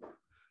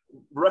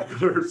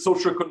regular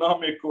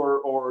socioeconomic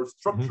or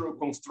structural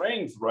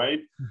constraints, right?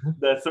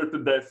 That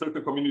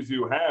certain communities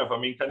you have. I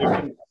mean, kind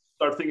of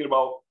start thinking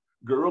about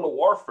guerrilla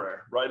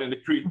warfare, right? And the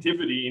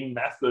creativity in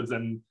methods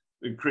and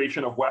the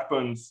creation of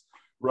weapons,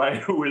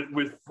 right?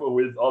 with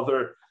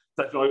other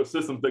technological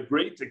systems. The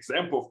great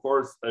example, of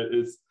course,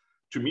 is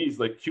to me is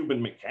like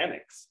Cuban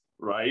mechanics,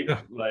 right?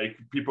 Yeah. Like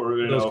people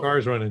are, those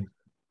cars running.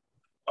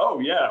 Oh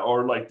yeah,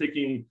 or like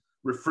taking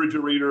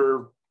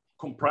refrigerator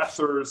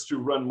compressors to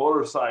run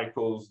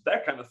motorcycles,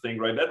 that kind of thing,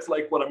 right? That's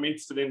like what I'm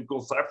interested in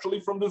conceptually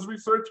from this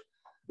research,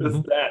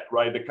 is that,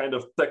 right? The kind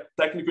of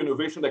technical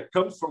innovation that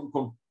comes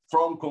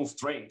from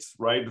constraints,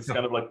 right? This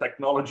kind of like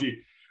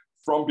technology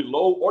from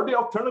below, or the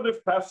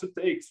alternative paths it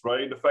takes,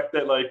 right? The fact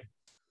that like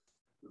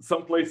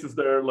some places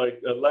that are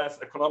like less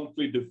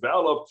economically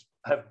developed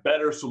have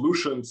better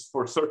solutions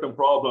for certain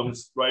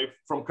problems, right?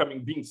 From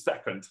being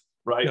second,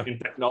 right, in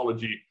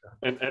technology,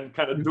 and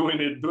kind of doing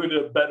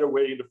it a better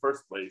way in the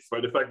first place,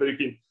 right? The fact that you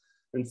can,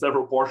 in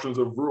several portions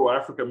of rural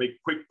Africa,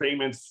 make quick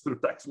payments through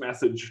text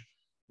message,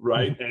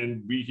 right?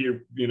 And we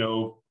hear, you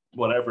know,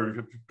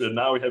 whatever,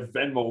 now we have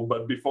Venmo,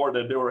 but before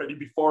that,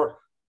 before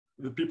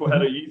the people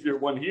had an easier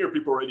one here,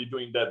 people already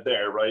doing that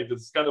there, right?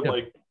 It's kind of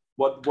like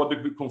what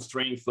the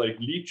constraints like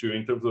lead to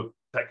in terms of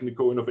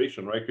technical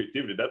innovation, right?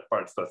 Creativity, that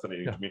part's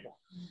fascinating to me.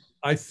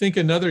 I think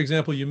another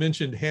example, you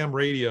mentioned ham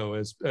radio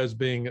as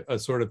being a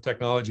sort of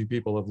technology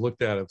people have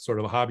looked at, sort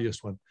of a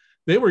hobbyist one.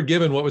 They were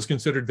given what was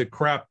considered the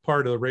crap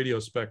part of the radio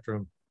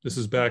spectrum. This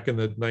is back in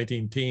the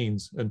 19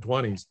 teens and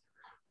 20s.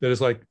 That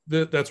is like,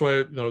 that's why,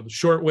 you know, the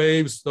short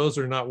waves, those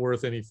are not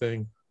worth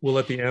anything. We'll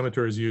let the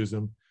amateurs use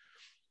them.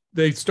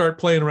 They start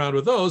playing around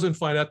with those and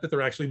find out that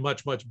they're actually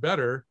much, much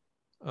better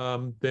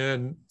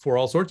than, for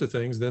all sorts of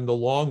things, than the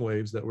long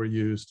waves that were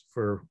used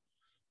for,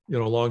 you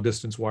know, long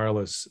distance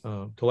wireless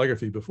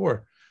telegraphy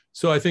before.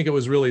 So I think it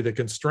was really the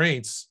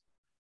constraints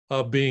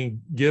of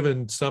being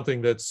given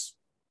something that's,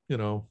 you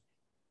know,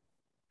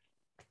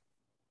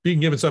 being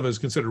given something that's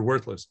considered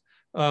worthless,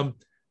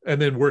 and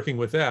then working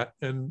with that,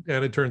 and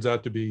it turns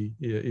out to be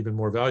even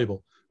more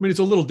valuable. I mean, it's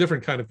a little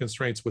different kind of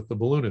constraints with the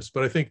balloonists,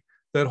 but I think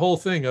that whole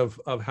thing of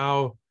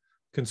how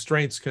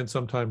constraints can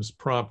sometimes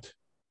prompt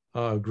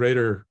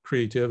greater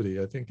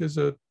creativity, I think is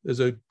an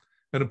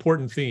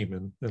important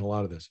theme in a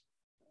lot of this.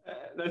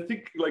 And I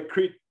think like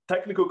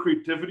technical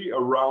creativity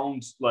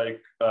around like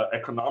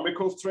economic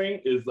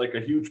constraint is like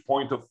a huge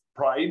point of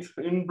pride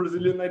in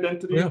Brazilian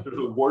identity. There's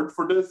a word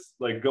for this,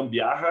 like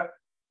gambiarra,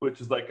 which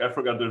is like, I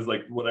forgot, there's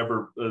like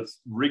whatever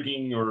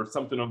rigging or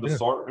something of the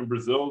sort in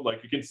Brazil.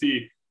 Like you can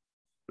see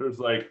there's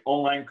like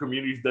online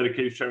communities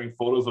dedicated sharing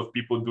photos of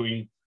people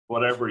doing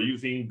whatever,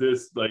 using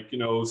this, like, you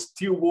know,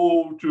 steel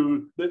wool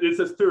it's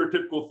a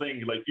stereotypical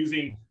thing, like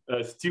using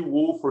steel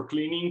wool for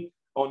cleaning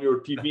on your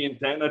TV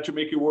antenna to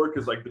make it work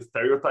is like the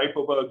stereotype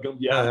of a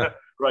gambiarra,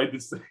 right?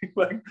 This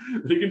like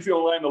you can see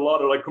online a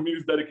lot of like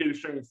communities dedicated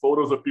sharing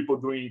photos of people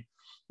doing,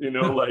 you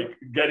know, like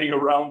getting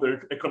around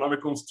their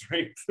economic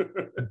constraints.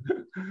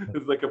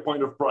 It's like a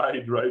point of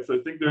pride, right? So I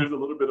think there's a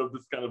little bit of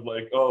this kind of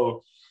like,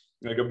 oh,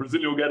 like a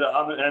Brazilian will get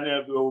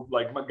and will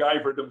like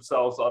MacGyver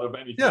themselves out of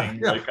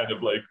anything, like kind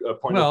of like a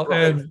point of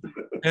pride.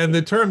 and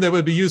the term that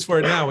would be used for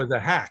it now is a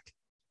hack,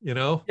 you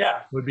know?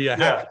 Would be a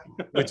hack,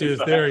 which is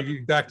there,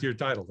 back to your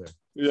title there.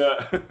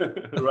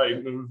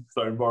 Right.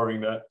 Sorry,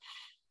 borrowing that.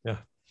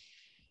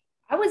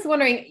 I was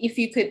wondering if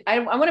you could, I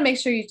want to make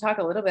sure you talk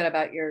a little bit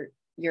about your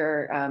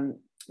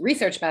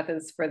research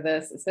methods for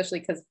this,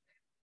 especially because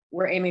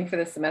we're aiming for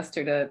this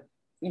semester to,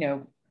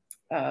 you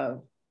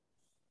know,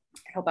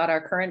 help out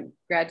our current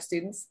grad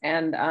students,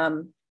 and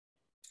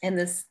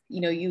this, you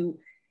know, you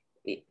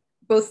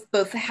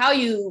both how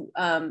you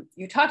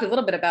talked a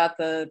little bit about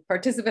the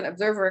participant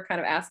observer kind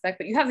of aspect,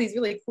 but you have these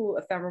really cool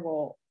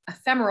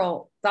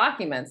ephemeral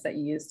documents that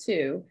you use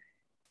too,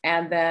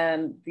 and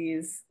then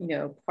these, you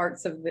know,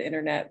 parts of the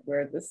internet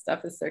where this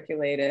stuff is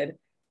circulated,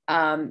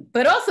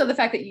 but also the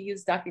fact that you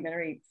use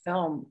documentary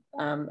film,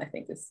 I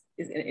think is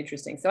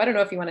interesting. So I don't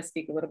know if you want to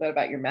speak a little bit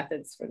about your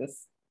methods for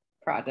this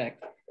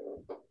project.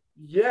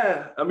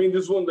 Yeah, I mean,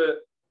 this one that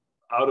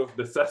out of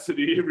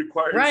necessity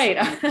requires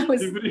I was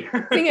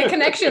seeing a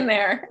connection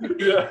there.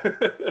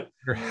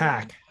 Your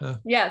hack.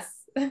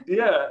 Yes.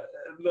 Yeah,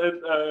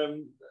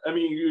 I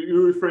mean,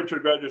 you're referring to a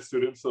graduate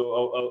student,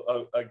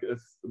 so I guess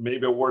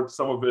maybe award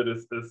some of it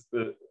as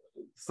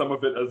some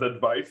of it as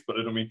advice, but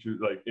I don't mean to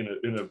like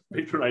in a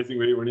patronizing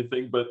way or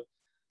anything. But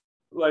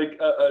like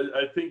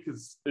I think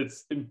it's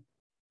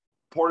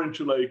important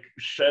to like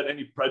shed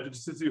any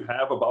prejudices you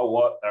have about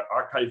what an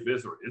archive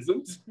is or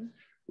isn't,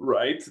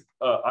 right?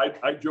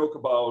 I joke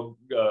about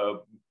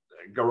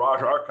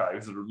garage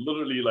archives,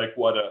 literally like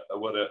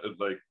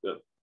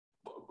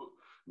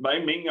my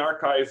main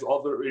archives,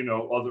 other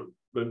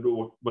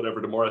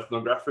whatever the more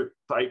ethnographic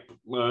type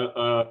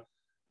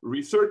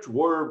research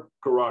were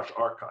garage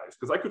archives,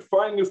 because I could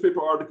find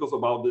newspaper articles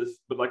about this,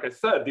 but like I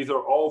said, these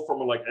are all from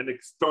like an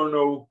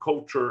external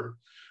culture,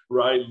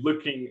 right?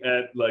 Looking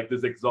at like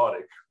this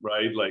exotic,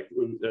 right? Like,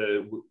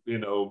 you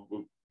know,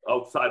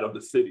 outside of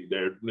the city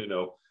there, you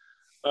know.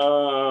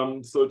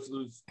 So it's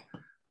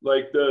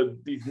like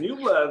these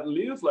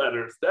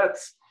newsletters,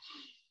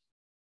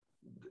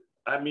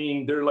 I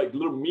mean, they're like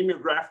little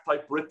mimeograph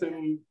type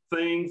written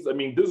things. I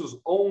mean, this is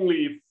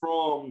only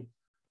from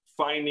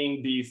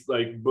finding these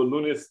like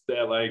balloonists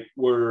that like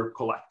were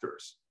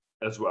collectors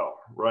as well,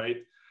 right?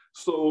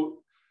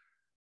 So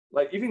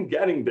like even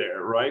getting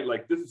there, right?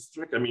 Like this is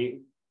tricky. I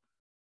mean,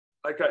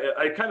 like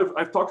I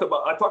talk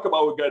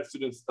about with grad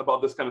students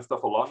about this kind of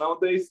stuff a lot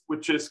nowadays,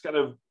 which is kind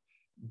of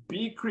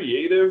be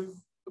creative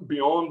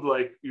beyond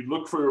like you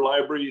look for your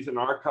libraries and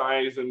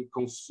archives and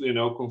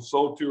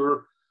consult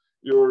your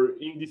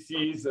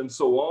indices and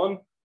so on,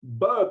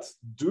 but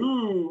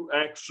do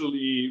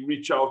actually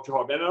reach out to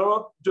hobby. And I'm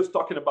not just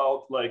talking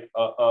about like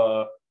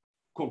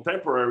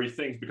contemporary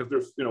things, because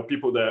there's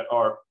people that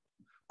are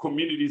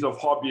communities of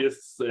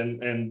hobbyists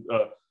and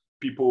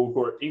people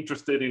who are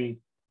interested in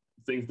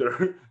things that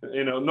are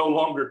no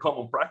longer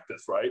common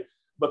practice, right?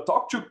 But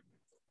talk to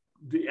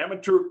the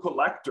amateur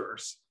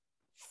collectors.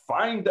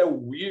 Find that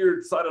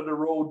weird side of the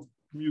road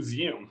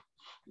museum,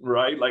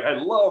 right? Like I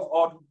love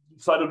odd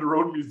side of the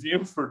road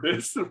museums for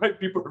this, right?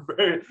 People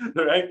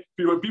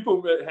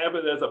have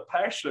it as a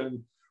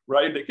passion,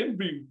 right? They can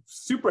be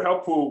super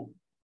helpful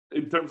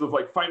in terms of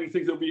like finding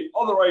things that would be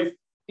otherwise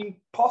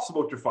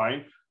impossible to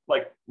find.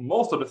 Like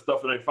most of the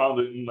stuff that I found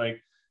in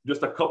like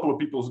just a couple of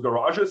people's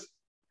garages,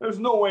 there's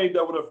no way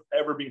that would have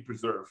ever been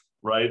preserved,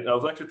 right? I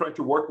was actually trying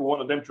to work with one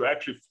of them to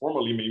actually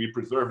formally maybe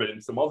preserve it in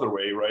some other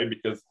way, right?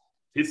 Because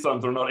his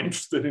sons are not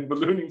interested in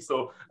ballooning,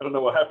 so I don't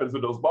know what happens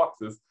with those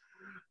boxes.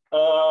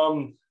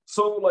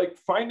 So like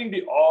finding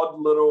the odd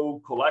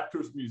little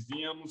collectors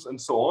museums and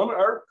so on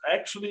are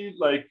actually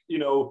like,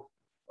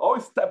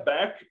 always step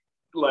back,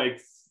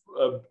 like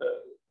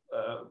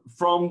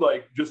from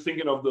like just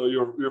thinking of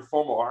your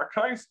formal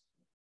archives.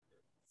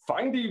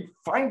 Find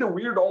the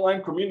weird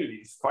online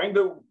communities. Find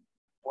the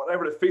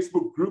whatever, the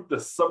Facebook group, the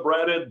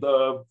subreddit,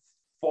 the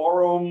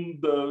forum,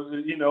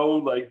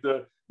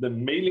 the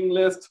mailing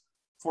list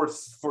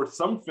for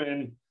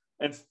something,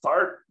 and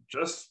start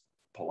just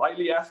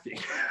politely asking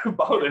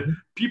about it.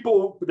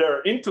 People that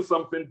are into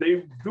something,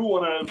 they do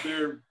want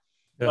to.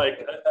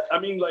 Like, I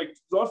mean, like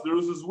there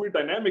was this weird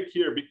dynamic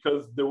here,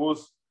 because there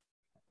was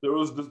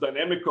this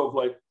dynamic of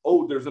like,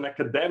 oh, there's an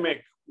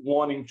academic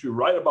wanting to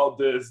write about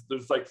this.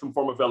 There's like some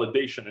form of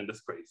validation in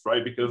this case,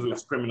 right? Because it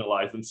was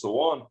criminalized and so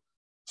on.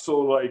 So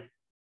like,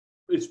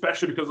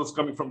 especially because it's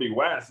coming from the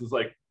US, it's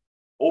like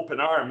open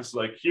arms,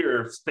 like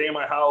here, stay in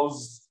my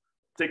house,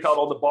 take out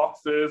all the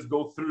boxes,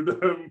 go through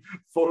them,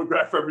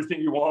 photograph everything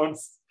you want.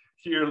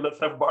 Here, let's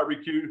have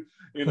barbecue,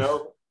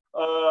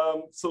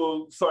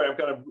 So sorry, I'm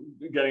kind of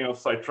getting off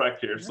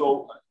sidetrack here.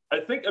 So I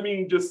think,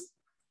 just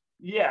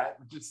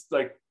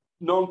like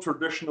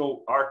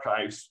non-traditional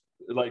archives.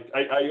 Like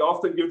I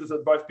often give this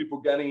advice,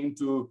 people getting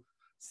into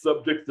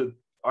subjects that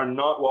are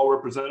not well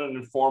represented in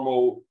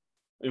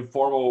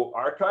informal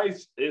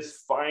archives, is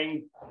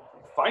find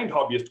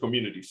hobbyist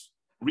communities,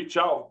 reach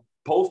out,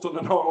 post on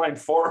an online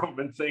forum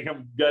and saying,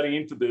 I'm getting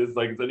into this.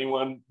 Like, does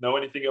anyone know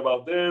anything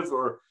about this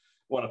or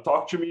want to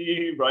talk to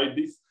me, right?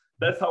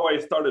 That's how I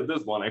started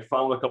this one. I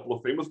found a couple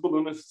of famous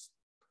balloonists,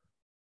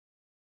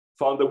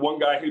 found the one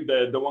guy with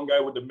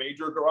the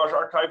major garage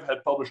archive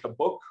had published a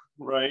book,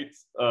 right?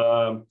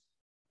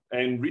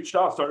 And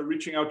started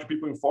reaching out to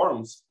people in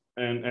forums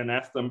and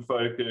asked them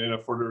for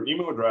their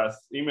email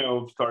address,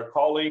 start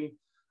calling.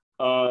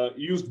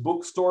 Used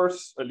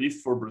bookstores, at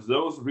least for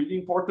Brazil, is a really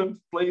important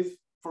place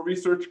for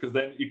research, because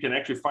then you can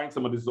actually find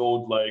some of these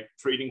old like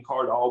trading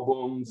card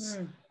albums,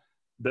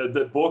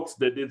 the books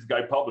that this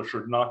guy published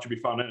are not to be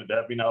found in it. They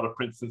have been out of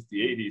print since the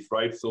 80s,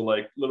 right? So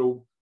like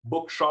little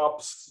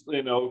bookshops,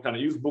 kind of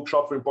used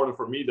bookshops are important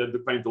for me. That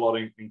depends a lot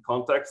in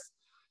context.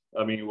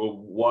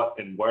 What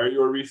and where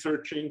you're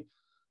researching.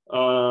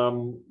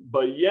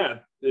 But yeah,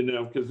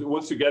 because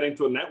once you get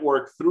into a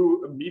network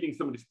through meeting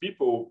some of these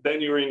people,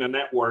 then you're in a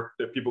network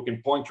that people can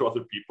point to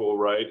other people,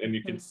 right? And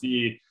you can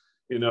see,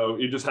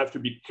 you just have to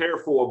be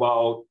careful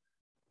about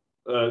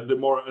the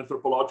more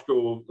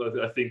anthropological,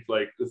 I think,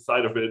 like the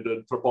side of it, the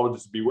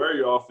anthropologists be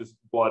wary of is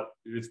what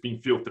is being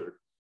filtered,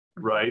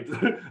 right?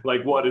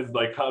 Like what is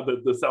like how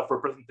the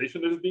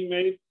self-representation is being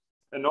made.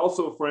 And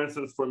also, for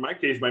instance, for my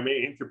case, my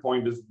main entry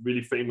point is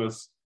really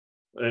famous,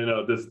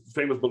 this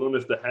famous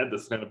balloonist that had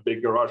this kind of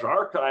big garage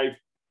archive.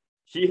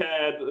 He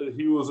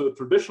was a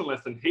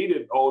traditionalist and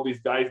hated all these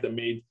guys that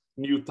made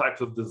new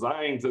types of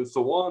designs and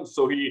so on.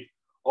 So he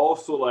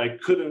also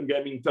like couldn't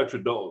get me in touch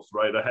with those,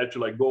 right? I had to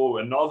like go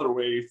another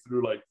way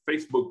through like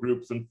Facebook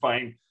groups and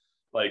find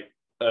like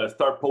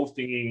start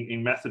posting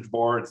in message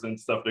boards and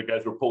stuff. The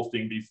guys were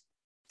posting these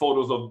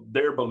photos of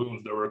their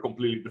balloons that were a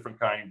completely different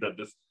kind that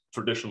this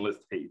traditionalist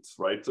hates,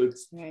 right? So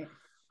it's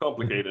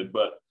complicated,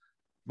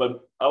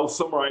 but I'll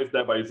summarize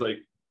that by it's like,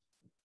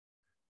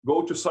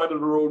 go to side of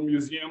the road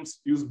museums,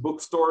 use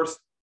bookstores,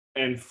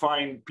 and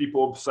find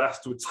people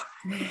obsessed with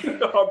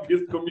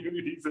hobbyist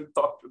communities and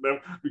talk to them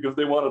because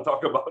they want to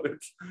talk about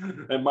it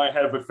and might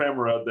have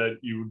ephemera that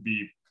you would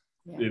be,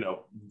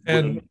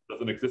 and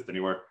doesn't exist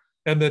anywhere.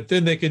 And that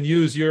then they can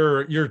use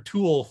your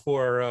tool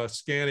for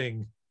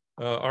scanning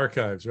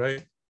archives,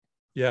 right?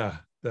 Yeah,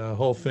 the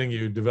whole thing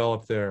you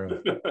developed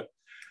there.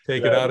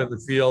 Take it out in the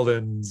field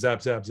and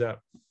zap, zap, zap.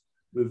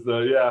 There's,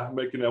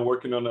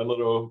 working on a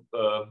little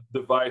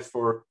device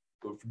for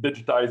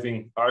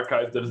digitizing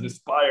archives that is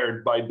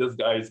inspired by this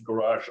guy's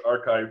garage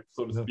archive,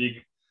 so to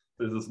speak,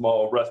 There's a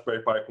small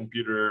Raspberry Pi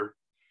computer,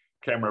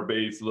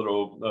 camera-based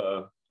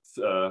little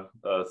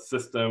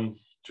system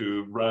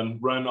to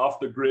run off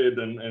the grid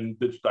and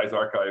digitize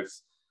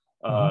archives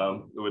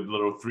with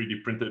little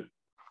 3D printed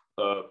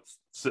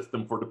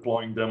system for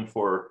deploying them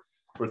for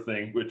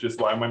thing, which is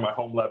why I'm in my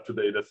home lab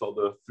today. That's all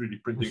the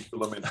 3D printing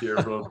filament here,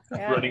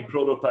 running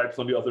prototypes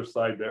on the other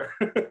side there.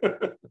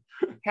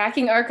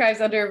 Hacking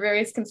archives under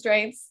various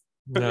constraints.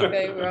 Yeah.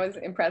 We're always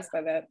impressed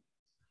by that.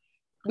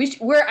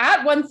 We're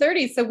at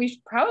 1:30, so we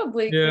should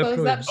probably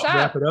close up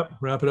shop.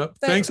 Wrap it up.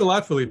 But thanks a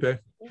lot, Felipe.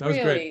 That was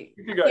great.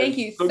 Thank you, guys. Thank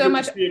you so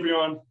much. To see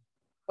everyone.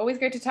 Always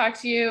great to talk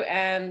to you,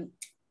 and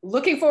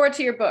looking forward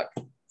to your book.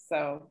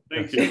 So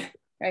thank you.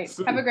 Right.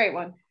 Have a great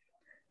one.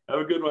 Have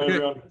a good one,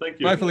 everyone. Thank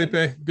you. Bye, Felipe.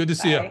 Good to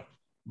see you.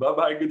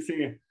 Bye-bye. Good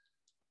seeing you.